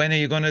 When are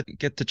you going to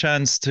get the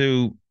chance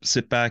to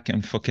sit back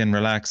and fucking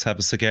relax, have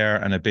a cigar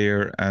and a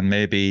beer, and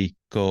maybe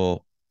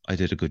go, I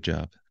did a good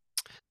job?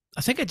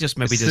 I think it's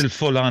still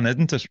full on,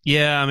 isn't it?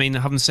 Yeah, I mean,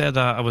 having said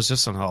that, I was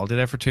just on holiday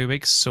there for 2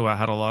 weeks, so I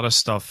had a lot of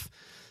stuff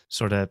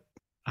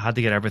I had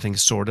to get everything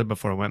sorted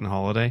before I went on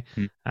holiday.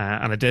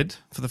 And I did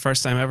for the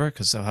first time ever,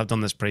 because I have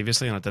done this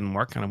previously and it didn't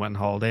work, and I went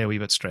on holiday a wee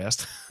bit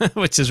stressed,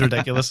 which is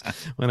ridiculous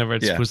whenever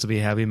it's supposed to be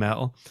heavy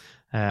metal.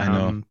 I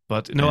know.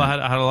 But no, I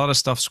had a lot of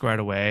stuff squared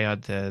away.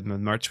 The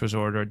merch was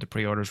ordered, the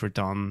pre-orders were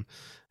done,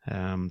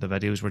 the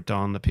videos were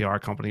done, the PR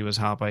company was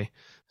happy.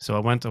 So I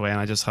went away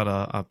and I just had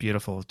a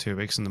beautiful 2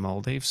 weeks in the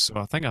Maldives. So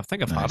I think I've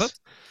had it.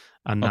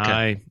 And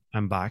now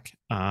I'm back,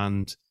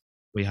 and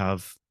we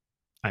have,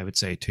 I would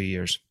say, 2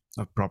 years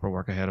of proper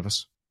work ahead of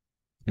us,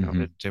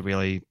 to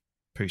really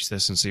push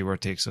this and see where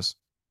it takes us.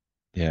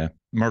 Yeah.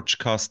 Merch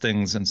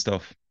costings and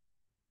stuff.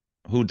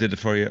 Who did it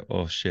for you?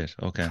 Oh, shit.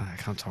 Okay. I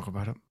can't talk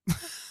about it.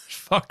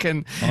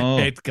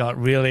 It got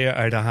really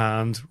out of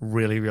hand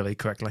really, really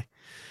quickly.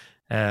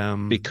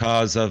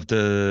 Because of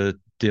the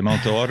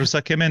amount of orders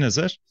that came in, is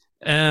it?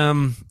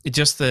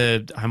 Just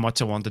how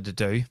much I wanted to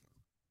do.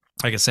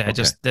 Like I say,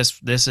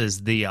 this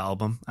is the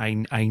album.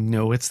 I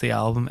know it's the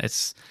album.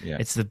 It's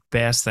the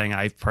best thing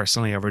I've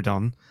personally ever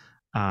done.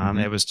 And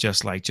it was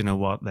just like, you know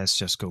what? Let's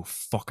just go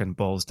fucking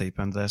balls deep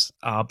into this.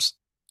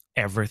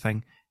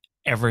 Everything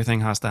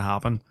has to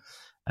happen.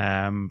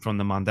 From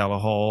the Mandela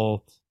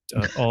Hall,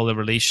 all the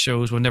release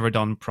shows. We've never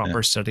done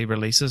proper city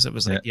releases. It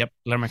was like,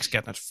 Limerick's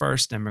getting it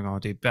first, then we're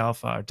going to do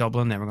Belfast or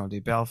Dublin, then we're going to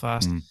do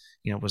Belfast.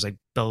 It was like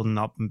building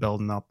up.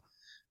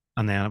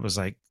 And then it was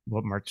like,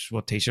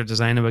 what t-shirt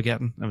design are we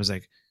getting? I was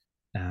like,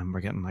 we're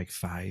getting like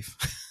 5.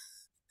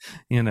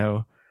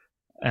 And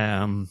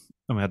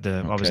we had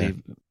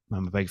obviously,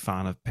 I'm a big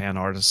fan of paying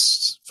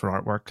artists for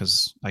artwork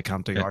because I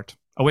can't do art.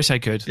 I wish I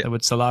could.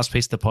 It's the last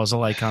piece of the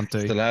puzzle I can't do.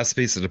 It's the last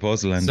piece of the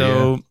puzzle. And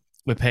so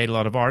we paid a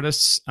lot of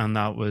artists, and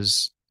it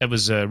was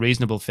a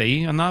reasonable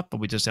fee on that, but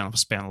we just ended up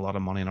spending a lot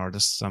of money on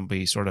artists, and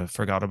we sort of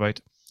forgot about.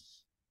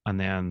 And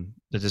then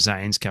the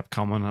designs kept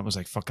coming, and it was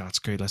like, fuck, that's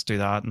good, let's do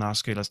that, and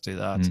that's good, let's do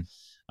that.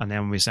 And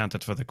then when we sent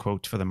it for the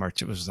quote for the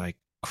merch, it was like,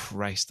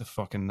 Christ, the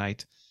fucking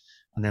night.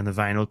 And then the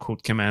vinyl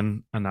quote came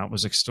in, and that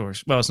was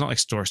extortion. Well, it's not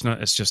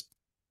extortionate. It's just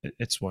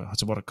it's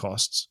what it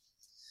costs.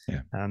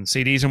 Yeah. And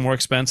CDs are more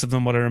expensive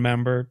than what I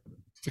remember.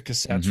 The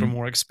cassettes were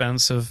more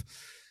expensive.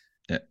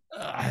 Yeah.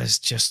 It's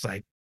just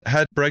like,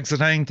 had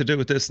Brexit anything to do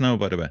with this now,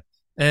 by the way?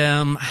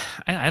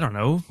 I don't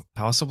know.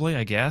 Possibly,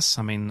 I guess.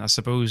 I mean, I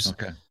suppose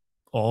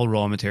all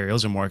raw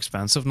materials are more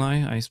expensive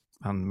now.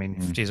 I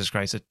mean, Jesus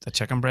Christ, a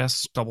chicken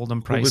breast doubled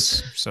in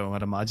price. So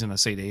I'd imagine a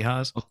CD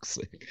has.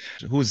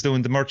 Who's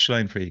doing the merch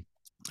line for you?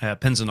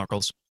 Pins and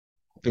Knuckles.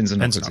 Pins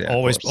and Knuckles, yeah.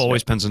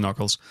 Always Pins and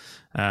Knuckles.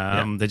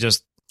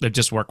 They've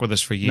just worked with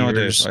us for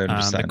years. I understand.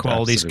 And the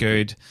quality's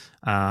good.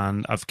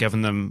 And I've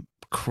given them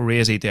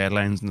crazy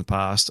deadlines in the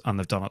past, and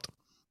they've done it.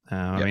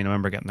 I mean, I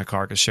remember getting the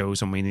Clarke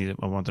shows, and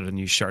I wanted a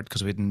new shirt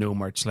because we had no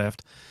merch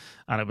left.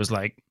 And it was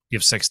like, you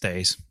have 6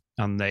 days.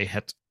 And they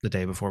hit the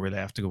day before we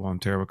left to go on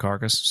tour with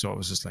Carcass. So it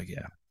was just like,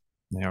 yeah,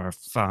 they are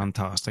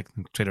fantastic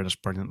and treated us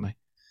brilliantly.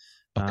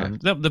 Okay.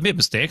 They made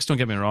mistakes, don't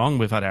get me wrong.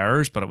 We've had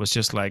errors, but it was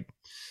just like,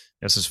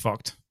 this is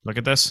fucked. Look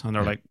at this. And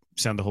they're like,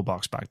 send the whole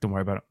box back. Don't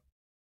worry about it.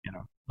 You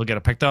know, we'll get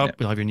it picked up.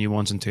 We'll have your new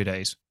ones in 2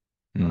 days.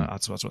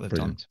 That's what they've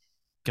done.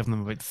 Given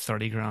them about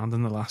 30 grand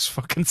in the last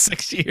fucking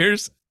 6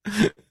 years.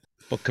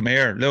 But come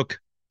here, look,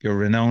 you're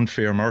renowned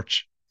for your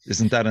merch.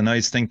 Isn't that a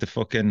nice thing to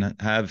fucking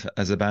have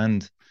as a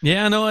band?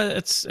 Yeah, no,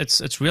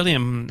 it's really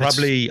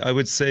probably. I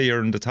would say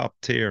you're in the top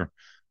tier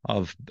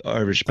of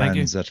Irish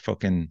bands that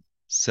fucking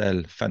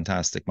sell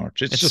fantastic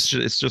merch.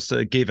 It's just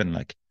a given,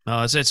 like.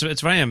 No,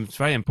 it's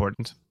very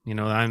important. You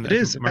know, it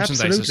is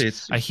absolutely.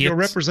 You're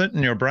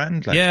representing your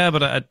brand. Like. Yeah,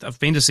 but I've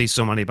been to see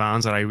so many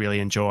bands that I really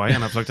enjoy,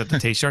 and I've looked at the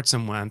t-shirts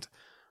and went,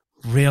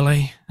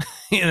 really,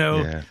 you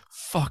know,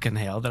 fucking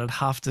hell, that I'd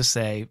have to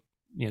say,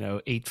 you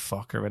know, eat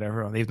fuck or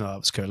whatever, even though that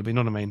was cool. But you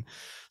know what I mean?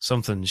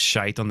 Something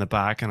shite on the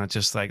back, and it's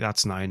just like,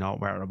 that's now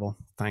not wearable.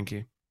 Thank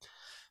you.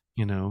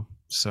 You know,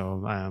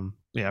 so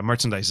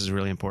merchandise is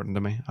really important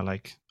to me. I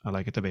like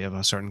it to be of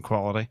a certain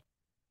quality.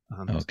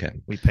 And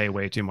we pay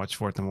way too much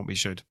for it than what we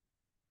should.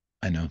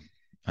 I know.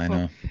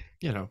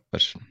 You know,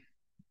 but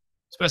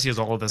especially as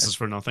all of this is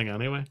for nothing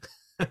anyway.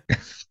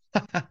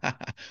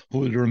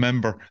 Who'll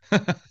remember?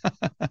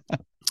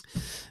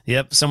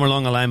 Yep, somewhere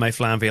along the line, my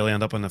flambe will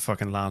end up on the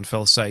fucking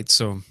landfill site.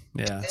 So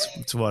yeah,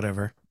 it's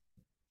whatever.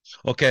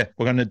 Okay,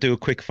 we're gonna do a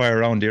quick fire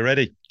round. Are you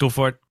ready? Go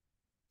for it.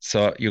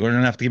 So you're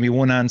gonna have to give me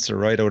one answer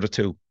right out of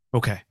 2.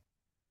 Okay.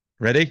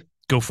 Ready?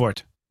 Go for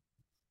it.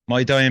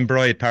 My Dying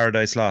Bride,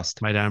 Paradise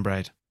Lost. My Dying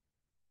Bride.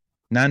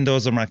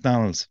 Nando's or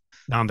McDonald's?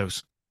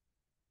 Nando's.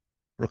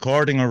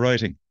 Recording or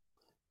writing?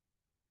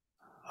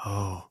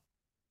 Oh.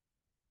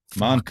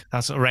 Man.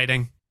 That's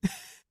writing.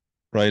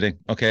 Writing.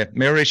 Okay.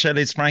 Mary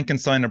Shelley's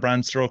Frankenstein or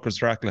Bram Stoker's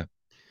Dracula?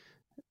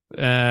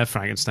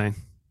 Frankenstein.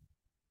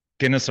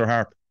 Guinness or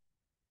Harp?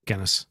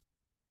 Guinness.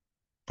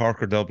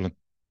 Cork or Dublin?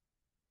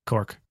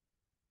 Cork.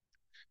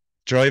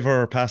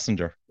 Driver or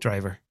passenger?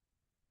 Driver.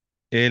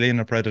 Alien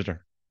or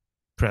Predator?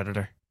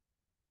 Predator.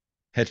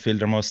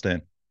 Hetfield or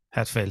Mustang?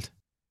 Hetfield.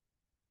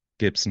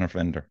 Gibson or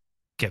Fender?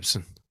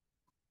 Gibson.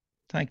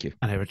 Thank you.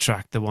 And I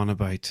retract the one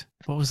about,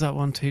 what was that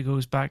one 2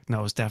 goes back? No,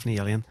 it was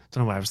definitely Alien.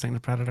 Don't know why I was thinking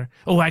of Predator.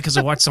 Oh, why? Because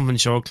I watched something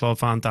show Claude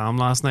Van Damme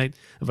last night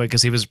about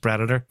because he was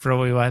Predator for a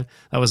wee while.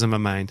 That was in my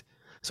mind.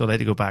 So I had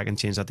to go back and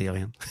change that to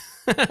Alien.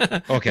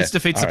 Okay. It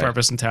defeats the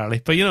purpose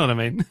entirely. But you know what I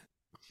mean?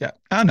 Yeah.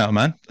 I know,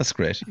 man. That's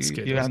great. That's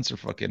good, you answer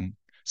fucking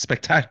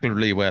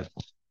spectacularly well.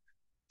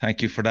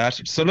 Thank you for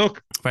that. So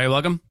look. Very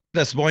welcome.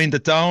 Let's wind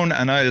it down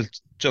and I'll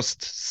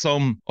just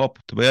sum up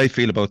the way I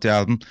feel about the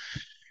album.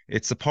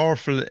 It's a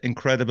powerful,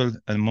 incredible,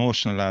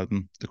 emotional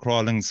album. The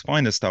Crawling's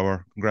finest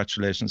hour.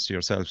 Congratulations to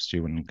yourselves,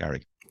 Stu and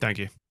Gary. Thank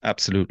you.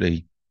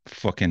 Absolutely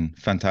fucking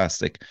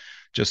fantastic.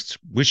 Just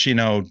wish you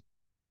know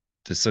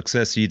the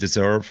success you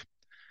deserve,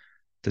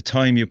 the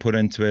time you put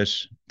into it,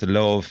 the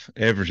love,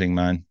 everything,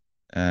 man.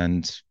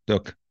 And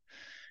look,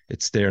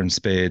 it's there in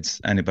spades.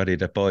 Anybody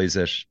that buys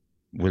it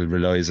will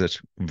realise it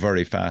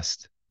very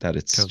fast that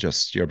it's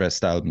just your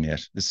best album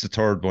yet. It's the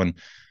 3rd one.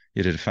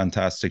 You did a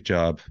fantastic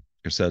job.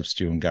 Yourself,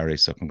 Stu and Gary,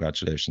 so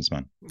congratulations,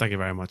 man. Thank you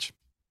very much.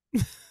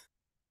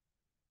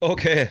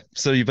 Okay,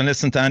 so you've been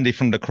listening to Andy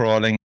from The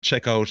Crawling.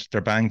 Check out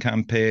their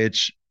Bandcamp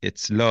page.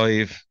 It's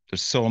live.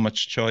 There's so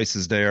much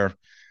choices there.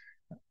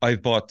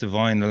 I've bought the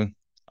vinyl.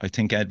 I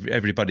think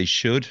everybody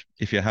should.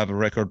 If you have a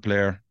record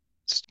player,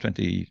 it's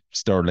 20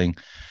 sterling.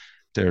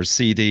 There's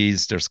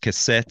CDs, there's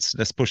cassettes.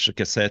 Let's push the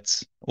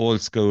cassettes.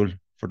 Old school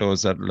for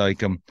those that like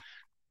them.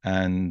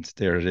 And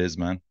there it is,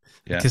 man.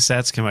 Yeah. The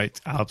cassettes come out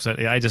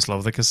absolutely. I just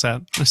love the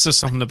cassette. There's just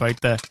something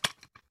about the,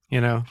 you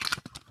know.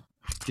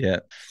 Yeah,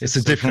 it's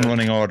a different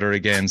running order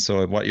again.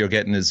 So what you're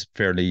getting is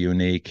fairly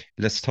unique.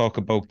 Let's talk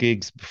about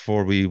gigs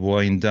before we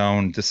wind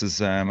down. This is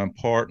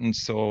important.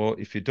 So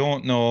if you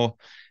don't know,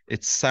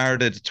 it's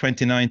Saturday the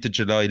 29th of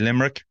July,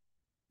 Limerick,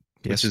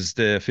 which is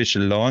the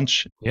official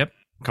launch. Yep.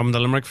 Coming to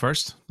Limerick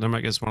first.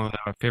 Limerick is one of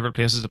our favourite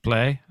places to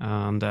play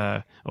and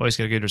always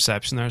get a good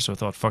reception there. So I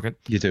thought, fuck it.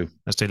 You do.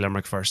 Let's do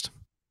Limerick first.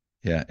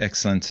 Yeah,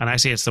 excellent. And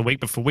actually, it's the week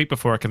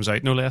before it comes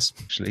out, no less.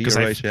 Actually, you're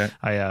right, yeah.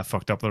 I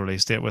fucked up the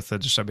release date with the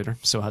distributor,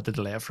 so I had to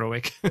delay it for a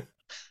week.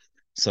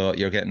 So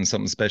you're getting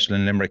something special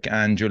in Limerick,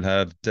 and you'll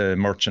have the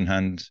merch in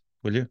hand,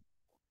 will you?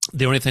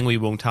 The only thing we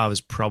won't have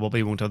is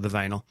probably won't have the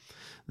vinyl.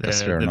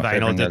 That's fair enough. Vinyl,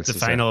 Everything the else is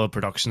final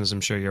production, as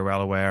I'm sure you're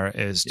well aware,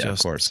 is Yeah, of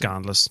just course,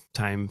 scandalous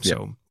time. Yeah.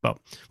 So, but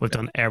we've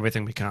done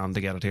everything we can to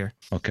get it here.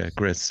 Okay,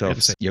 great stuff. Good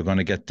to see. You're going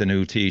to get the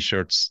new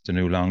T-shirts, the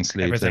new long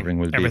sleeves. Everything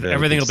will be available.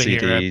 Everything will be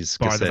CDs,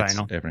 here, bar the cassettes,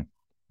 vinyl. everything.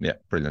 Yeah,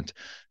 brilliant.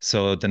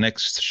 So the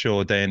next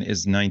show then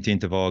is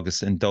 19th of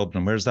August in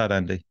Dublin. Where's that,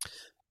 Andy?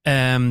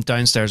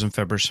 Downstairs in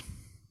Fibbers.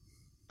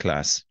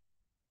 Class.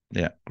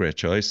 Yeah, great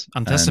choice.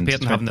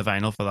 Anticipating having the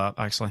vinyl for that.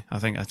 Actually, I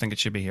think it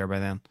should be here by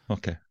then.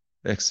 Okay,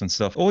 excellent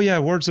stuff. Oh yeah,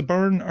 Words of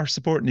Burn are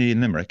supporting you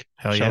in Limerick.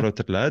 Hell Shout yeah. out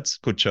to the lads.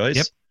 Good choice.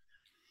 Yep.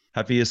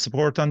 Have you a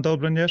support on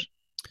Dublin yet?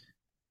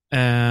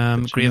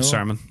 Grave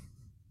Sermon.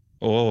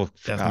 Oh,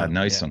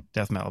 nice one.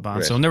 Death metal band.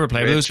 Great. So I've never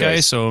played with Great those choice.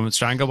 guys. So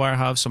Stranglewire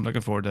have. So I'm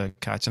looking forward to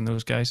catching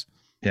those guys.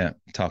 Yeah,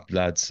 top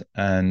lads.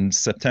 And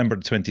September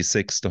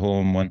 26th, the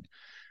home one.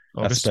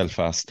 August. That's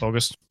Belfast.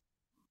 August.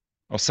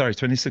 Oh, sorry,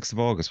 26th of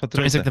August. What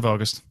did I say? 26th of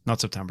August,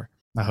 not September.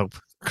 I hope.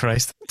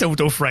 Christ,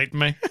 don't frighten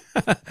me.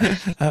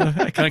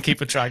 I can't keep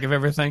a track of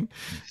everything.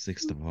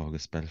 26th of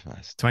August,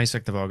 Belfast.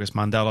 26th of August,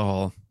 Mandela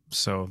Hall.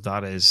 So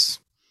that is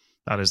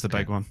the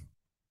big one.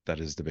 That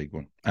is the big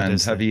one. That And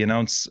is have you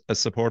announced a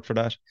support for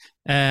that?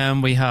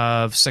 We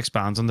have 6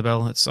 bands on the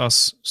bill. It's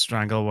us,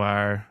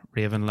 Stranglewire,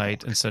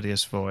 Ravenlight,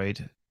 Insidious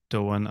Void,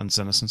 Doan, and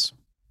Senescence.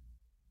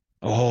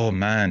 Oh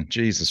man,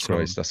 Jesus So-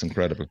 Christ, that's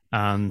incredible.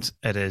 And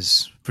it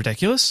is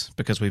ridiculous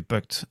because we've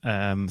booked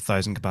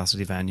 1,000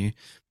 capacity venue,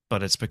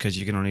 but it's because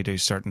you can only do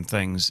certain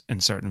things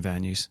in certain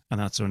venues, and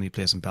that's the only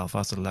place in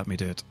Belfast that'll let me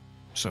do it.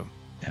 So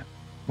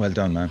Well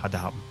done, man. had to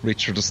happen.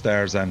 Reach for the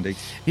stars, Andy.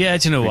 Yeah,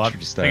 do you know what?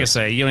 Reach for the Like I stars.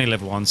 say, you only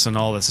live once, and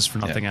all this is for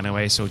nothing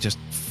anyway. So just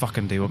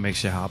fucking do what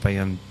makes you happy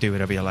and do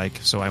whatever you like.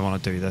 So I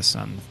want to do this,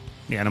 and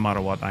yeah, no matter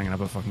what, I'm gonna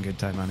have a fucking good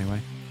time anyway.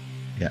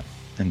 Yeah,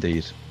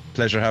 indeed.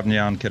 Pleasure having you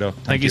on, kiddo.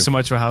 Thank you so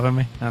much for having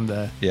me, and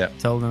Yeah.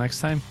 till the next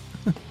time.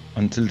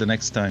 Until the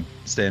next time,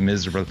 stay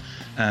miserable.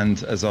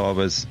 And as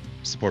always,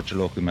 support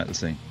your local metal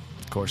scene.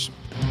 Of course.